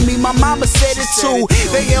see me, my mama said it too.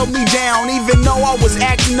 They held me down even though I was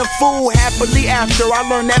acting a fool. Happily after, I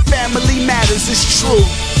learned that family matters, it's true.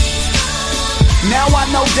 Now I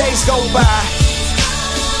know days go by,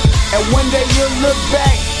 and one day you'll look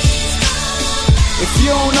back. If you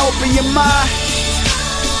don't open your mind,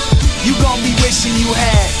 you gon' be wishing you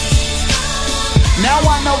had. Now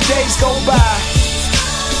I know days go by,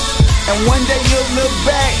 and one day you'll look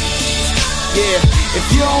back. Yeah, if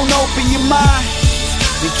you don't open your mind,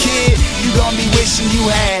 the kid, you gon' be wishing you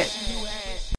had.